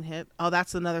dopamine hit. Oh,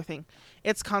 that's another thing.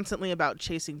 It's constantly about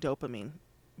chasing dopamine,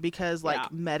 because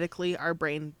like medically our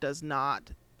brain does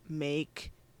not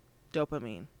make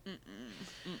dopamine.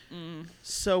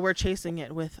 So we're chasing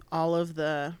it with all of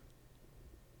the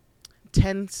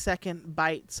 10-second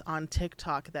bites on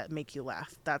TikTok that make you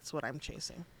laugh. That's what I'm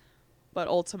chasing. But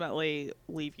ultimately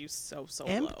leave you so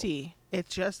empty. Low.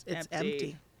 It's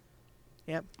empty.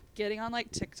 Yep. Getting on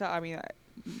like TikTok, I mean,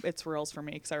 it's Reels for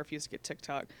me because I refuse to get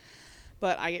TikTok.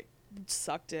 But I get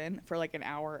sucked in for like an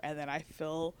hour, and then I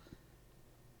feel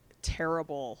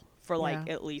terrible for like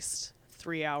at least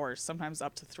 3 hours, sometimes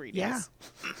up to 3 days.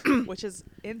 Yeah. Which is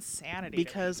insanity.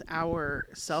 Because our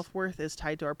self-worth is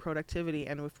tied to our productivity,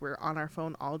 and if we're on our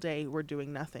phone all day, we're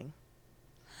doing nothing.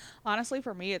 Honestly,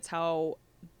 for me, it's how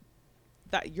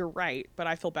that you're right, but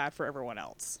I feel bad for everyone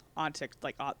else on TikTok,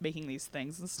 like making these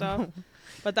things and stuff.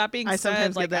 But that being said,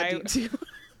 sometimes like get that too.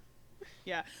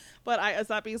 Yeah, but as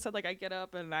that being said, like I get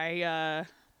up and I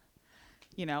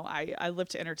live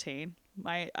to entertain.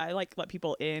 I like let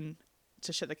people in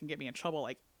to shit that can get me in trouble,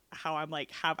 like how I'm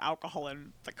like have alcohol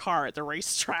in the car at the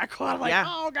racetrack while I'm like,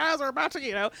 oh guys, we're about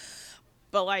to,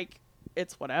 but like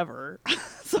it's whatever.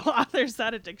 So there's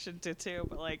that addiction to too,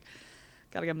 but like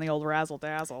gotta give them the old razzle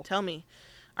dazzle. Tell me,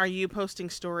 are you posting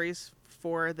stories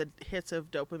for the hits of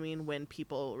dopamine when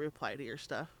people reply to your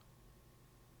stuff?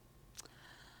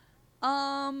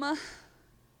 Honestly,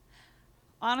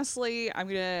 I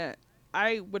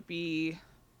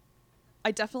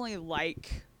definitely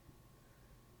like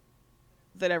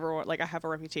that everyone, like I have a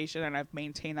reputation, and I've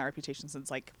maintained that reputation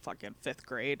since like fucking 5th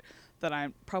grade, that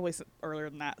I'm probably earlier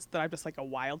than that I'm just like a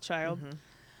wild child.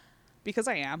 Because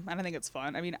I am, and I think it's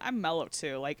fun. I mean, I'm mellow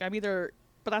too. Like but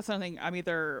that's another thing. I'm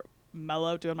either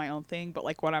mellow doing my own thing, but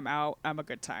like when I'm out, I'm a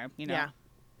good time, Yeah.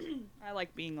 I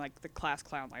like being like the class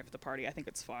clown life at the party. I think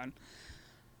it's fun.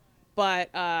 But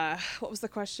what was the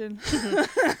question?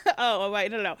 Oh,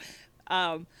 wait, no.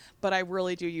 But I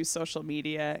really do use social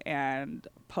media and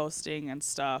posting and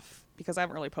stuff, because I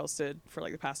haven't really posted for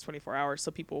like the past 24 hours,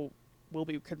 so people will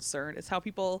be concerned. It's how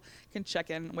people can check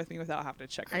in with me without having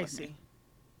to check in with me.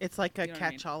 It's like a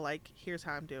catch-all, like, here's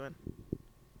how I'm doing.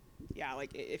 Yeah, like,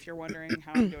 if you're wondering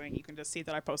how I'm doing, you can just see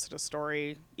that I posted a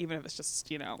story, even if it's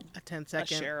just, a 10-second a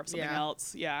share of something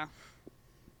else. Yeah.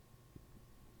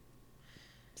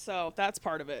 So that's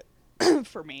part of it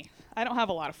for me. I don't have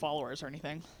a lot of followers or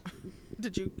anything.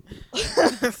 Did you?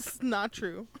 That's not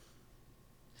true.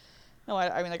 No,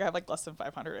 I mean, like, I have, like, less than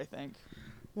 500, I think.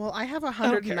 Well, I have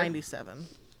 197.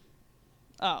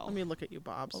 Oh. Let me look at you,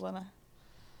 Bobs. Well, then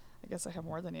I guess I have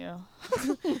more than you.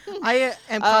 I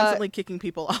am constantly kicking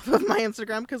people off of my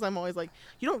Instagram because I'm always like,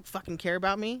 you don't fucking care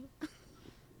about me.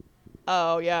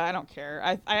 Oh, yeah, I don't care.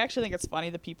 I actually think it's funny,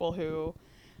 the people who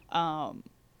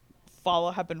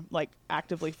have been like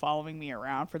actively following me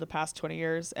around for the past 20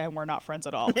 years, and we're not friends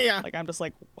at all. Yeah. Like, I'm just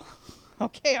like,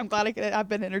 okay, I'm glad I've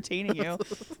been entertaining you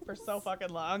for so fucking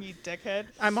long, you dickhead.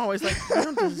 I'm always like, you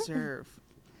don't deserve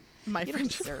my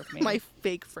friendship, deserve me. My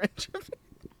fake friendship.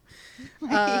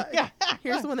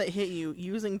 Here's the one that hit you: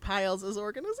 using piles as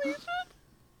organization.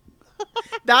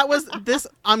 That was this.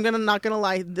 Not gonna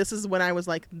lie. This is when I was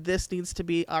like, this needs to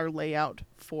be our layout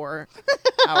for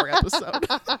our episode.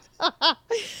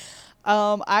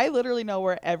 I literally know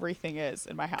where everything is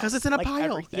in my house Because it's in a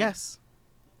pile. Everything. Yes.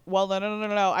 Well,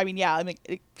 no. I mean, yeah. I mean,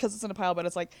 because it's in a pile, but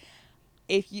it's like,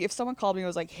 if someone called me and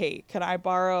was like, "Hey, can I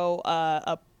borrow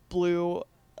a blue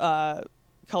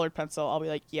colored pencil?" I'll be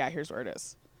like, "Yeah, here's where it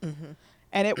is." Mm-hmm.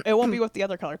 And it won't be with the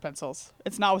other colored pencils.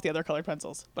 It's not with the other colored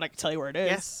pencils, but I can tell you where it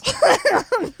is. Yes.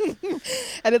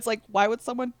 And it's like, why would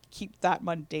someone keep that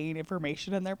mundane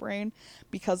information in their brain?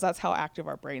 Because that's how active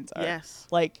our brains are. Yes.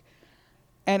 Like,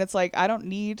 and it's like, I don't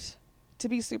need to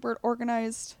be super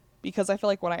organized, because I feel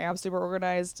like when I am super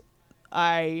organized,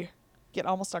 I get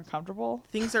almost uncomfortable.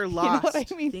 Things are lost. You know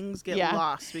what I mean? Things get Yeah.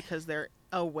 lost because they're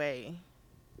away.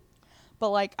 But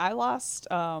like, I lost,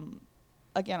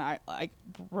 again, I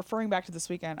referring back to this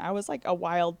weekend, I was like a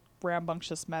wild,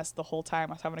 rambunctious mess the whole time.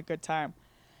 I was having a good time.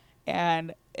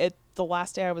 And the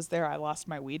last day I was there, I lost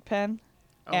my weed pen.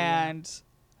 And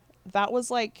that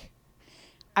was like,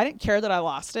 I didn't care that I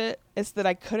lost it. It's that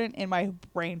I couldn't in my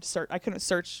brain I couldn't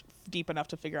search deep enough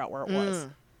to figure out where it was.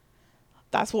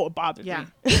 That's what bothered me.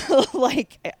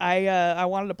 Like, I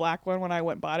wanted a black one when I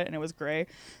went and bought it, and it was gray.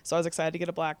 So I was excited to get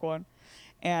a black one.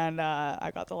 And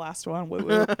I got the last one. Woo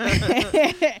woo.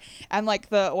 And like,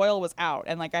 the oil was out,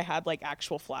 and like, I had like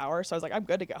actual flour. So I was like, I'm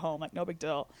good to get home. Like, no big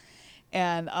deal.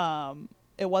 And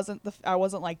it wasn't I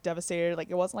wasn't like devastated.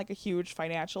 Like, it wasn't like a huge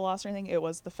financial loss or anything. It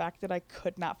was the fact that I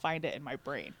could not find it in my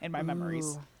brain, in my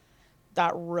memories.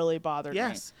 That really bothered me.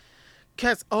 Yes.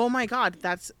 Because, oh my God,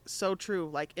 that's so true.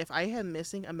 Like, if I am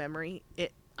missing a memory,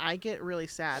 I get really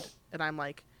sad. And I'm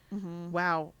like,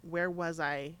 wow, where was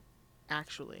I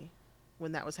actually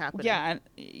when that was happening? Yeah.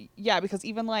 And because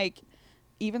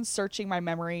even searching my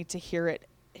memory to hear it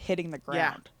hitting the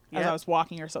ground as I was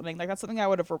walking or something, like, that's something I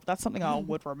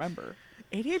would remember.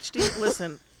 ADHD,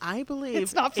 listen, I believe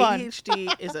It's not fun.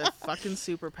 ADHD is a fucking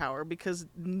superpower, because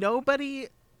nobody...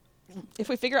 If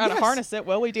we figure out how to harness it,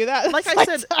 will we do that? Like I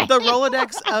said, the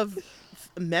Rolodex of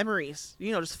memories,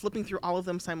 just flipping through all of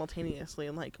them simultaneously,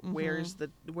 and like, where's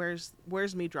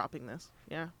me dropping this?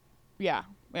 Yeah.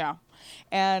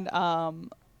 And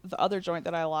the other joint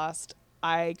that I lost,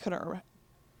 I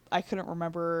couldn't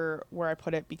remember where I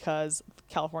put it because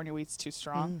California weed's too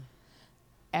strong,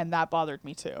 and that bothered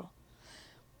me too.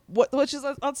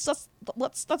 That's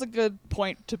a good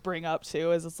point to bring up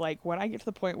too. Is it's like, when I get to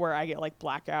the point where I get like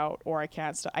blackout or I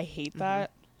can't I hate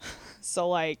that. So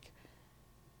like,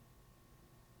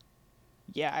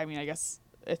 yeah, I mean, I guess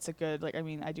it's a good, like, I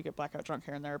mean, I do get blackout drunk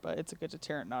here and there, but it's a good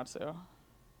deterrent not to,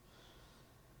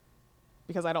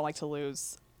 because I don't like to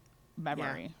lose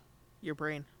memory. Yeah. Your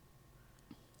brain.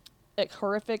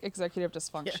 Horrific executive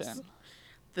dysfunction. Yes.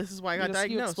 This is why I got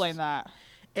diagnosed. You explain that.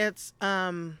 It's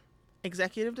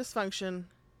executive dysfunction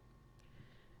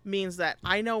means that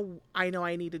I know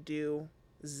I need to do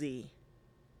Z.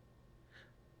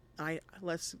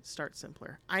 Let's start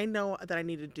simpler. I know that I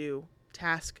need to do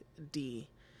task D,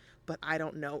 but I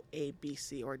don't know A, B,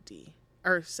 C, or D,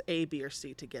 or A, B, or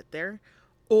C to get there.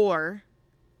 Or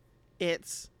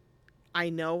it's,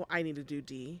 I know I need to do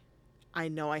D. I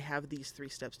know I have these 3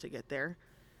 steps to get there.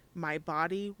 My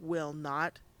body will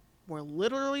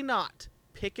literally not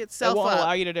pick itself won't up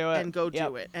allow you to do it and go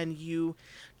do it. And you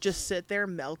just sit there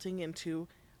melting into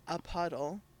a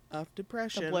puddle of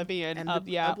depression. Oblivion. And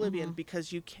Oblivion.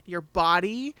 Because your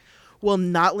body will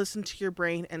not listen to your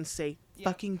brain and say,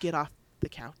 fucking get off the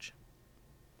couch.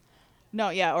 No,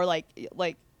 yeah, or like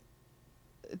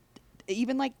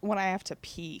even like when I have to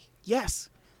pee. Yes.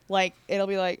 Like, it'll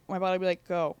be like, my body will be like,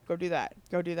 go do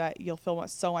that. You'll feel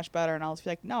so much better. And I'll just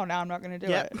be like, no, now I'm not going to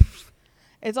do it.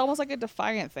 It's almost like a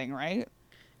defiant thing, right?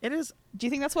 It is. Do you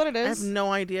think that's what it is? I have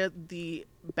no idea the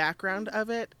background of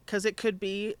it, because it could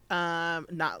be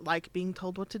not like being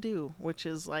told what to do, which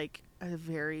is like a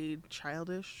very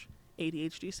childish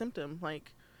ADHD symptom.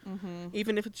 Like,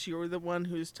 even if it's you're the one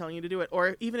who's telling you to do it,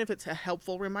 or even if it's a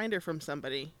helpful reminder from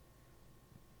somebody,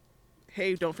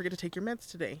 hey, don't forget to take your meds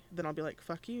today, then I'll be like,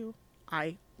 fuck you.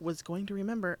 I was going to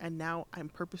remember, and now I'm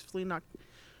purposefully not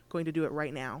going to do it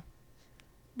right now.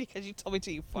 Because you told me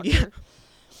to, you fucker.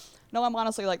 No, I'm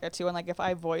honestly like that too. And like, if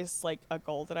I voice like a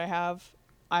goal that I have,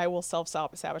 I will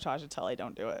self-sabotage until I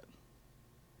don't do it.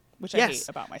 Which I hate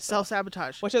about myself.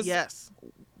 Self-sabotage. Which is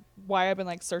why I've been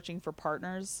like searching for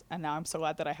partners, and now I'm so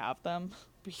glad that I have them,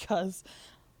 because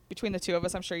between the two of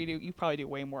us, I'm sure you probably do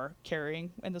way more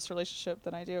carrying in this relationship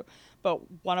than I do. But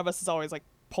one of us is always like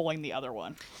pulling the other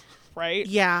one, right?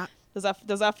 Yeah. Does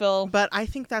that feel? But I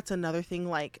think that's another thing.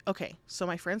 Like, okay, so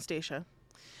my friend Stacia,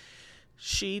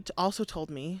 she also told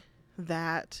me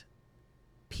that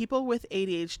people with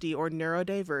ADHD or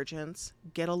neurodivergence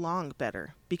get along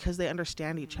better because they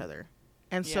understand each other.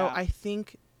 And so Yeah. I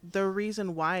think the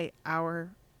reason why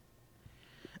our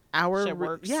Shit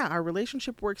works. our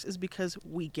relationship works is because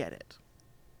we get it.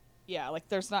 Yeah, like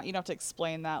there's not, you don't have to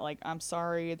explain that, like, I'm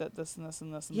sorry that this and this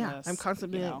and this and Yeah, this. I'm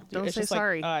constantly you like, know. don't It's say just like,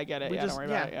 sorry. oh, I get it. We Yeah, just, don't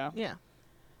worry about it.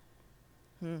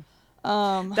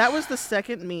 Yeah. That was the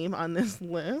second meme on this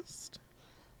list.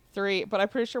 3, but I'm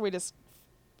pretty sure we just.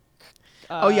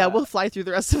 Oh yeah, we'll fly through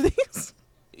the rest of these.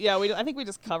 Yeah, I think we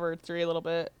just covered 3 a little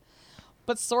bit,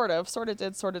 but sort of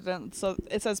did, sort of didn't. So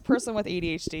it says person with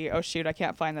ADHD. Oh shoot, I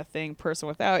can't find the thing. Person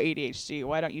without ADHD.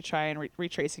 Why don't you try and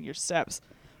retracing your steps?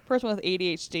 Person with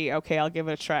ADHD. Okay, I'll give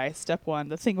it a try. Step 1,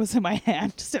 the thing was in my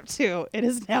hand. Step 2, it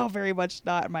is now very much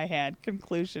not in my hand.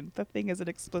 Conclusion, the thing isn't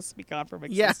explicitly gone from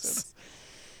existence.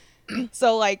 Yes.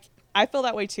 So like, I feel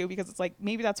that way too, because it's like,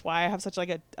 maybe that's why I have such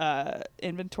like a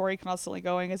inventory constantly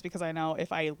going, is because I know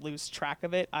if I lose track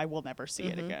of it, I will never see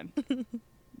it again.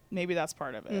 Maybe that's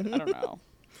part of it. I don't know.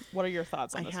 What are your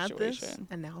thoughts on I the had situation? this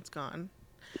and now it's gone.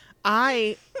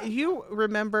 You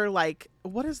remember, like,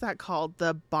 what is that called?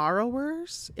 The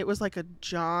Borrowers? It was like a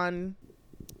John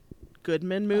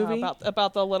Goodman movie.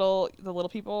 About the little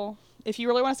people. If you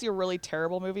really want to see a really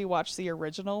terrible movie, watch the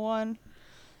original one.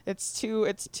 It's two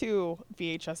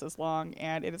VHSs long,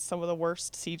 and it is some of the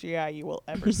worst CGI you will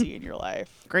ever see in your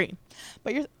life. Great.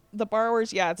 But the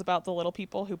Borrowers, yeah, it's about the little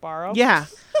people who borrow. Yeah.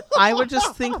 I would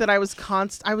just think that I was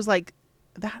like,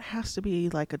 that has to be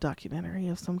like a documentary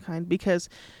of some kind, because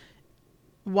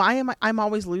I'm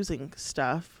always losing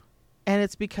stuff, and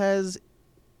it's because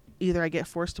either I get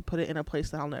forced to put it in a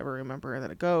place that I'll never remember that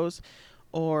it goes,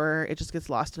 or it just gets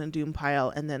lost in a doom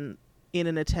pile, and then in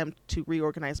an attempt to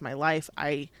reorganize my life,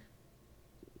 I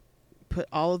put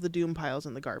all of the doom piles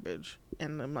in the garbage,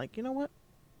 and I'm like, you know what?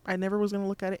 I never was going to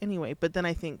look at it anyway. But then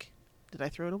I think, did I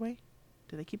throw it away?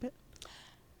 Did I keep it?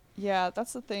 Yeah,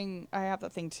 that's the thing. I have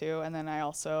that thing too. And then I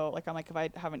also, like, I'm like, if I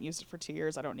haven't used it for 2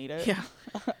 years, I don't need it. Yeah.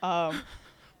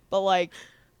 But like,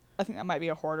 I think that might be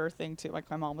a hoarder thing too. Like,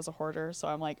 my mom was a hoarder, so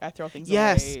I'm like, I throw things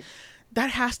Yes. away. That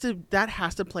has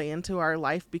to play into our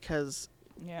life, because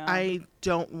Yeah. I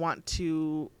don't want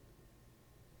to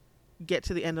get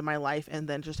to the end of my life and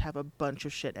then just have a bunch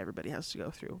of shit everybody has to go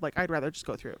through. Like, I'd rather just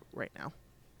go through it right now.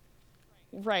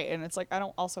 Right, and it's like, I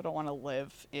don't want to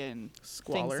live in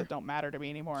Squalor. things that don't matter to me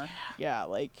anymore. Yeah,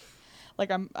 like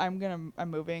I'm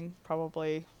moving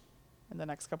probably in the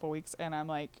next couple weeks, and I'm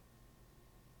like,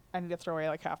 I need to throw away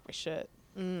like half my shit,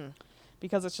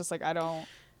 because it's just like, I don't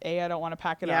want to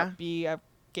pack it up. B, I've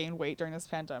gained weight during this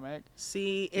pandemic.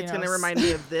 See, it's You know, going to remind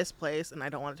me of this place, and I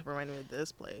don't want it to remind me of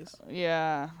this place.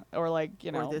 Yeah, or like,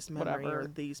 you know, or this memory, whatever. or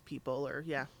these people, or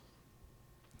Yeah,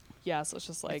 so it's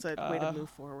just like, it's a way to move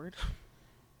forward.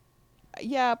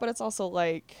 Yeah, but it's also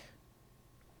like,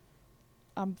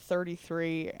 I'm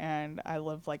 33 and I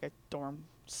live like a dorm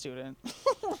student.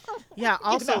 Yeah,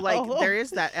 also, know? like, there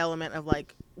is that element of,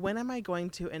 like, when am I going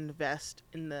to invest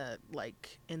in the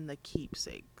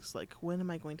keepsakes? Like, when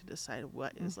am I going to decide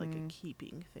what is, like, a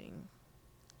keeping thing?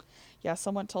 Yeah,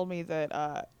 someone told me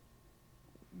that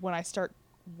when I start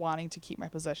wanting to keep my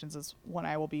possessions is when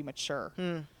I will be mature.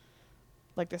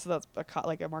 Like, that's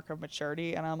a mark of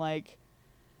maturity, and I'm like,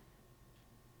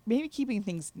 maybe keeping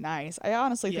things nice. I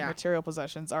honestly think material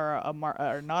possessions are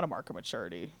not a mark of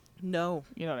maturity. No.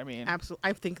 You know what I mean? Absolutely.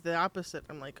 I think the opposite.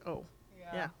 I'm like, oh,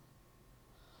 yeah.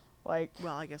 Like,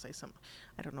 well, I guess I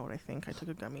don't know what I think. I took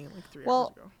a gummy like 3 hours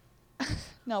ago.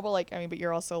 No, but like, I mean, but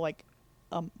you're also like,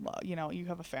 you know, you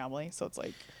have a family, so it's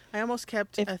like. I almost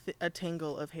kept a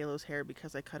tangle of Halo's hair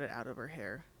because I cut it out of her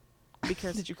hair.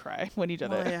 Because Did you cry when you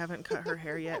did well, it? I haven't cut her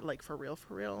hair yet, like, for real.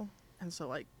 And so,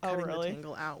 like, cutting the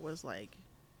tangle out was, like,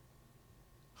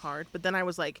 hard. But then I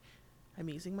was like, I'm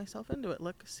easing myself into it.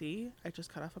 Look, see? I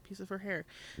just cut off a piece of her hair.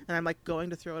 And I'm, like, going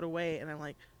to throw it away. And I'm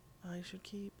like, I should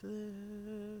keep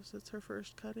this. It's her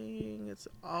first cutting. It's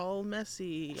all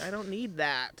messy. I don't need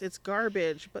that. It's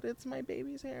garbage, but it's my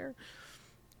baby's hair.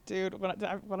 Dude,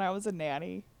 when I was a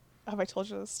nanny, have I told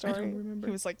you this story? I don't remember.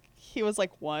 He was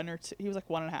like 1 or 2. He was like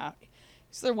 1.5.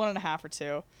 He's either 1.5 or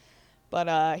 2.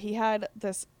 But he had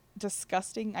this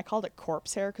disgusting, I called it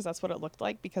corpse hair because that's what it looked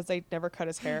like, because they never cut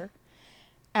his hair.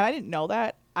 And I didn't know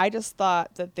that. I just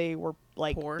thought that they were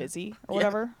like Poor. busy or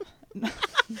whatever.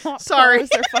 Not Sorry. poor as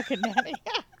their fucking nanny.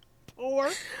 Poor.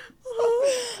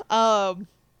 How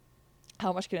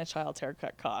much can a child's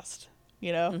haircut cost?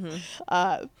 You know?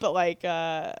 But like,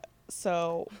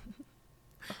 so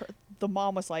the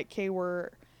mom was like, okay,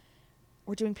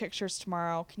 we're doing pictures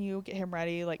tomorrow. Can you get him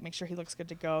ready? Like, make sure he looks good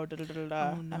to go. Da, da, da, da,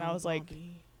 da. Oh, no, and I was like,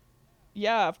 Bobby.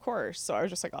 yeah, of course. So I was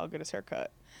just like, I'll get his hair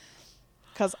cut.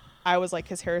 Because I was like,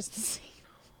 his hair is the same.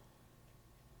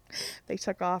 They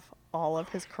took off all of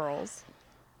his curls.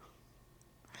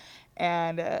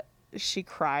 And she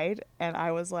cried. And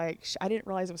I was like, I didn't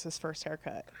realize it was his first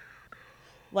haircut.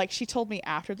 Like, she told me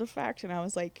after the fact. And I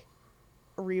was like,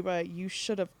 Reba, you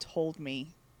should have told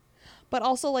me. But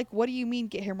also, like, what do you mean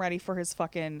get him ready for his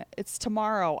fucking... It's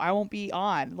tomorrow. I won't be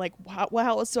on. Like, how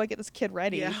else do I get this kid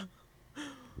ready? Yeah.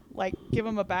 Like, give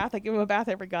him a bath. I give him a bath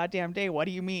every goddamn day. What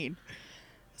do you mean?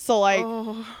 So, like...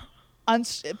 Oh.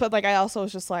 But, like, I also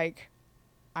was just like,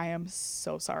 I am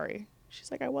so sorry. She's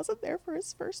like, I wasn't there for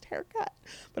his first haircut.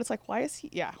 But it's like, why is he...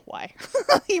 Yeah, why?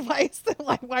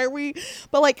 Why are we...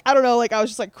 But, like, I don't know. Like, I was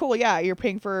just like, cool, yeah, you're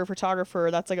paying for a photographer.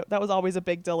 That's, like, that was always a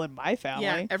big deal in my family.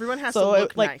 Yeah, everyone has So, to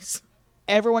look like, nice.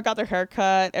 everyone got their hair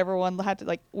cut. Everyone had to,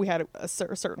 like, we had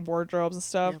certain wardrobes and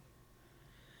stuff. Yep.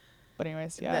 But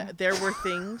anyways, yeah. There were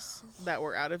things that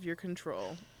were out of your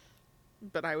control.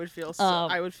 But I would feel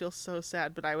so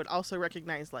sad, but I would also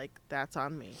recognize, like, that's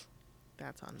on me.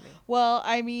 That's on me. Well,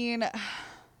 I mean,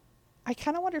 I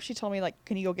kind of wonder if she told me, like,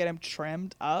 can you go get him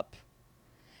trimmed up?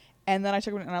 And then I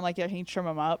took him and I'm like, yeah, can you trim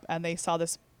him up? And they saw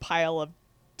this pile of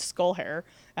skull hair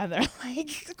and they're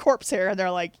like, corpse hair. And they're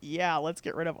like, yeah, let's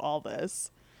get rid of all this.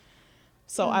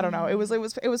 So I don't know. It was,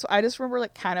 I just remember,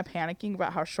 like, kind of panicking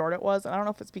about how short it was. And I don't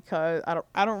know if it's because I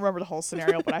don't remember the whole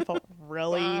scenario, but I felt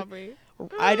really, Bobby.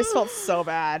 I just felt so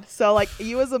bad. So, like,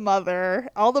 you as a mother,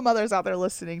 all the mothers out there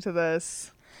listening to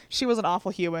this, she was an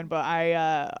awful human, but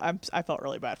I felt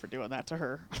really bad for doing that to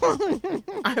her.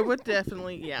 I would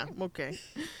definitely, yeah, okay.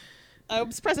 I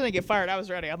was surprised I didn't get fired. I was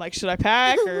ready. I'm like, should I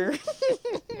pack or?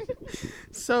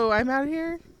 So I'm out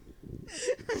here.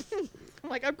 I'm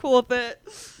like, I'm cool with it.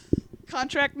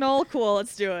 Contract null, cool.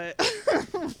 Let's do it.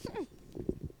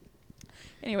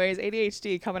 Anyways,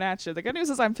 ADHD coming at you. The good news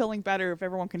is I'm feeling better. If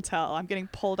everyone can tell, I'm getting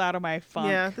pulled out of my funk.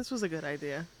 Yeah, this was a good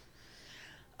idea.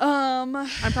 I'm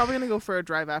probably gonna go for a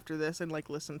drive after this and,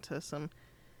 like, listen to some,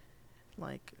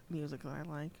 like, music that I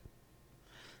like.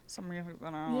 some music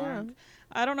that I Yeah. like.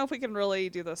 I don't know if we can really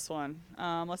do this one.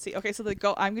 Let's see. Okay, so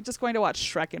I'm just going to watch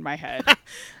Shrek in my head.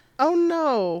 Oh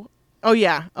no. Oh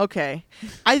yeah. Okay.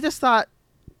 I just thought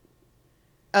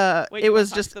Wait, it you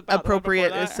was wanna just talk about the one appropriate.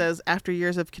 before It that? says after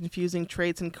years of confusing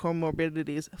traits and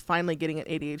comorbidities, finally getting an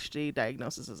ADHD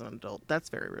diagnosis as an adult. That's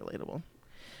very relatable.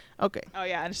 Okay. Oh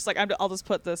yeah, and it's just like I'll just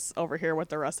put this over here with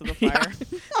the rest of the Yeah. fire.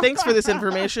 Thanks for this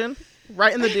information.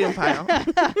 Right in the doom pile.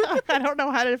 I don't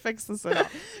know how to fix this at all.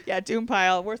 Yeah, doom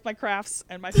pile. Where's my crafts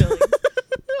and my feelings?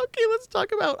 Okay, let's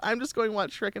talk about. I'm just going to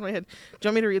watch Shrek in my head. Do you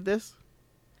want me to read this?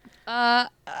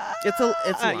 It's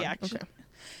long. Yeah,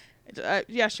 Okay.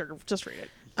 yeah, sure. Just read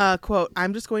it. Quote,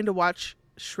 I'm just going to watch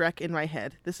Shrek in my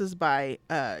head. This is by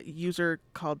a user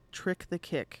called Trick the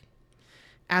Kick.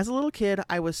 As a little kid,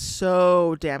 I was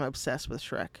so damn obsessed with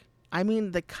Shrek. I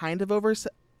mean, the kind of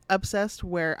obsessed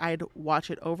where I'd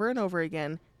watch it over and over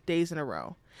again, days in a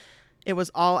row. It was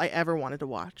all I ever wanted to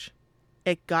watch.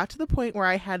 It got to the point where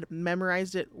I had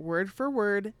memorized it word for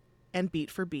word and beat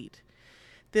for beat.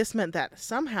 This meant that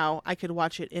somehow I could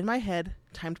watch it in my head,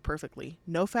 timed perfectly.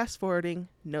 No fast forwarding,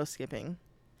 no skipping.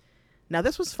 Now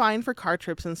this was fine for car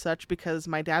trips and such because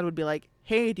my dad would be like,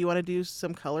 hey, do you want to do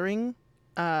some coloring?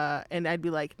 And I'd be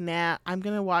like, nah, I'm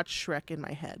going to watch Shrek in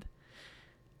my head.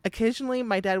 Occasionally,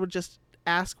 my dad would just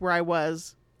ask where I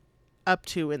was up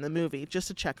to in the movie just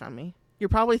to check on me. You're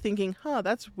probably thinking,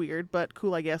 that's weird, but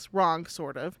cool, I guess. Wrong,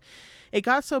 sort of. It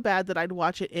got so bad that I'd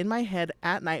watch it in my head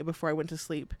at night before I went to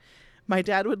sleep. My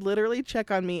dad would literally check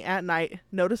on me at night,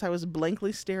 notice I was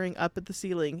blankly staring up at the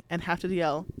ceiling, and have to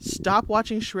yell, stop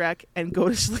watching Shrek and go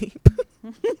to sleep.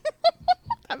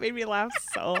 That made me laugh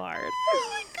so hard.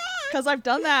 Because I've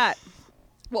done that.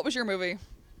 What was your movie?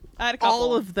 I had a couple.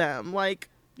 All of them. Like,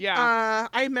 Yeah.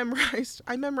 I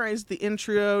memorized the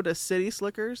intro to City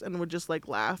Slickers and would just, like,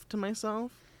 laugh to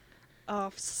myself.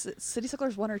 City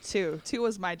Slickers 1 or 2. 2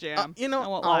 was my jam. You know, I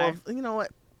won't all lie. of, you know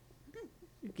what?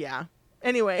 Yeah.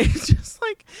 Anyway, it's just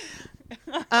like,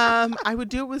 I would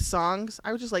do it with songs.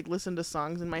 I would just, like, listen to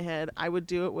songs in my head. I would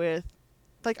do it with,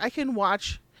 like, I can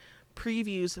watch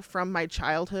previews from my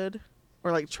childhood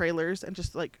or, like, trailers and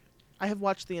just, like, I have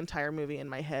watched the entire movie in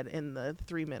my head in the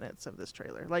 3 minutes of this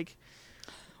trailer. Like,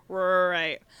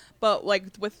 Right. But like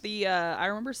with the I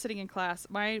remember sitting in class,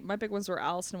 my big ones were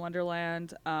Alice in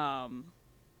Wonderland,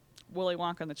 Willy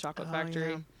Wonka and the Chocolate Oh,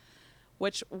 Factory. yeah.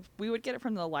 Which we would get it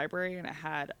from the library and it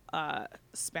had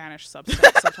Spanish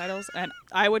subtitles and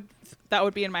that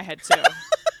would be in my head too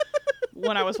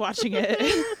when I was watching it.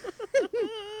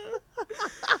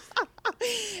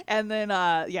 And then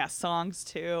songs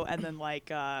too, and then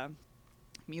like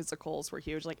musicals were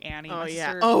huge, like Annie. Oh My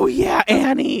yeah. sister- Oh yeah,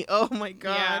 Annie. Oh my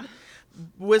god. Yeah.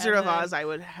 Wizard And of then- Oz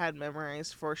I had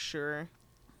memorized for sure.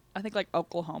 I think like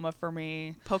Oklahoma for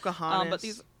me. Pocahontas. But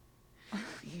these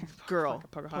girl.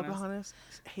 Fucking Pocahontas.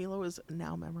 Halo is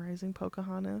now memorizing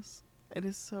Pocahontas. It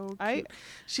is so I- cute.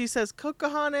 She says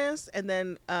Pocahontas, and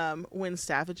then when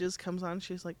Savages comes on,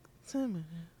 she's like,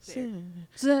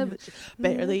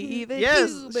 barely even yes,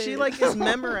 human. she like is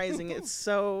memorizing it. It's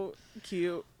so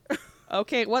cute.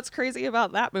 Okay, what's crazy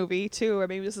about that movie too, or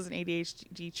maybe this is an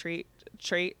ADHD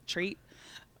trait.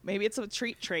 Maybe it's a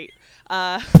trait.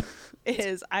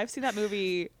 Is I've seen that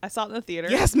movie. I saw it in the theater.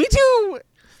 Yes, me too.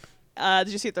 Did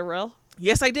you see it the real?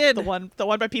 Yes, I did. The one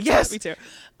by Pizza Yes. Hut? Me too.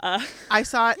 I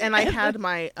saw it, and I had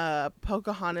my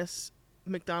Pocahontas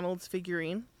McDonald's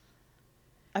figurine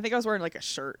I think I was wearing like a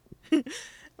shirt.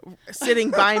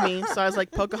 sitting by me. So I was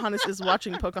like, Pocahontas is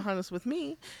watching Pocahontas with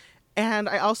me. And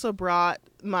I also brought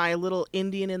my little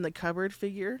Indian in the cupboard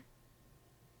figure.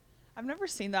 I've never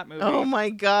seen that movie. Oh my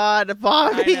God,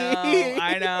 Bobby.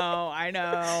 I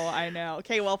know.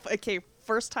 Okay,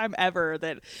 first time ever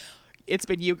that it's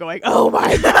been you going, oh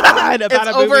my God, about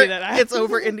It's a movie over, that I... it's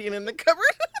over Indian in the cupboard.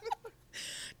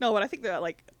 No, but I think that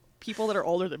like people that are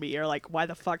older than me are like, why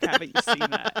the fuck haven't you seen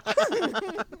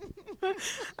that?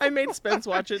 I made Spence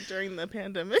watch it during the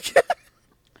pandemic.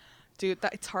 Dude,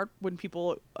 it's hard when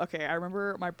people... Okay, I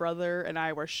remember my brother and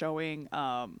I were showing...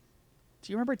 do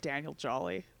you remember Daniel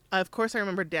Jolly? Of course I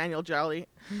remember Daniel Jolly.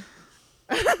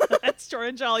 That's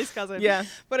Jordan Jolly's cousin. Yeah.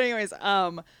 But anyways,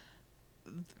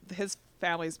 his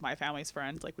family's my family's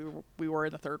friend. Like we were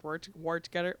in the third ward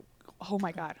together. Oh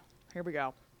my God. Here we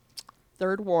go.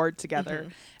 Third ward together.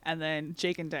 And then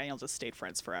Jake and Daniel just stayed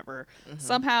friends forever.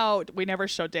 Somehow we never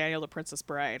showed Daniel The Princess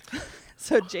Bride.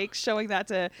 So Jake's showing that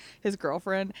to his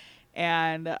girlfriend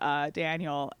and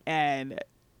Daniel, and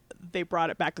they brought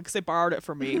it back because they borrowed it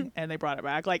from me, and they brought it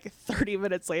back like 30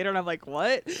 minutes later, and I'm like,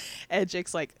 what? And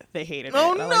Jake's like, they hated it.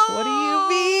 Oh, And I'm like, what do you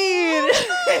mean?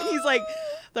 And he's like,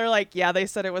 they're like, yeah, they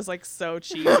said it was like so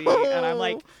cheesy. And I'm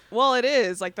like, well, it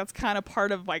is. Like, that's kind of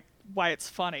part of like why it's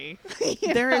funny.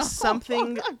 There is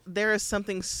something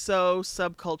so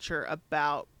subculture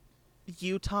about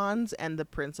Utahns and The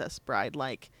Princess Bride.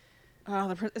 Like,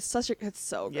 Oh, it's so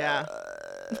good. Yeah.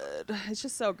 It's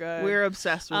just so good. we're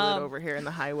obsessed with it over here in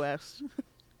the High West.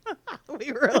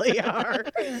 We really are.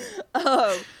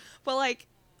 But like,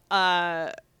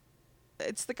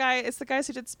 it's the guys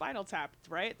who did Spinal Tap,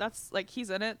 right? That's like, he's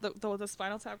in it, the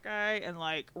Spinal Tap guy, and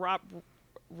like Rob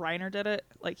Reiner did it.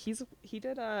 Like he's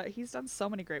done so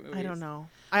many great movies. I don't know.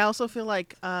 I also feel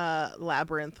like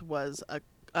Labyrinth was a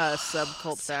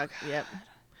subcult fact. Yep.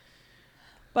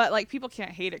 But like people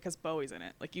can't hate it because Bowie's in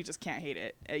it. Like you just can't hate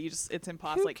it. It's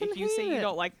impossible. Like can if you say hate you it?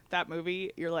 don't like that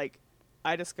movie, you're like,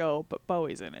 I just go, but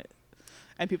Bowie's in it,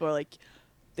 and people are like,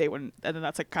 they wouldn't. And then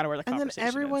that's like kind of where the And then conversation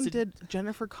everyone ends. did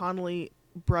Jennifer Connelly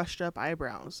brushed up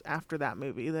eyebrows after that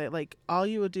movie. That like all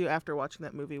you would do after watching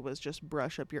that movie was just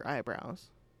brush up your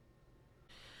eyebrows.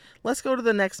 Let's go to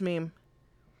the next meme.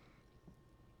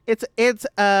 It's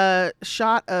a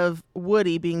shot of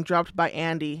Woody being dropped by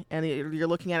Andy, and you're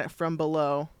looking at it from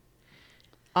below.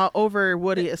 Over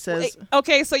Woody, it says,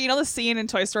 Okay, so you know the scene in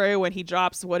Toy Story when he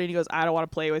drops Woody and he goes, I don't want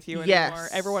to play with you anymore.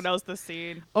 Yes. Everyone knows the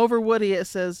scene. over Woody, it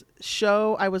says,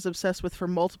 show I was obsessed with for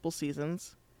multiple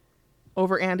seasons.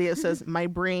 Over Andy, it says, my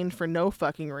brain for no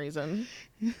fucking reason.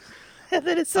 And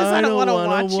then it says, I don't want to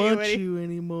wanna watch you. you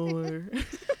anymore.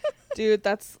 Dude,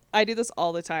 I do this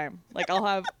all the time. Like I'll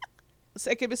have, so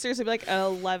it could be seriously be like an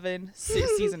 11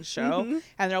 season show,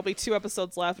 and there'll be 2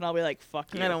 episodes left, and I'll be like,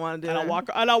 "Fuck you." I don't wanna do and that.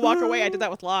 I'll walk away. I did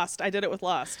that with Lost. I did it with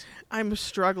Lost. I'm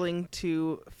struggling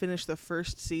to finish the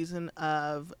first season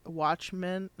of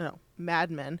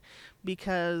Mad Men,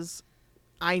 because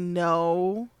I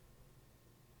know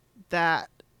that,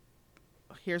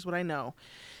 here's what I know.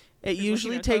 It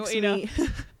usually what you know. takes Tell me me,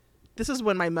 this is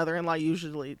when my mother-in-law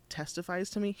usually testifies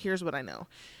to me. Here's what I know.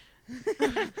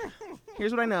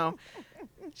 Here's what I know.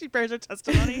 She bears her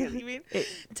testimony. You mean?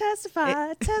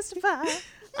 Testify.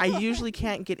 I usually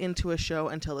can't get into a show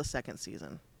until the second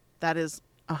season. That is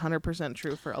 100%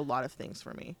 true for a lot of things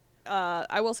for me.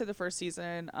 I will say the first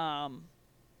season,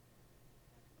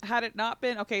 had it not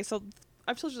been okay. So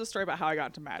I've told you the story about how I got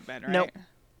into Mad Men, right? Nope.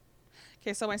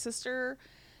 Okay, so my sister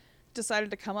decided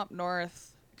to come up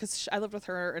north because I lived with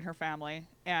her and her family,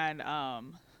 and I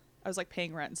was like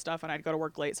paying rent and stuff, and I'd go to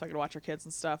work late so I could watch her kids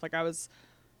and stuff. Like I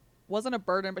wasn't a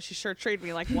burden, but she sure treated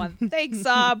me like one. Thanks,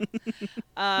 Sob.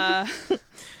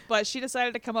 But she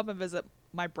decided to come up and visit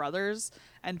my brothers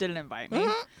and didn't invite me.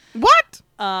 What?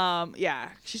 Yeah.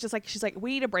 She's like,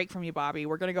 we need a break from you, Bobby.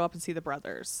 We're gonna go up and see the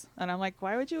brothers. And I'm like,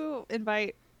 why would you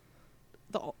invite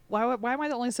why am I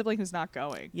the only sibling who's not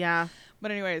going? Yeah.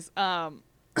 But anyways,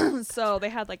 so they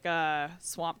had like a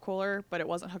swamp cooler, but it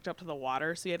wasn't hooked up to the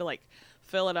water, so you had to like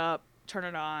fill it up, turn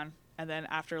it on, and then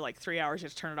after like 3 hours you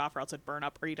had to turn it off or else it'd burn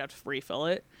up or you'd have to refill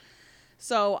it.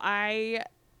 So I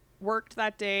worked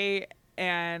that day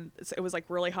and it was like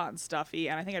really hot and stuffy,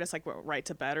 and I think I just like went right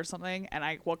to bed or something, and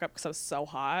I woke up because I was so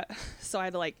hot. So I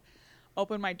had to like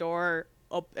open my door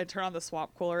and turn on the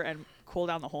swamp cooler and cool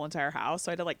down the whole entire house.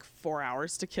 So I had like 4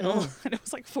 hours to kill. And it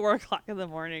was like 4 o'clock in the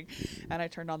morning, and I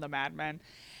turned on the Mad Men.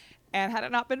 And had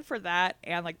it not been for that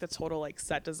and like the total like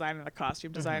set design and the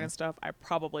costume design and stuff, I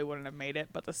probably wouldn't have made it.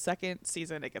 But the second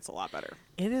season, it gets a lot better.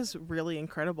 It is really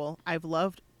incredible. I've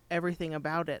loved everything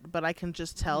about it, but I can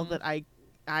just tell that I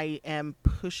am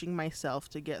pushing myself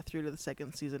to get through to the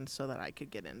second season so that I could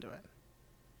get into it.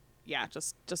 Yeah,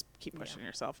 just keep pushing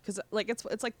yourself, because like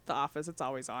it's like The Office, it's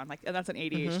always on, like, and that's an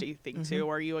ADHD thing too,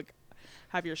 where you like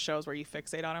have your shows where you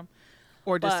fixate on them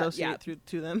or But, dissociate through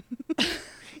to them.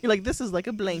 You're like, this is like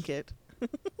a blanket.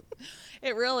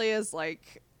 It really is.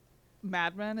 Like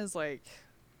Mad Men is like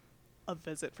a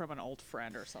visit from an old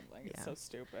friend or something. It's so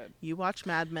stupid. You watch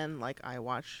Mad Men like I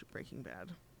watch Breaking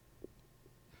Bad.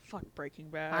 Fuck Breaking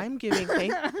Bad. I'm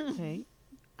giving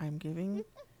I'm giving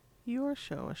your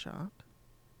show a shot.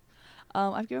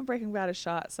 I've given Breaking Bad a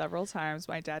shot several times.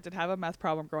 My dad did have a meth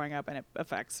problem growing up, and it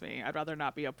affects me. I'd rather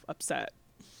not be upset.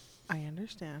 I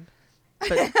understand.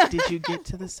 But did you get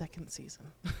to the second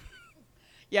season?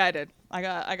 Yeah, I did.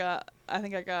 I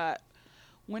think I got.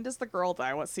 When does the girl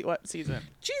die? What season?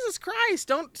 Jesus Christ!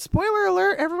 Don't spoiler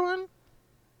alert, everyone.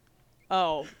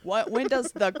 Oh, what? When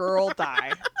does the girl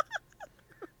die?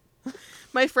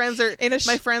 My friends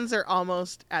are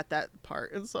almost at that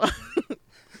part, and so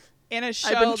In a show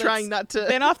I've been trying not to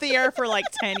been off the air for like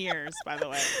 10 years, by the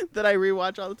way. that I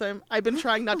rewatch all the time. I've been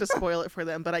trying not to spoil it for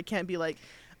them, but I can't be like,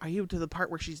 "Are you to the part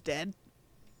where she's dead?"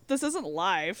 This isn't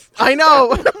live. I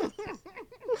know.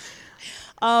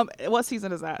 What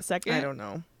season is that? Second? I don't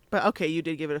know, but okay, you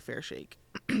did give it a fair shake.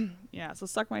 Yeah, so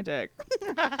suck my dick.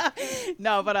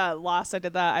 No, but Lost, I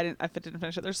did that. I didn't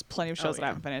finish it. There's plenty of shows that I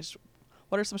haven't finished.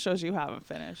 What are some shows you haven't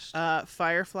finished?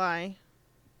 Firefly.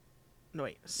 No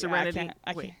wait, Serenity.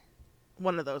 I can't.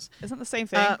 One of those. Isn't the same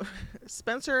thing?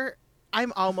 Spencer,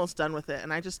 I'm almost done with it,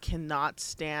 and I just cannot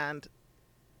stand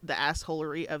the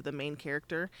assholery of the main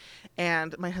character.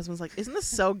 And my husband's like, "Isn't this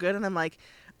so good?" And I'm like,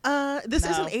 this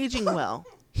isn't aging well.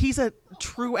 He's a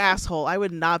true asshole. I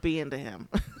would not be into him."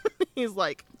 He's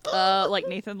like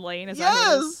Nathan Lane, is that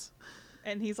who it is?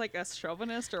 And he's like a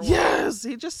chauvinist or what? Yes,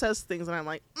 he just says things, and I'm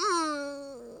like,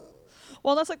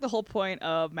 Well, that's like the whole point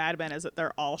of Mad Men, is that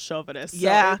they're all chauvinists.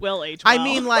 Yeah. So it will age well. I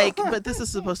mean, like, but this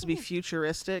is supposed to be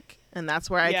futuristic, and that's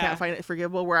where I can't find it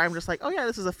forgivable. Where I'm just like, oh yeah,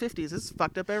 this is a 50s. This is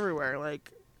fucked up everywhere.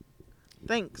 Like,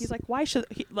 thanks. He's like,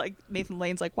 Nathan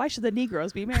Lane's like, why should the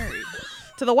Negroes be married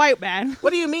to the white man?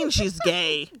 What do you mean she's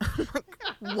gay?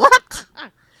 What?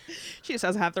 She just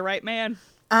doesn't have the right man.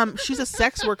 She's a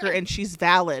sex worker and she's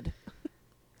valid.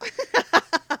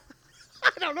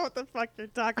 I don't know what the fuck you're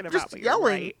talking about. Just but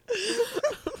yelling. You're right.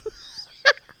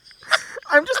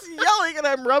 I'm just yelling and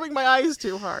I'm rubbing my eyes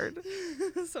too hard.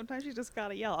 Sometimes you just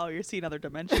gotta yell. Oh, you're seeing other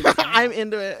dimensions. I'm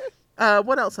into it.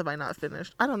 What else have I not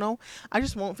finished? I don't know. I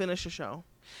just won't finish a show.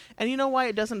 And you know why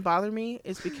it doesn't bother me?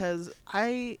 Is because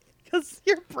Because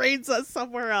your brain's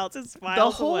somewhere else. It's miles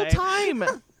the whole away. time,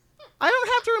 I don't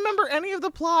have to remember any of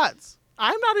the plots.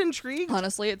 I'm not intrigued.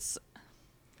 Honestly, it's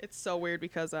so weird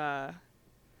because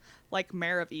like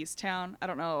Mayor of Easttown, I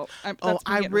don't know.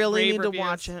 I really need to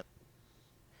watch it.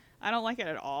 I don't like it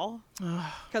at all.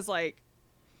 Because my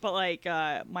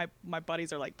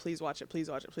buddies are like, please watch it, please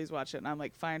watch it, please watch it. And I'm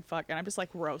like, fine, fuck. And I'm just like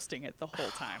roasting it the whole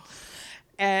time.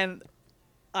 And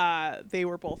they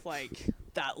were both like,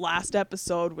 that last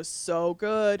episode was so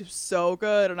good.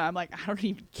 And I'm like, I don't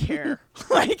even care.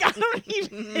 Like, I don't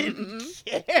even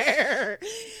care.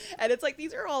 And it's like,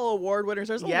 these are all award winners.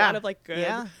 There's a lot of like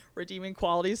good redeeming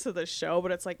qualities to the show,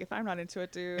 but it's like, if I'm not into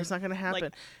it, dude, it's not gonna happen.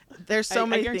 Like, there's so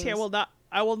many I guarantee things.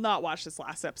 I will not watch this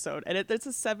last episode. And it's a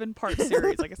 7-part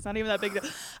series. Like, it's not even that big.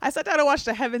 I sat down and watched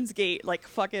a Heaven's Gate, like,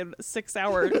 fucking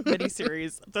 6-hour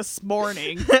miniseries this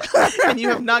morning. And you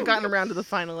have not gotten around to the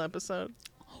final episode.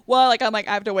 Well, like, I'm like,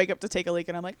 I have to wake up to take a leak.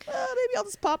 And I'm like, maybe I'll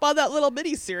just pop on that little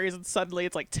miniseries. And suddenly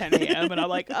it's like 10 a.m. And I'm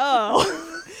like,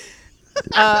 oh.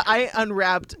 I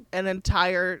unwrapped an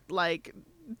entire, like,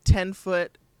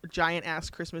 10-foot giant-ass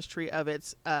Christmas tree of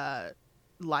its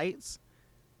lights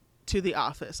to The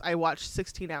Office. I watched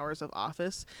 16 hours of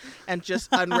Office and just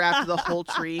unwrapped the whole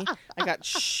tree. I got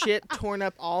shit torn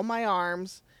up all my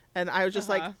arms, and I was just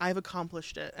like, I've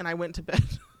accomplished it. And I went to bed.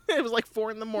 It was like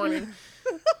 4 a.m.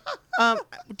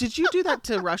 Did you do that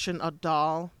to Russian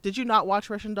Doll? Did you not watch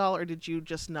Russian Doll, or did you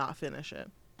just not finish it?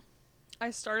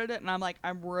 I started it, and I'm like,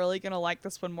 I'm really going to like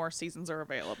this when more seasons are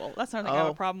available. That's not I have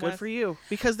a problem with. Good for you.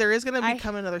 Because there is going to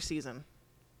become another season.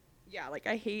 Yeah, like,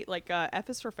 I hate, like, F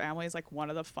is for Family is, like, one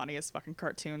of the funniest fucking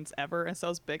cartoons ever, and so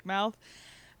is Big Mouth.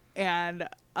 And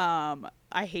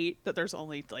I hate that there's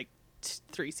only, like,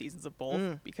 3 seasons of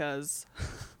both, because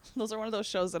those are one of those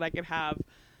shows that I could have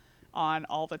on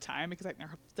all the time, because like,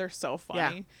 they're so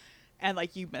funny. And,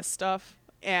 like, you miss stuff.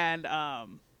 And I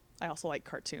also like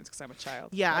cartoons because I'm a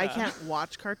child. Yeah, I can't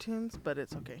watch cartoons, but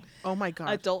it's okay. Oh, my God.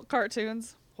 Adult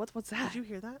cartoons? What's that? Did you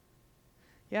hear that?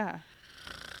 Yeah.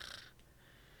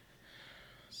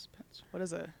 What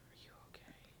is it? Are you okay?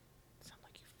 Sound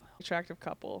like you fell. Attractive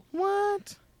couple.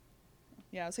 What?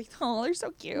 Yeah, I was like, oh, they're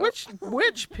so cute.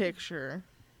 Which picture?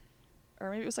 Or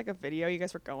maybe it was like a video. You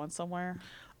guys were going somewhere.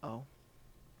 Oh.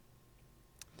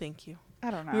 Thank you.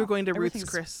 I don't know. We were going to Ruth's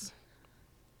Chris.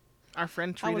 Our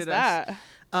friend treated us. How was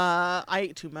that? I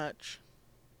ate too much.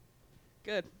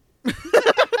 Good.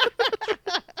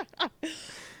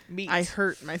 Meat. I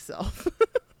hurt myself.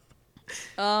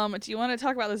 Do you want to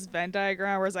talk about this Venn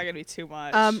diagram, or is that gonna be too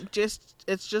much?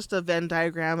 It's just a Venn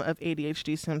diagram of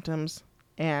ADHD symptoms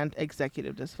and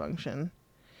executive dysfunction.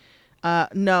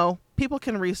 No, people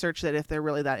can research that if they're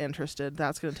really that interested.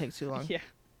 That's gonna take too long. Yeah.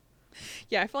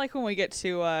 I feel like when we get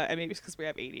to, and maybe it's because we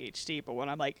have ADHD, but when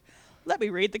I'm like, let me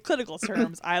read the clinical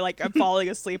terms, I'm falling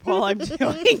asleep while I'm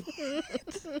doing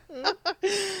it.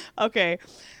 Okay,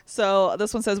 so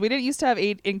this one says, we didn't used to have,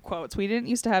 in quotes, we didn't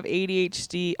used to have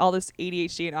ADHD, all this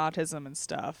ADHD and autism and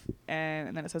stuff.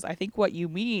 And then it says, I think what you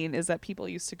mean is that people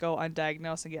used to go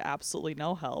undiagnosed and get absolutely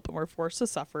no help and were forced to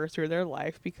suffer through their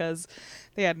life because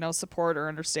they had no support or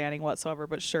understanding whatsoever.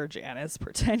 But sure, Janice,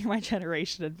 pretend my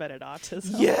generation invented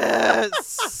autism.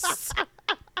 Yes!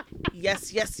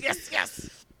 Yes.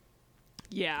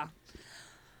 Yeah.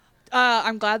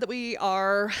 I'm glad that we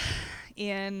are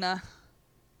in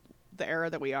the era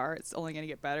that we are. It's only going to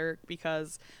get better,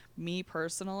 because me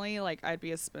personally, like, I'd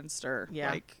be a spinster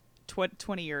like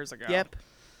 20 years ago. Yep.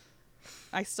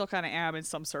 I still kind of am in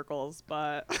some circles,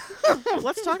 but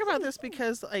Let's talk about this,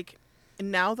 because like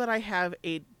now that I have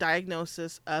a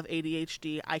diagnosis of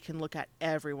ADHD, I can look at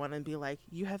everyone and be like,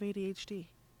 you have ADHD.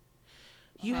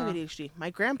 You have ADHD. My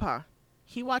grandpa,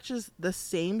 he watches the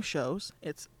same shows.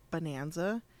 It's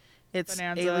Bonanza. It's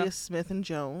Alias Smith and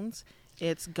Jones.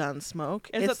 It's Gunsmoke.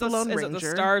 It's the Lone Ranger. Is it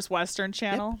the Stars Western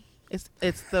Channel? Yep.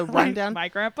 It's the Rundown. My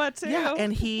grandpa too. Yeah,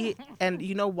 and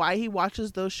you know why he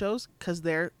watches those shows? Because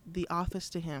they're The Office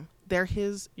to him. They're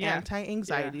his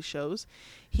anti-anxiety shows.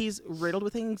 He's riddled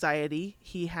with anxiety.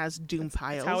 He has doom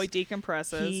piles. That's how he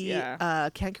decompresses. He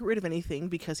can't get rid of anything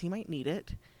because he might need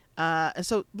it. And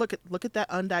so look at that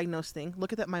undiagnosed thing.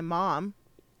 Look at that. My mom,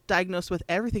 diagnosed with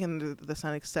everything under the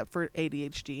sun except for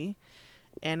ADHD,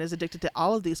 and is addicted to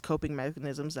all of these coping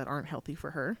mechanisms that aren't healthy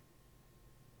for her.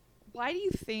 Why do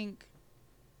you think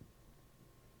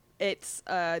it's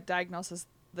a diagnosis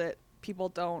that people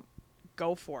don't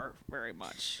go for very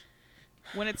much,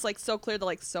 when it's like so clear that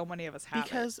like so many of us have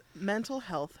because mental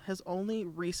health has only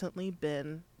recently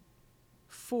been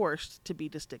forced to be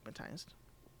destigmatized.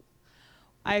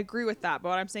 I agree with that, but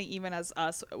what I'm saying, even as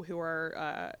us who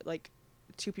are like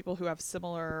two people who have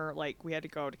similar, like, we had to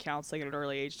go to counseling at an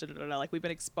early age, like, we've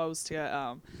been exposed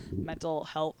to mental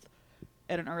health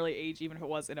at an early age, even if it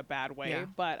was in a bad way. Yeah.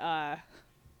 But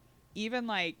even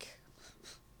like,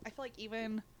 I feel like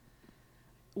even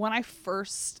when it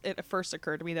first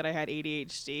occurred to me that I had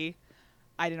ADHD,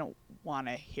 I didn't want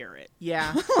to hear it.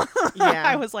 Yeah.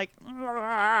 I was like,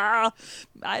 I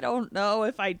don't know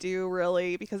if I do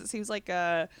really, because it seems like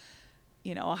a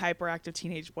hyperactive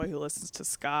teenage boy who listens to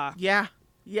ska. Yeah.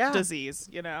 Disease,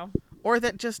 or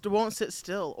that just won't sit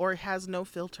still, or has no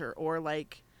filter, or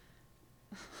like,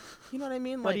 you know what I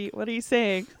mean? Like, what are you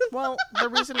saying? Well, the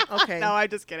reason, okay. No, I'm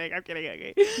just kidding. I'm kidding.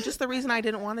 Okay. Just the reason I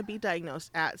didn't want to be diagnosed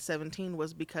at 17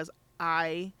 was because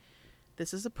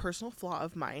this is a personal flaw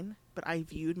of mine, but I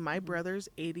viewed my brother's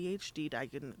ADHD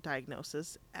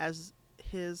diagnosis as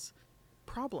his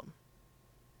problem.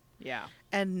 Yeah.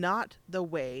 And not the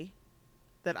way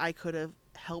that I could have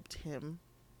helped him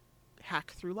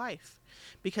hack through life.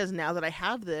 Because now that I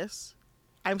have this,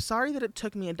 I'm sorry that it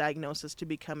took me a diagnosis to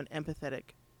become an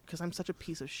empathetic, because I'm such a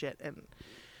piece of shit. And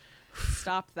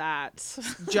stop that.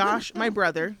 Josh, my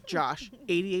brother, Josh,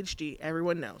 ADHD,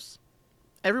 everyone knows.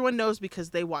 Everyone knows because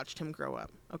they watched him grow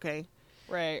up, okay?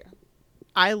 Right.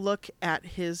 I look at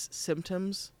his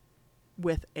symptoms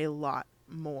with a lot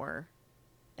more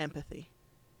empathy.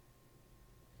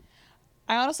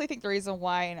 I honestly think the reason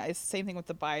why, and it's the same thing with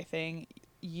the bi thing,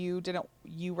 you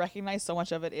recognize so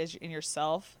much of it is in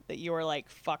yourself that you were like,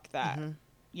 fuck that. Mm-hmm.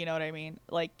 You know what I mean?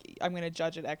 Like, I'm going to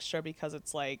judge it extra because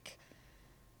it's like,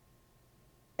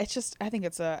 it's just, I think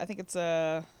it's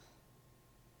a,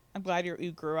 I'm glad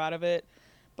you grew out of it,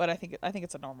 but I think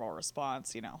it's a normal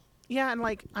response, you know. Yeah, and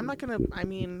like, I'm not gonna, I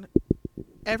mean, Beat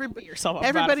everybody yourself up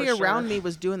about it for around sure. me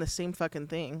was doing the same fucking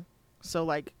thing. So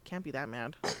like, can't be that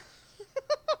mad.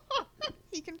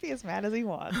 He can be as mad as he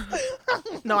wants.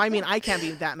 No, I mean, I can't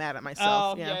be that mad at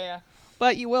myself. Yeah.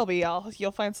 But you will be.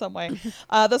 You'll find some way.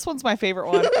 This one's my favorite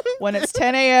one. When it's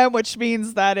 10 a.m., which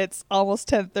means that it's almost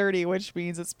 10:30, which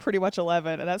means it's pretty much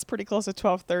 11, and that's pretty close to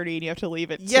 12:30, and you have to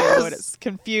leave it Yes! too, and it's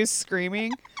confused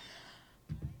screaming.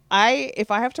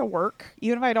 If I have to work,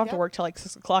 even if I don't have to Yep. work till like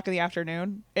 6 o'clock in the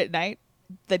afternoon at night,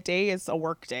 the day is a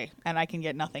work day, and I can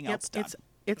get nothing else done.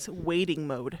 It's waiting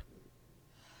mode.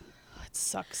 It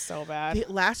sucks so bad.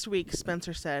 Last week,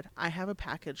 Spencer said, I have a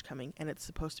package coming, and it's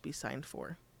supposed to be signed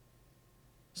for.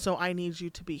 So I need you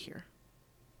to be here.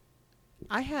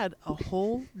 I had a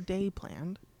whole day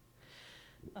planned.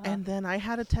 And then I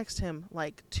had to text him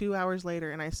like 2 hours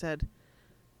later, and I said,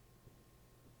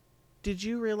 did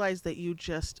you realize that you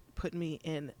just put me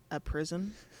in a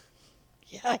prison?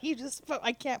 Yeah,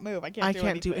 I can't move. I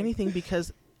can't do anything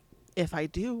because if I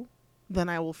do, then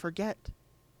I will forget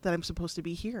that I'm supposed to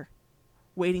be here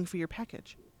waiting for your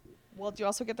package. Well, do you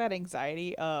also get that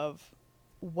anxiety of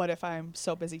what if I'm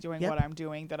so busy doing Yep. what I'm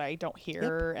doing that I don't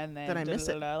hear and then That I miss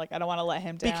it. like I don't want to let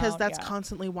him down. Because that's yeah.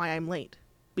 constantly why I'm late.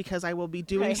 Because I will be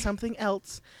doing Right. something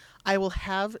else. I will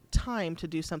have time to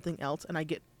do something else and I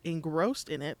get engrossed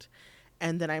in it.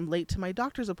 And then I'm late to my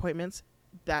doctor's appointments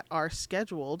that are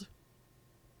scheduled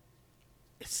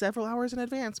several hours in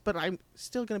advance. But I'm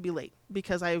still going to be late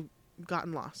because I've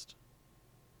gotten lost.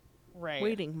 right.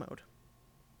 Waiting mode.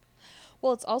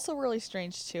 Well, it's also really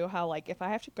strange too how like if I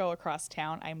have to go across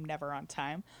town, I'm never on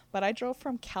time. But I drove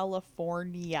from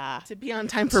California To be on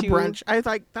time for To- brunch. I was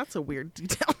like, that's a weird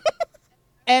detail.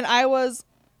 and I was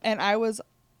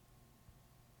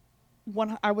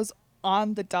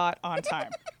on the dot on time.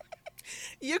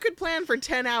 You could plan for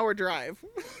 10-hour drive.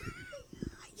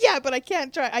 Yeah, but I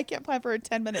can't plan for a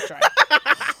 10-minute drive.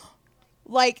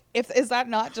 Like, is that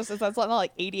not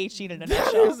like ADHD in a That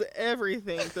nutshell? is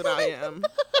everything that I am.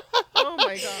 Oh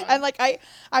my god. And like I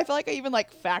feel like I even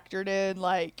like factored in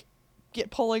like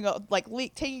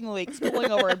taking leaks,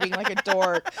 pulling over and being like a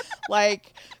dork,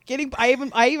 like I even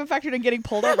factored in getting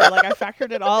pulled over. Like I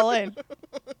factored it all in.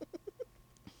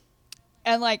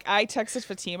 And like I texted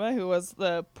Fatima, who was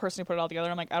the person who put it all together.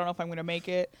 I'm like, I don't know if I'm gonna make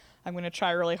it. I'm gonna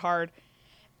try really hard.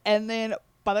 And then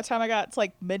by the time I got to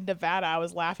like mid Nevada, I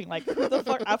was laughing like, who the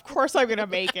fuck? Of course I'm gonna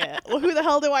make it. Well, who the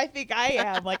hell do I think I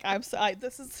am? Like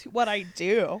this is what I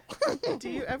do. Do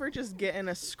you ever just get in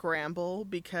a scramble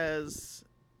because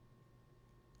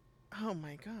oh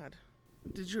my god.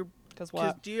 Because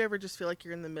what? Do you ever just feel like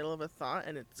you're in the middle of a thought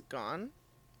and it's gone?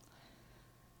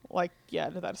 Like, yeah,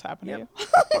 did that just happen to you?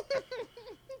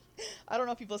 I don't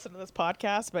know if you've listened to this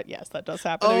podcast, but yes, that does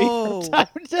happen to me from time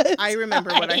to I remember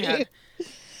what I time. had.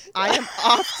 I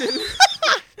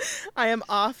am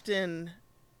often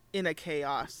in a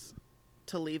chaos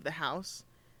to leave the house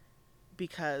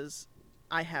because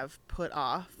I have put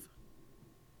off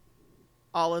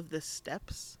all of the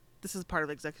steps. This is part of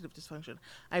executive dysfunction.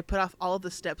 I put off all of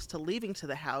the steps to leaving to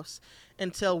the house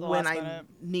until The when last I minute.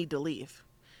 need to leave.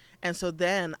 And so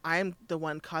then I'm the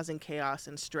one causing chaos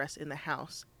and stress in the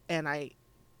house. And I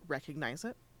recognize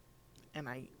it. And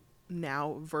I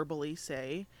now verbally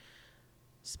say,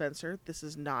 Spencer, this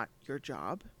is not your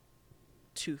job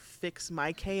to fix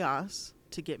my chaos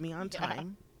to get me on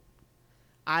time.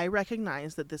 I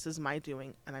recognize that this is my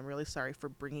doing, and I'm really sorry for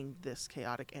bringing this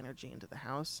chaotic energy into the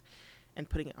house and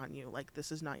putting it on you. Like,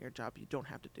 this is not your job. You don't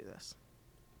have to do this.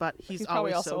 But he's probably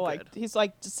always also so like good. he's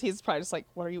probably just like,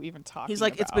 what are you even talking He's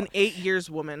like, about? it's been 8 years,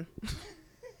 woman.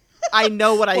 I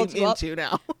know what Well, I'm into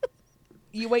now.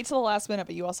 You wait till the last minute,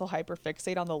 but you also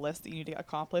hyperfixate on the list that you need to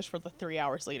accomplish for the 3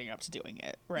 hours leading up to doing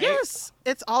it, right? Yes,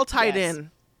 it's all tied Yes.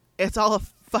 in. It's all a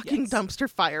fucking Yes. dumpster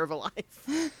fire of a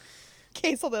life.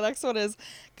 Okay, so the next one is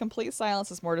complete silence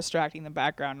is more distracting than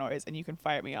background noise, and you can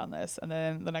fight me on this. And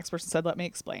then the next person said, let me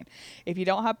explain. If I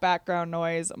don't have background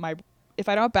noise, my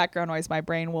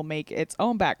brain will make its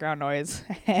own background noise,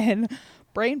 and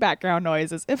brain background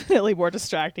noise is infinitely more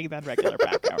distracting than regular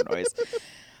background noise.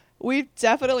 We've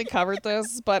definitely covered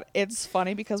this, but it's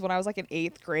funny because when I was like in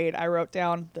 8th grade, I wrote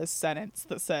down this sentence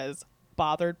that says,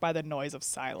 bothered by the noise of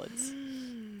silence.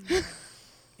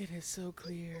 It is so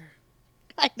clear.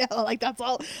 I know, like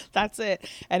that's it.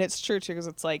 And it's true too, because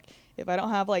it's like if I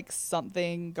don't have like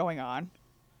something going on,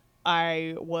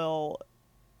 I will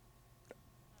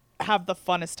have the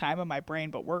funnest time in my brain,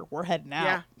 but we're heading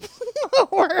out. Yeah.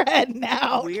 We're heading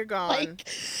out. We're gone. Like,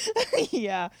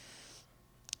 yeah.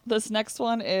 This next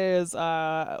one is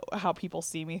how people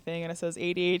see me thing, and it says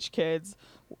ADH kids,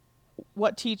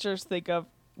 what teachers think of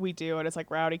we do, and it's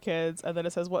like rowdy kids, and then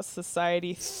it says what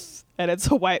society and it's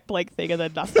a white blank thing and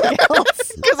then nothing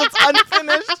else Because it's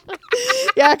unfinished.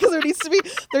 yeah, because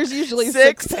there's usually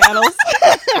six panels.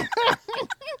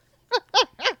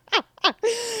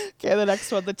 Okay, the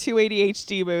next one, the 2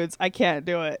 ADHD moods, I can't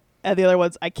do it, and the other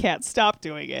one's I can't stop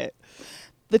doing it.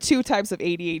 The 2 types of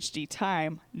ADHD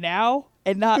time, now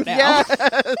and not now. Yes.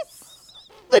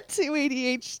 The 2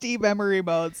 ADHD memory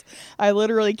modes. I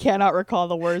literally cannot recall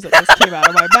the words that just came out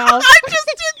of my mouth. I just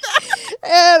did that.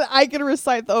 And I can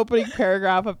recite the opening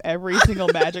paragraph of every single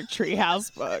Magic Tree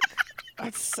House book.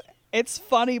 It's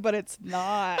funny, but it's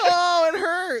not. Oh, it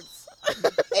hurts.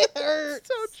 It hurts.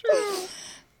 So true.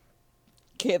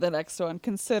 Okay, the next one.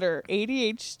 Consider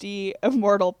ADHD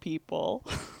immortal people.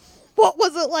 What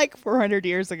was it like 400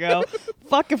 years ago?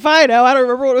 Fuck if I know. I don't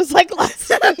remember what it was like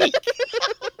last week.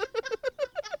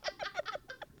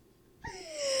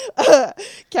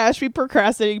 Cash me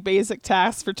procrastinating basic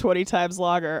tasks for 20 times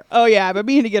longer. Oh yeah, I've been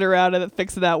meaning to get around to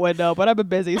fixing that window, but I've been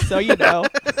busy, so you know.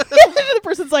 The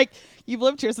person's like, you've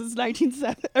lived here since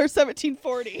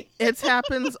 1740. It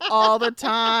happens all the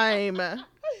time.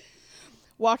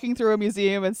 Walking through a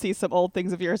museum and see some old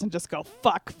things of yours and just go,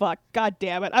 fuck, god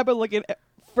damn it. I've been looking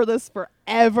for this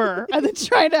forever. And then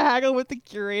trying to haggle with the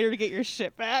curator to get your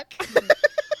shit back.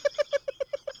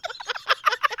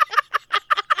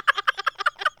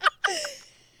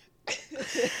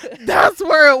 That's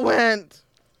where it went.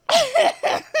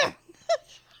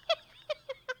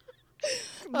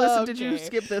 Listen, did you Okay.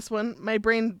 skip this one? My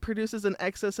brain produces an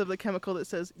excess of the chemical that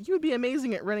says, you would be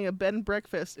amazing at running a bed and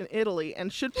breakfast in Italy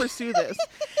and should pursue this.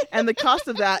 And the cost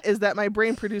of that is that my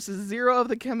brain produces 0 of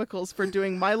the chemicals for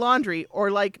doing my laundry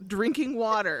or like drinking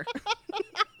water.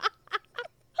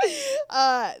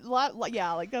 Yeah,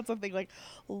 like that's something, like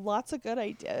lots of good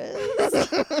ideas.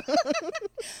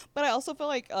 But I also feel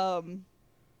like I'm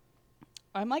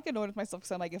like annoyed with myself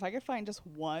because I'm like, if I could find just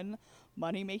one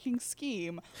money making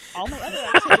scheme, all my other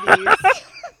activities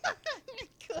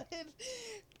could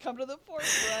come to the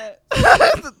forefront.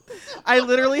 I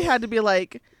literally had to be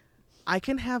like, I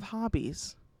can have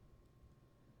hobbies,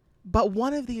 but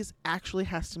one of these actually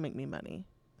has to make me money.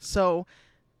 So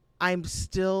I'm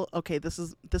still okay. This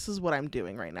is what I'm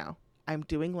doing right now. I'm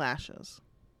doing lashes.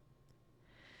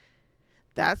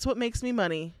 That's what makes me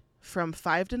money from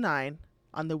 5 to 9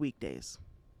 on the weekdays.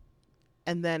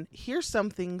 And then here's some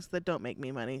things that don't make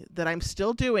me money that I'm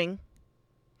still doing.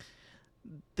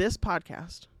 This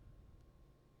podcast,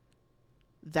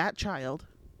 that child,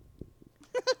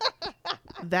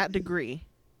 that degree,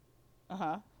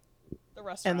 The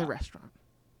restaurant. and the restaurant.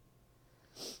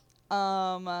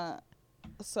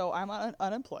 So I'm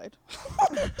unemployed.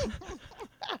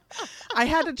 I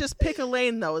had to just pick a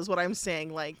lane, though, is what I'm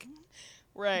saying. Like,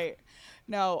 Right.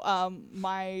 No,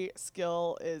 my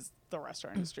skill is the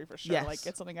restaurant industry for sure. Yes. Like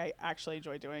it's something I actually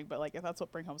enjoy doing, but like if that's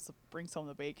what brings home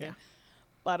the bacon. Yeah.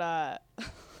 But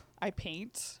I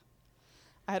paint.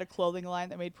 I had a clothing line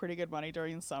that made pretty good money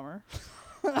during the summer.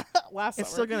 Last it's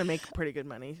summer. still gonna make pretty good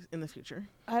money in the future.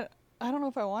 I don't know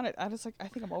if I want it. I think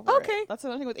I'm over it. Okay. That's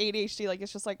another thing with ADHD. Like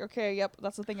it's just like, okay, yep,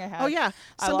 that's the thing I had. Oh yeah,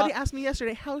 I somebody lo- asked me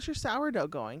yesterday, "How's your sourdough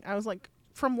going?" I was like,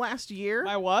 "From last year,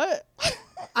 My what?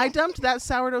 I dumped that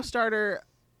sourdough starter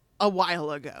a while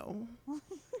ago.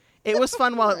 It was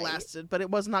fun while it Right. lasted, but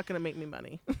it was not going to make me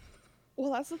money."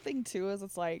 Well, that's the thing too, is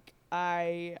it's like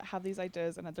I have these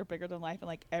ideas and they're bigger than life, and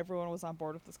like everyone was on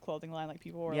board with this clothing line. Like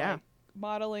people were Yeah. like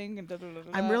modeling and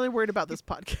I'm really worried about this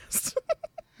podcast.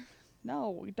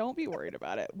 No, don't be worried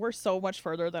about it. We're so much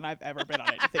further than I've ever been on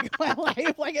anything in my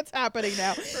life. Like it's happening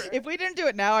now. If we didn't do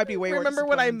it now, I'd be way more Remember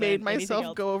when I disappointed made than anything myself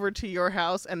else. go over to your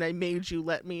house and I made you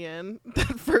let me in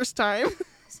that first time?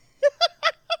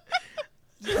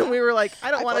 And we were like, I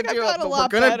don't I want feel to like do I've it, gotten a but we're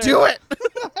lot going to better. do it.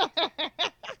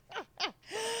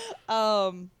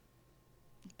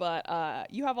 But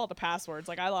you have all the passwords.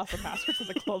 Like I lost the password to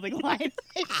the clothing line.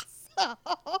 So-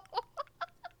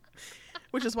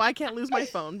 Which is why I can't lose my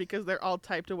phone because they're all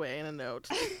typed away in a note.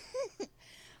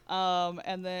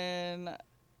 And then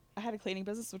I had a cleaning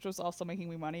business, which was also making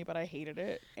me money, but I hated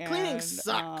it. And, Cleaning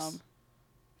sucks.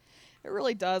 It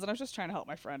really does, and I was just trying to help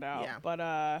my friend out. Yeah.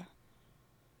 But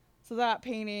so that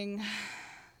painting,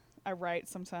 I write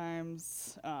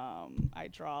sometimes. I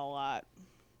draw a lot.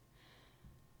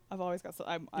 I've always got.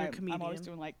 I'm always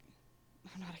doing like.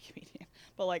 I'm not a comedian,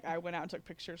 but like I went out and took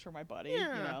pictures for my buddy.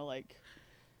 Yeah. You know, like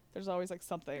there's always like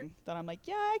something that I'm like,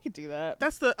 yeah, I could do that.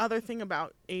 That's the other thing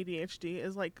about ADHD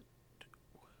is like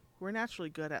we're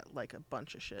naturally good at like a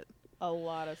bunch of shit. A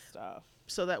lot of stuff.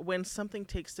 So that when something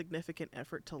takes significant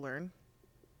effort to learn,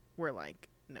 we're like,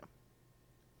 no.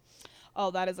 Oh,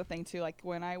 that is a thing too. Like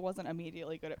when I wasn't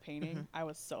immediately good at painting, I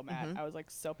was so mad. I was like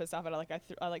so pissed off at it. Like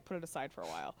I like put it aside for a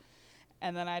while,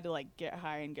 and then I had to like get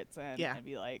high and get zen and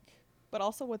be like. But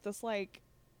also with this, like,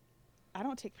 I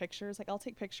don't take pictures. Like I'll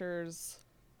take pictures.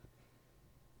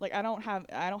 Like I'm not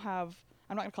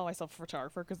gonna call myself a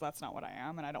photographer because that's not what I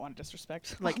am, and I don't want to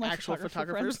disrespect like my actual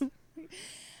photographers.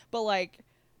 But like,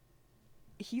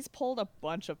 he's pulled a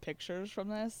bunch of pictures from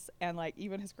this, and like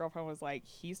even his girlfriend was like,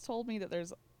 he's told me that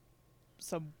there's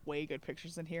some way good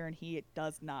pictures in here, and he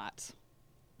does not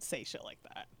say shit like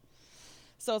that.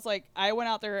 So it's like I went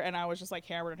out there and I was just like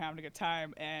hammered and having a good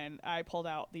time, and I pulled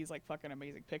out these like fucking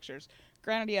amazing pictures.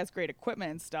 Granted, he has great equipment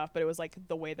and stuff, but it was like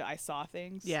the way that I saw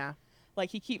things. Yeah.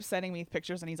 Like he keeps sending me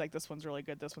pictures and he's like, this one's really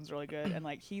good, this one's really good, and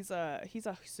like he's a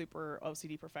super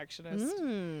OCD perfectionist.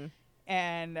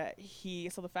 And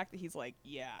so the fact that he's like,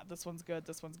 yeah, this one's good,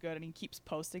 and he kejust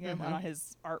posting them on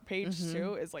his art page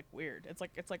too is like weird. It's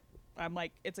like I'm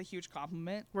like, it's a huge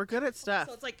compliment. We're good at stuff.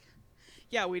 So it's like,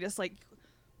 yeah, we're just like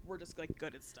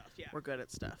good at stuff. Yeah, we're good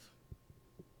at stuff.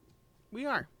 We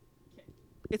are. Okay.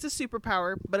 It's a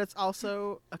superpower, but it's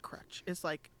also a crutch. It's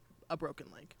like a broken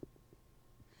leg.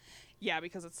 Yeah,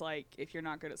 because it's like if you're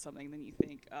not good at something, then you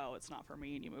think, oh, it's not for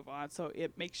me, and you move on. So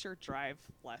it makes your drive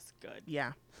less good.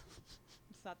 Yeah.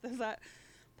 Is that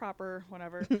proper?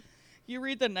 Whatever. You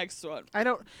read the next one. I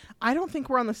don't think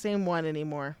we're on the same one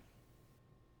anymore.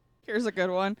 Here's a good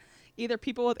one. Either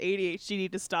people with ADHD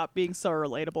need to stop being so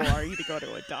relatable, or you need to go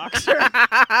to a doctor.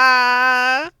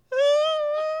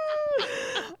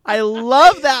 I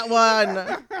love that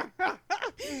one.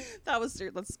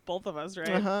 That's both of us, right?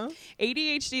 Uh-huh.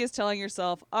 ADHD is telling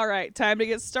yourself, all right, time to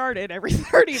get started every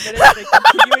 30 minutes and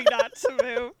continuing not to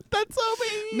move. That's so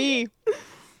me.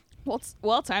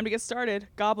 Well, time to get started.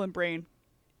 Goblin brain.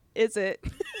 Is it?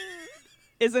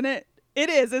 Isn't it? It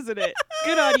is, isn't it?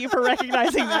 Good on you for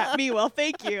recognizing that. Me, well,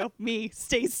 thank you. Me,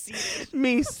 stay seated.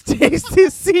 Me, stay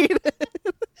seated.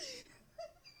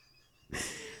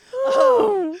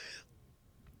 Oh.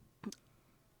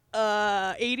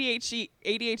 ADHD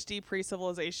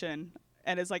pre-civilization,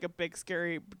 and is like a big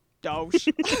scary dog.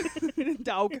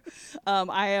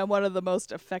 I am one of the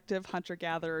most effective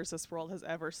hunter-gatherers this world has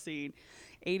ever seen.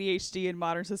 ADHD in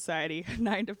modern society,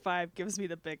 9 to 5 gives me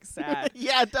the big sad.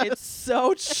 Yeah, it does. It's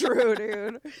so true,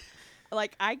 dude.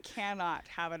 Like I cannot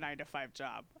have a 9 to 5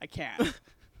 job. I can't.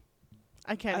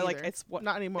 I can't either. Like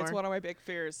not anymore. It's one of my big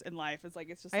fears in life. It's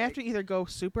like it's just. I have to either go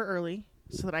super early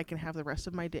so that I can have the rest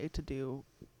of my day to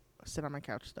sit on my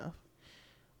couch stuff.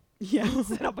 Yeah,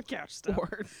 sit on my couch stuff.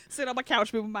 Or sit on my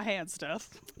couch moving my hand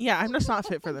stuff. Yeah, I'm just not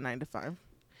fit for the 9 to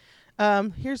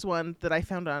 5. Here's one that I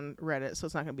found on Reddit, so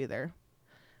it's not going to be there.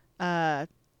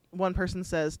 One person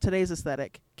says, today's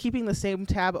aesthetic, keeping the same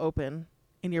tab open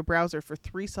in your browser for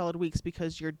 3 solid weeks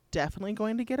because you're definitely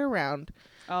going to get around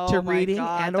to reading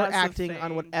and or acting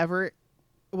on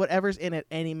whatever's in it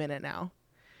any minute now.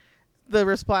 The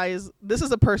reply is, this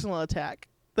is a personal attack.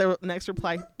 The next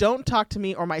reply, don't talk to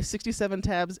me or my 67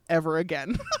 tabs ever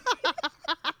again.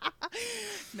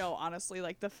 No, honestly,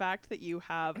 like the fact that you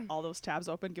have all those tabs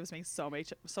open gives me so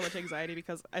much anxiety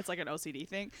because it's like an OCD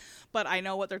thing. But I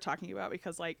know what they're talking about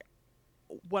because like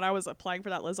when I was applying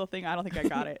for that Lizzo thing, I don't think I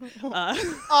got it.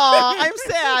 Aw, I'm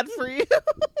sad for you.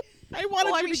 I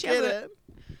wanted you to get it.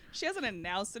 She hasn't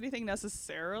announced anything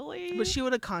necessarily. But she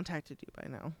would have contacted you by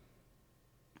now.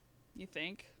 You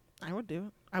think? I would do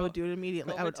it. I would do it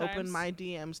immediately. I would open my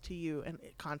DMs to you and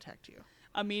contact you.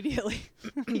 Immediately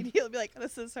be like,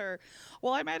 this is her.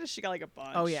 Well, I imagine she got like a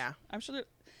bunch. Oh yeah. I'm sure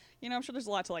there's a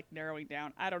lot to like narrowing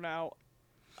down. I don't know.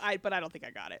 But I don't think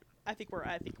I got it. I think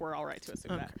we're all right to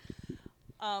assume that.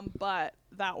 But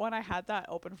that one, I had that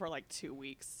open for like 2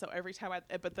 weeks. So every time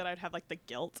but then I'd have like the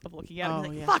guilt of looking at it and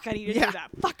be like, fuck, I need to do that.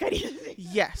 Fuck, I need to do that.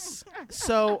 Yes.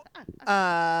 So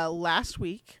last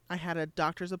week I had a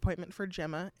doctor's appointment for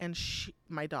Gemma and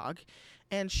my dog,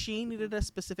 and she needed a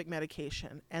specific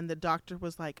medication. And the doctor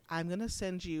was like, I'm going to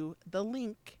send you the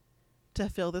link to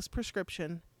fill this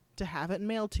prescription to have it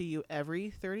mailed to you every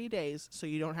 30 days so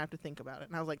you don't have to think about it.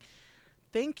 And I was like,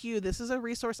 thank you. This is a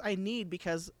resource I need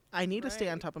because I need to stay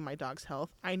on top of my dog's health.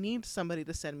 I need somebody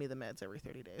to send me the meds every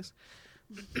 30 days.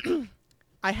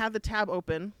 I had the tab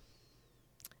open,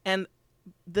 and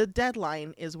the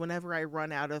deadline is whenever I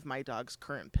run out of my dog's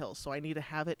current pill. So I need to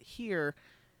have it here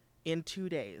in 2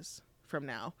 days from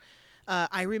now.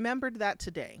 I remembered that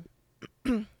today.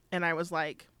 And I was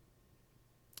like,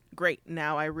 great,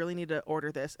 now I really need to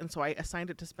order this. And so I assigned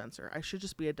it to Spencer. I should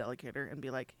just be a delegator and be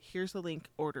like, here's the link,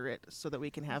 order it so that we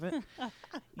can have it.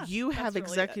 You have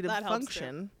executive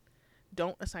function.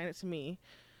 Don't assign it to me.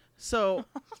 So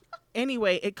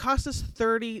anyway, it cost us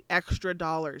 $30 extra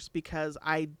because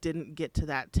I didn't get to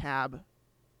that tab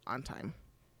on time.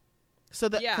 So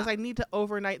that because I need to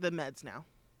overnight the meds now.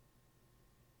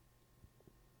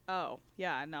 Oh,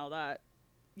 yeah, no, that,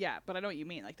 yeah, but I know what you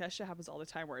mean. Like, that shit happens all the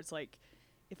time where it's like,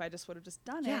 if I just would have just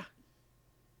done it.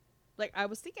 Like, I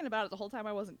was thinking about it the whole time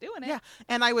I wasn't doing it. Yeah,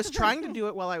 and I was trying to do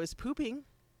it while I was pooping,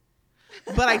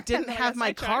 but I didn't have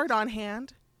my card on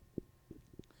hand.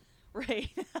 Right.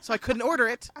 So I couldn't order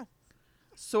it.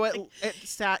 So it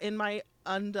sat in my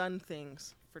undone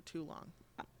things for too long.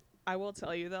 I will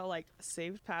tell you though, like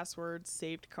saved passwords,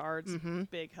 saved cards,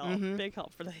 big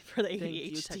help for the ADHD. Thank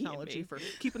you, technology, for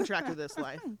keeping track of this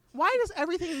life. Why does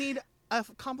everything need a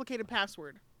complicated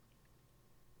password?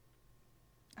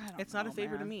 It's not a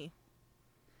favor to me.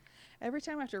 Every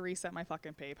time I have to reset my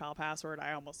fucking PayPal password,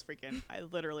 I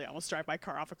literally almost drive my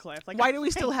car off a cliff. Like, why do we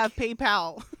still have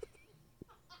PayPal?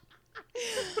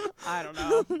 I don't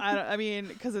know. I mean,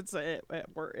 because it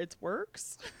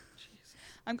works.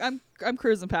 I'm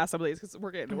cruising past some of these because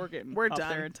we're getting up done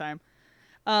there in time.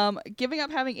 Giving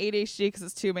up having ADHD because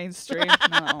it's too mainstream. No,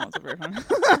 that wasn't very fun.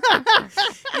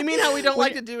 You mean how we don't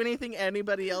like to do anything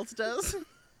anybody else does?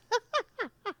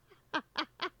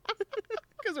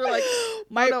 Because we're like,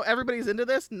 no, everybody's into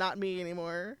this, not me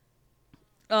anymore.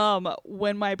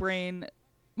 When my brain,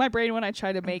 when I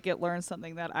try to make it learn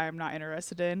something that I am not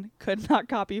interested in, could not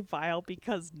copy file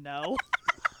because no.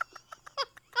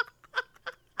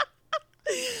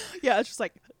 Yeah, it's just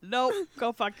like, nope,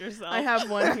 go fuck yourself. I have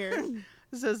one here.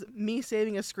 It says, me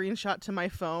saving a screenshot to my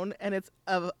phone, and it's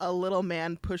of a little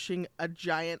man pushing a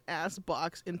giant ass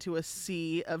box into a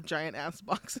sea of giant ass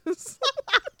boxes.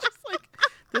 Just like,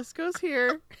 this goes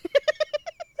here.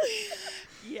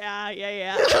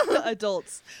 Yeah.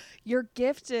 Adults. You're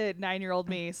gifted, 9-year-old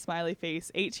me, smiley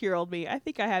face, 8-year-old me. I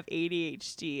think I have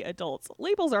ADHD. Adults.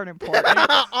 Labels aren't important.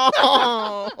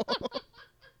 Oh.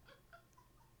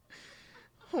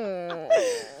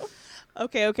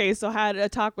 Okay, so I had a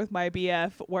talk with my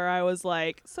BF where I was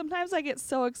like, sometimes I get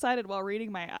so excited while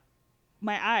reading my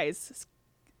eyes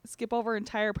skip over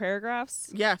entire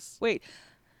paragraphs. Yes. Wait.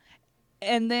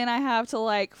 And then I have to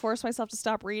like force myself to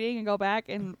stop reading and go back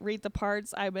and read the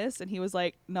parts I missed. And he was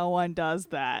like, no one does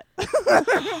that.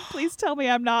 Please tell me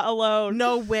I'm not alone.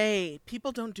 No way.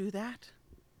 People don't do that.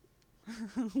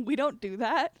 We don't do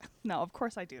that. No, of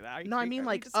course I do that. No, I mean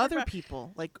like other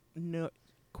people, like no,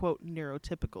 quote,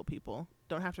 neurotypical people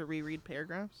don't have to reread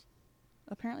paragraphs.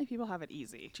 Apparently people have it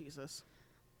easy. Jesus.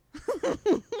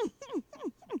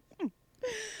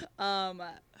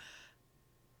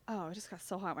 Oh, it just got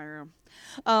so hot in my room.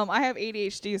 I have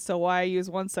ADHD, so why I use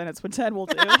one sentence when 10 will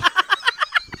do. That's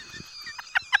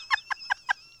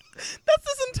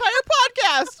this entire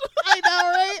podcast. I know,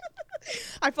 right?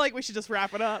 I feel like we should just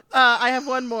wrap it up. I have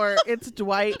one more. It's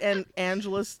Dwight and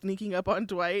Angela sneaking up on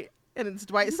Dwight, and it's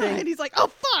Dwight saying, and he's like, "Oh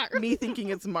fuck!" Me thinking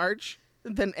it's March.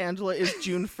 Then Angela is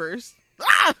June 1st.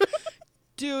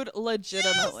 Dude,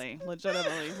 legitimately.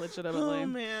 Oh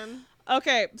man.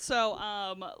 Okay,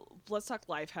 so let's talk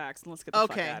life hacks and let's get the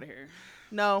fuck out of here.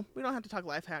 No, we don't have to talk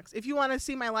life hacks. If you want to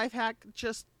see my life hack,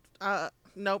 just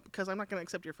nope, because I'm not going to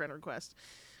accept your friend request.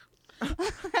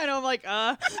 I know, I'm like,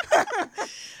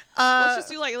 let's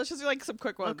just do like some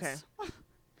quick ones. Okay.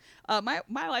 My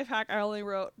life hack, I only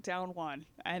wrote down one,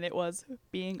 and it was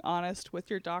being honest with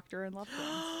your doctor and loved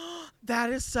ones. That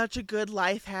is such a good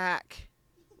life hack.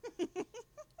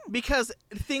 Because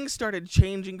things started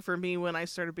changing for me when I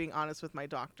started being honest with my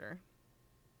doctor.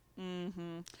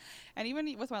 Mm-hmm. And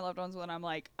even with my loved ones, when I'm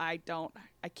like, I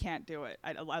can't do it.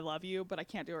 I love you, but I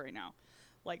can't do it right now.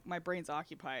 Like, my brain's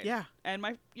occupied. Yeah. And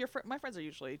my friends are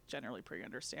usually generally pretty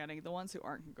understanding. The ones who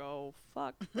aren't can go,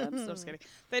 fuck them. So just kidding.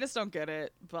 They just don't get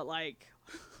it. But, like,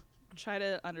 try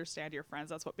to understand your friends.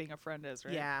 That's what being a friend is,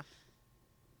 right? Yeah.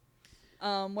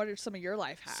 What are some of your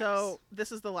life hacks? So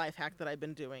this is the life hack that I've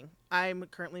been doing. I'm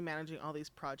currently managing all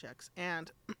these projects,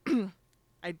 and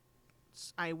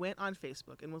I went on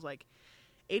Facebook and was like,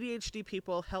 ADHD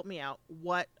people, help me out.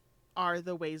 What are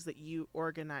the ways that you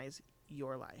organize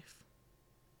your life?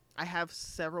 I have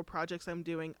several projects I'm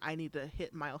doing. I need to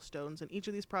hit milestones in each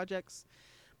of these projects.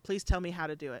 Please tell me how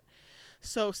to do it.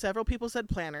 So several people said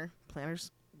planner.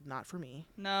 Planner's not for me.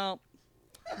 No.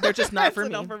 They're just not for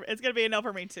It's a me. no it's gonna be a no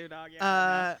for me too, dog.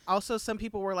 Yeah. Also, some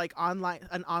people were like an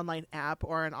online app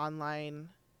or an online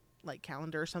like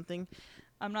calendar or something.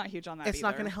 I'm not huge on that. It's not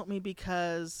either. going to help me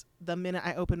because the minute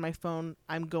I open my phone,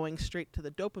 I'm going straight to the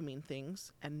dopamine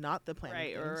things and not the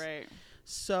planning things. Right.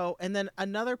 So, and then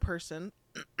another person,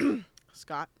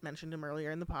 Scott mentioned him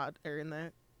earlier in the pod or in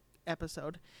the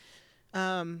episode.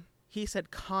 He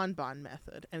said Kanban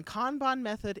method, and Kanban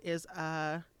method is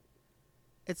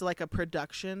it's like a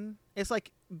production. It's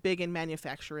like big in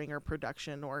manufacturing or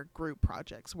production or group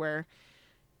projects where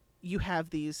you have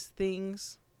these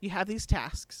things, you have these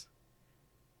tasks,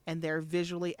 and they're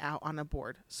visually out on a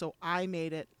board. So I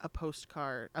made it a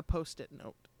post-it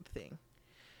note thing.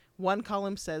 One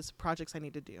column says projects I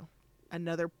need to do.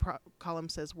 Another column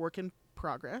says work in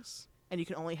progress, and you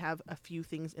can only have a few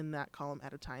things in that column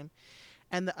at a time.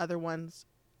 And the other ones,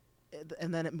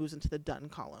 and then it moves into the done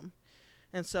column.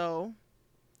 And so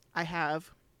I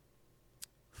have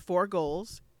 4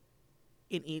 goals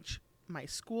in each: my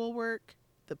schoolwork,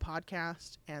 the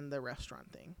podcast, and the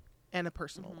restaurant thing, and a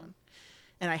personal one.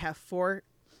 And I have 4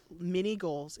 mini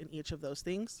goals in each of those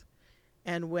things.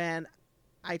 And when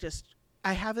I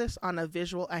have this on a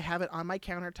visual, I have it on my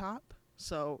countertop.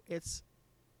 So it's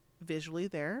visually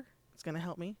there. It's going to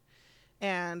help me.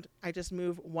 And I just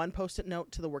move one post-it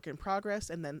note to the work in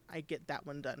progress, and then I get that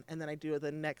one done. And then I do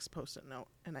the next post-it note,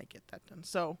 and I get that done.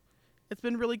 So it's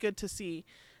been really good to see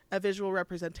a visual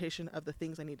representation of the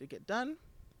things I need to get done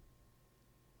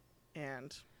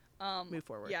and move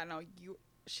forward. Yeah, no,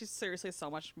 she's seriously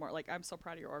so much more. Like, I'm so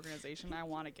proud of your organization. I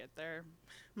want to get there.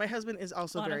 My husband is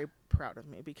also very proud of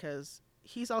me because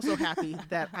he's also happy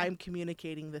that I'm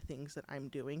communicating the things that I'm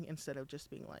doing instead of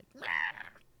just being like, "Rah."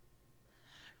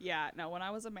 Yeah, no, when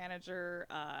I was a manager,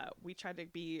 we tried to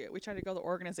go the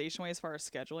organization way as far as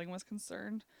scheduling was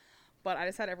concerned. But I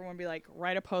just had everyone be like,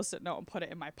 write a post-it note and put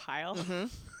it in my pile.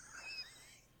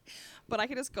 But I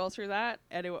could just go through that,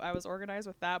 and I was organized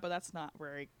with that, but that's not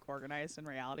very organized in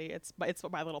reality. It's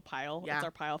my little pile. Yeah. It's our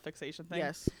pile fixation thing.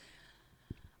 Yes.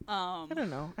 I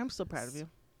don't know. I'm still proud of you.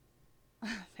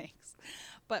 Thanks.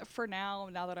 But for now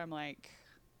that I'm like,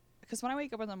 because when I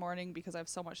wake up in the morning, because I have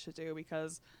so much to do,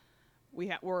 because we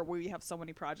have so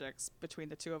many projects between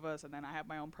the two of us, and then I have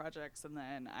my own projects, and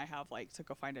then I have like to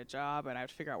go find a job, and I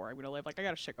have to figure out where I'm gonna live. Like, I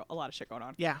got a lot of shit going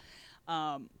on. Yeah.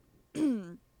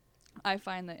 I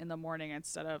find that in the morning,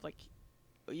 instead of like,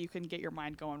 you can get your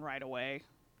mind going right away,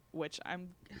 which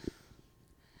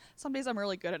some days I'm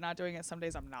really good at not doing it. Some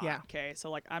days I'm not. Yeah. Okay. So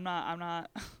like, I'm not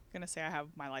gonna say I have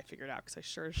my life figured out, because I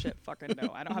sure as shit fucking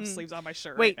know. I don't have sleeves on my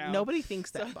shirt. Wait, right now. nobody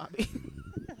thinks that, Bobby.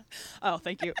 Oh,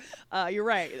 thank you. You're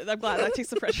right. I'm glad that takes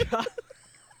the pressure off.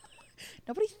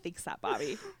 Nobody thinks that,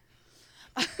 Bobby.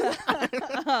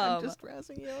 I'm just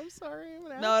razzing you. I'm sorry.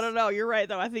 No. You're right,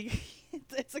 though. I think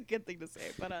it's a good thing to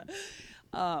say. But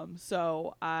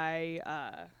so I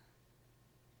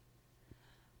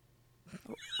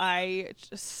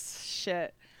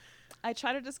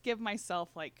try to just give myself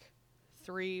like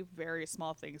 3 very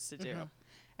small things to do,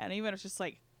 and even if it's just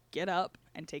like get up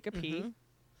and take a pee.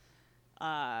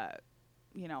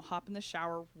 Hop in the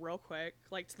shower real quick.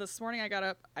 Like this morning I got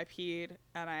up, I peed,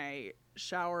 and I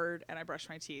showered, and I brushed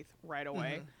my teeth right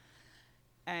away.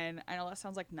 And I know that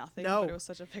sounds like nothing, but it was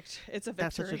such a it's a victory.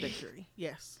 That's such a victory.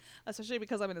 Yes. Especially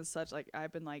because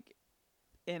I've been like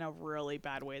in a really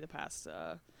bad way the past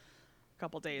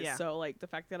couple days. Yeah. So like the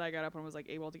fact that I got up and was like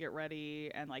able to get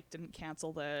ready and like didn't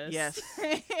cancel this. Yes.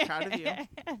 Proud of you.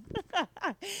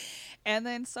 And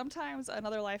then sometimes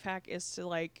another life hack is to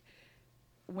like,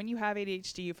 when you have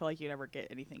ADHD, you feel like you never get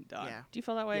anything done. Yeah. Do you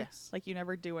feel that way? Yes. Like you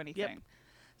never do anything. Yep.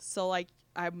 So like,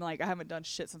 I'm like, I haven't done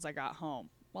shit since I got home.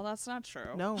 Well, that's not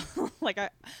true. No. Like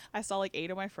I saw like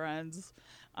 8 of my friends.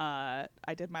 I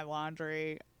did my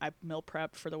laundry. I meal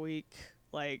prepped for the week.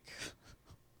 Like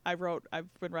I've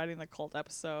been writing the cult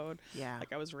episode. Yeah.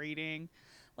 Like I was reading.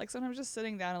 Like sometimes just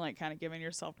sitting down and like kind of giving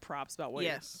yourself props about what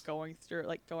you're going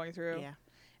through. Yeah.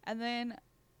 And then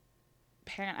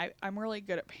I'm really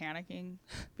good at panicking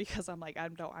because I'm like,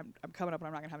 I'm coming up and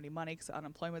I'm not gonna have any money because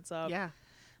unemployment's up. Yeah.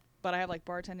 But I have like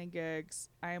bartending gigs.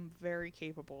 I am very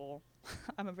capable.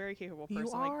 I'm a very capable person.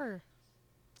 You are. Like,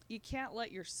 you can't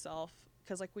let yourself,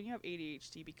 because like when you have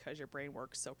ADHD, because your brain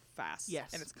works so fast,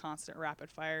 Yes, and it's constant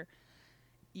rapid fire,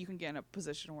 you can get in a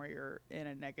position where you're in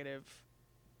a negative,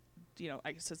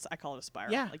 I guess I call it a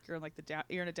spiral. Yeah. Like you're in like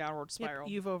you're in a downward spiral.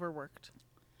 Yep, you've overworked.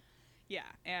 Yeah,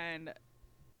 and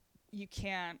you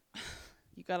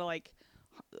gotta like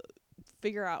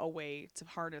figure out a way to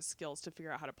harness skills to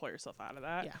figure out how to pull yourself out of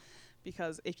that. Yeah.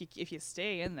 Because if you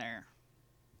stay in there,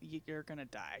 you're gonna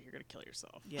die. You're gonna kill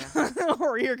yourself. Yeah.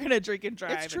 Or you're gonna drink and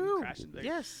drive It's true. and crash into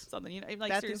Yes. something. You know, like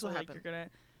Bad things seriously, will like happen.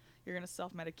 you're gonna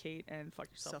self-medicate and fuck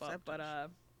yourself up. But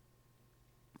Self-sabotage.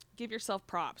 give yourself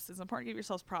props. It's important to give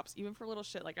yourself props, even for little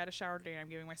shit. Like I had a shower today, and I'm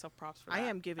giving myself props for that. I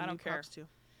am giving I you don't care. props too.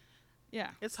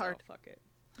 Yeah, It's so, hard. Fuck it.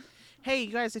 Hey,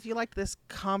 you guys, if you liked this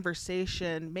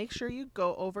conversation, make sure you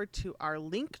go over to our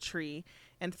link tree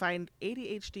and find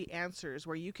ADHD Answers,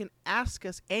 where you can ask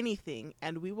us anything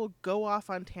and we will go off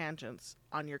on tangents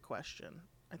on your question.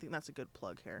 I think that's a good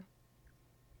plug here.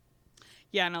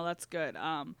 Yeah, no, that's good.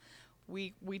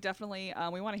 We definitely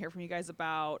we want to hear from you guys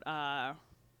about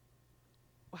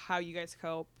how you guys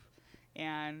cope,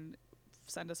 and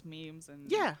send us memes and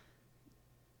Yeah.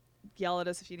 yell at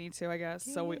us if you need to, I guess.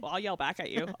 So I'll yell back at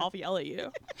you. I'll yell at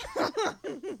you.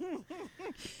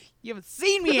 You haven't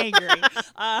seen me angry.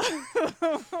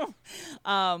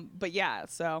 But yeah,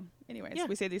 so anyways, Yeah.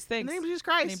 we say these In things. the name of Jesus In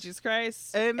the name Christ. of Jesus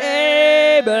Christ.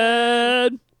 Amen.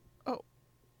 Amen.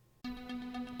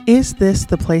 Is This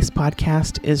the Place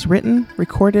podcast is written,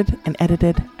 recorded, and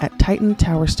edited at Titan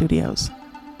Tower Studios.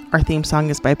 Our theme song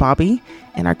is by Bobby,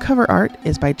 and our cover art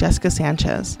is by Jessica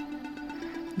Sanchez.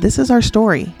 This is our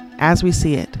story, as we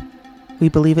see it. We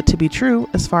believe it to be true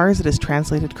as far as it is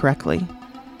translated correctly.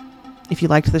 If you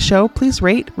liked the show, please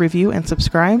rate, review, and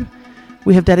subscribe.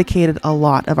 We have dedicated a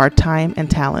lot of our time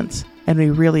and talents, and we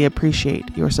really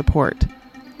appreciate your support.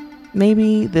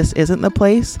 Maybe this isn't the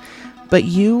place, but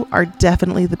you are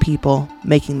definitely the people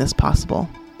making this possible.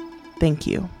 Thank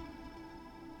you.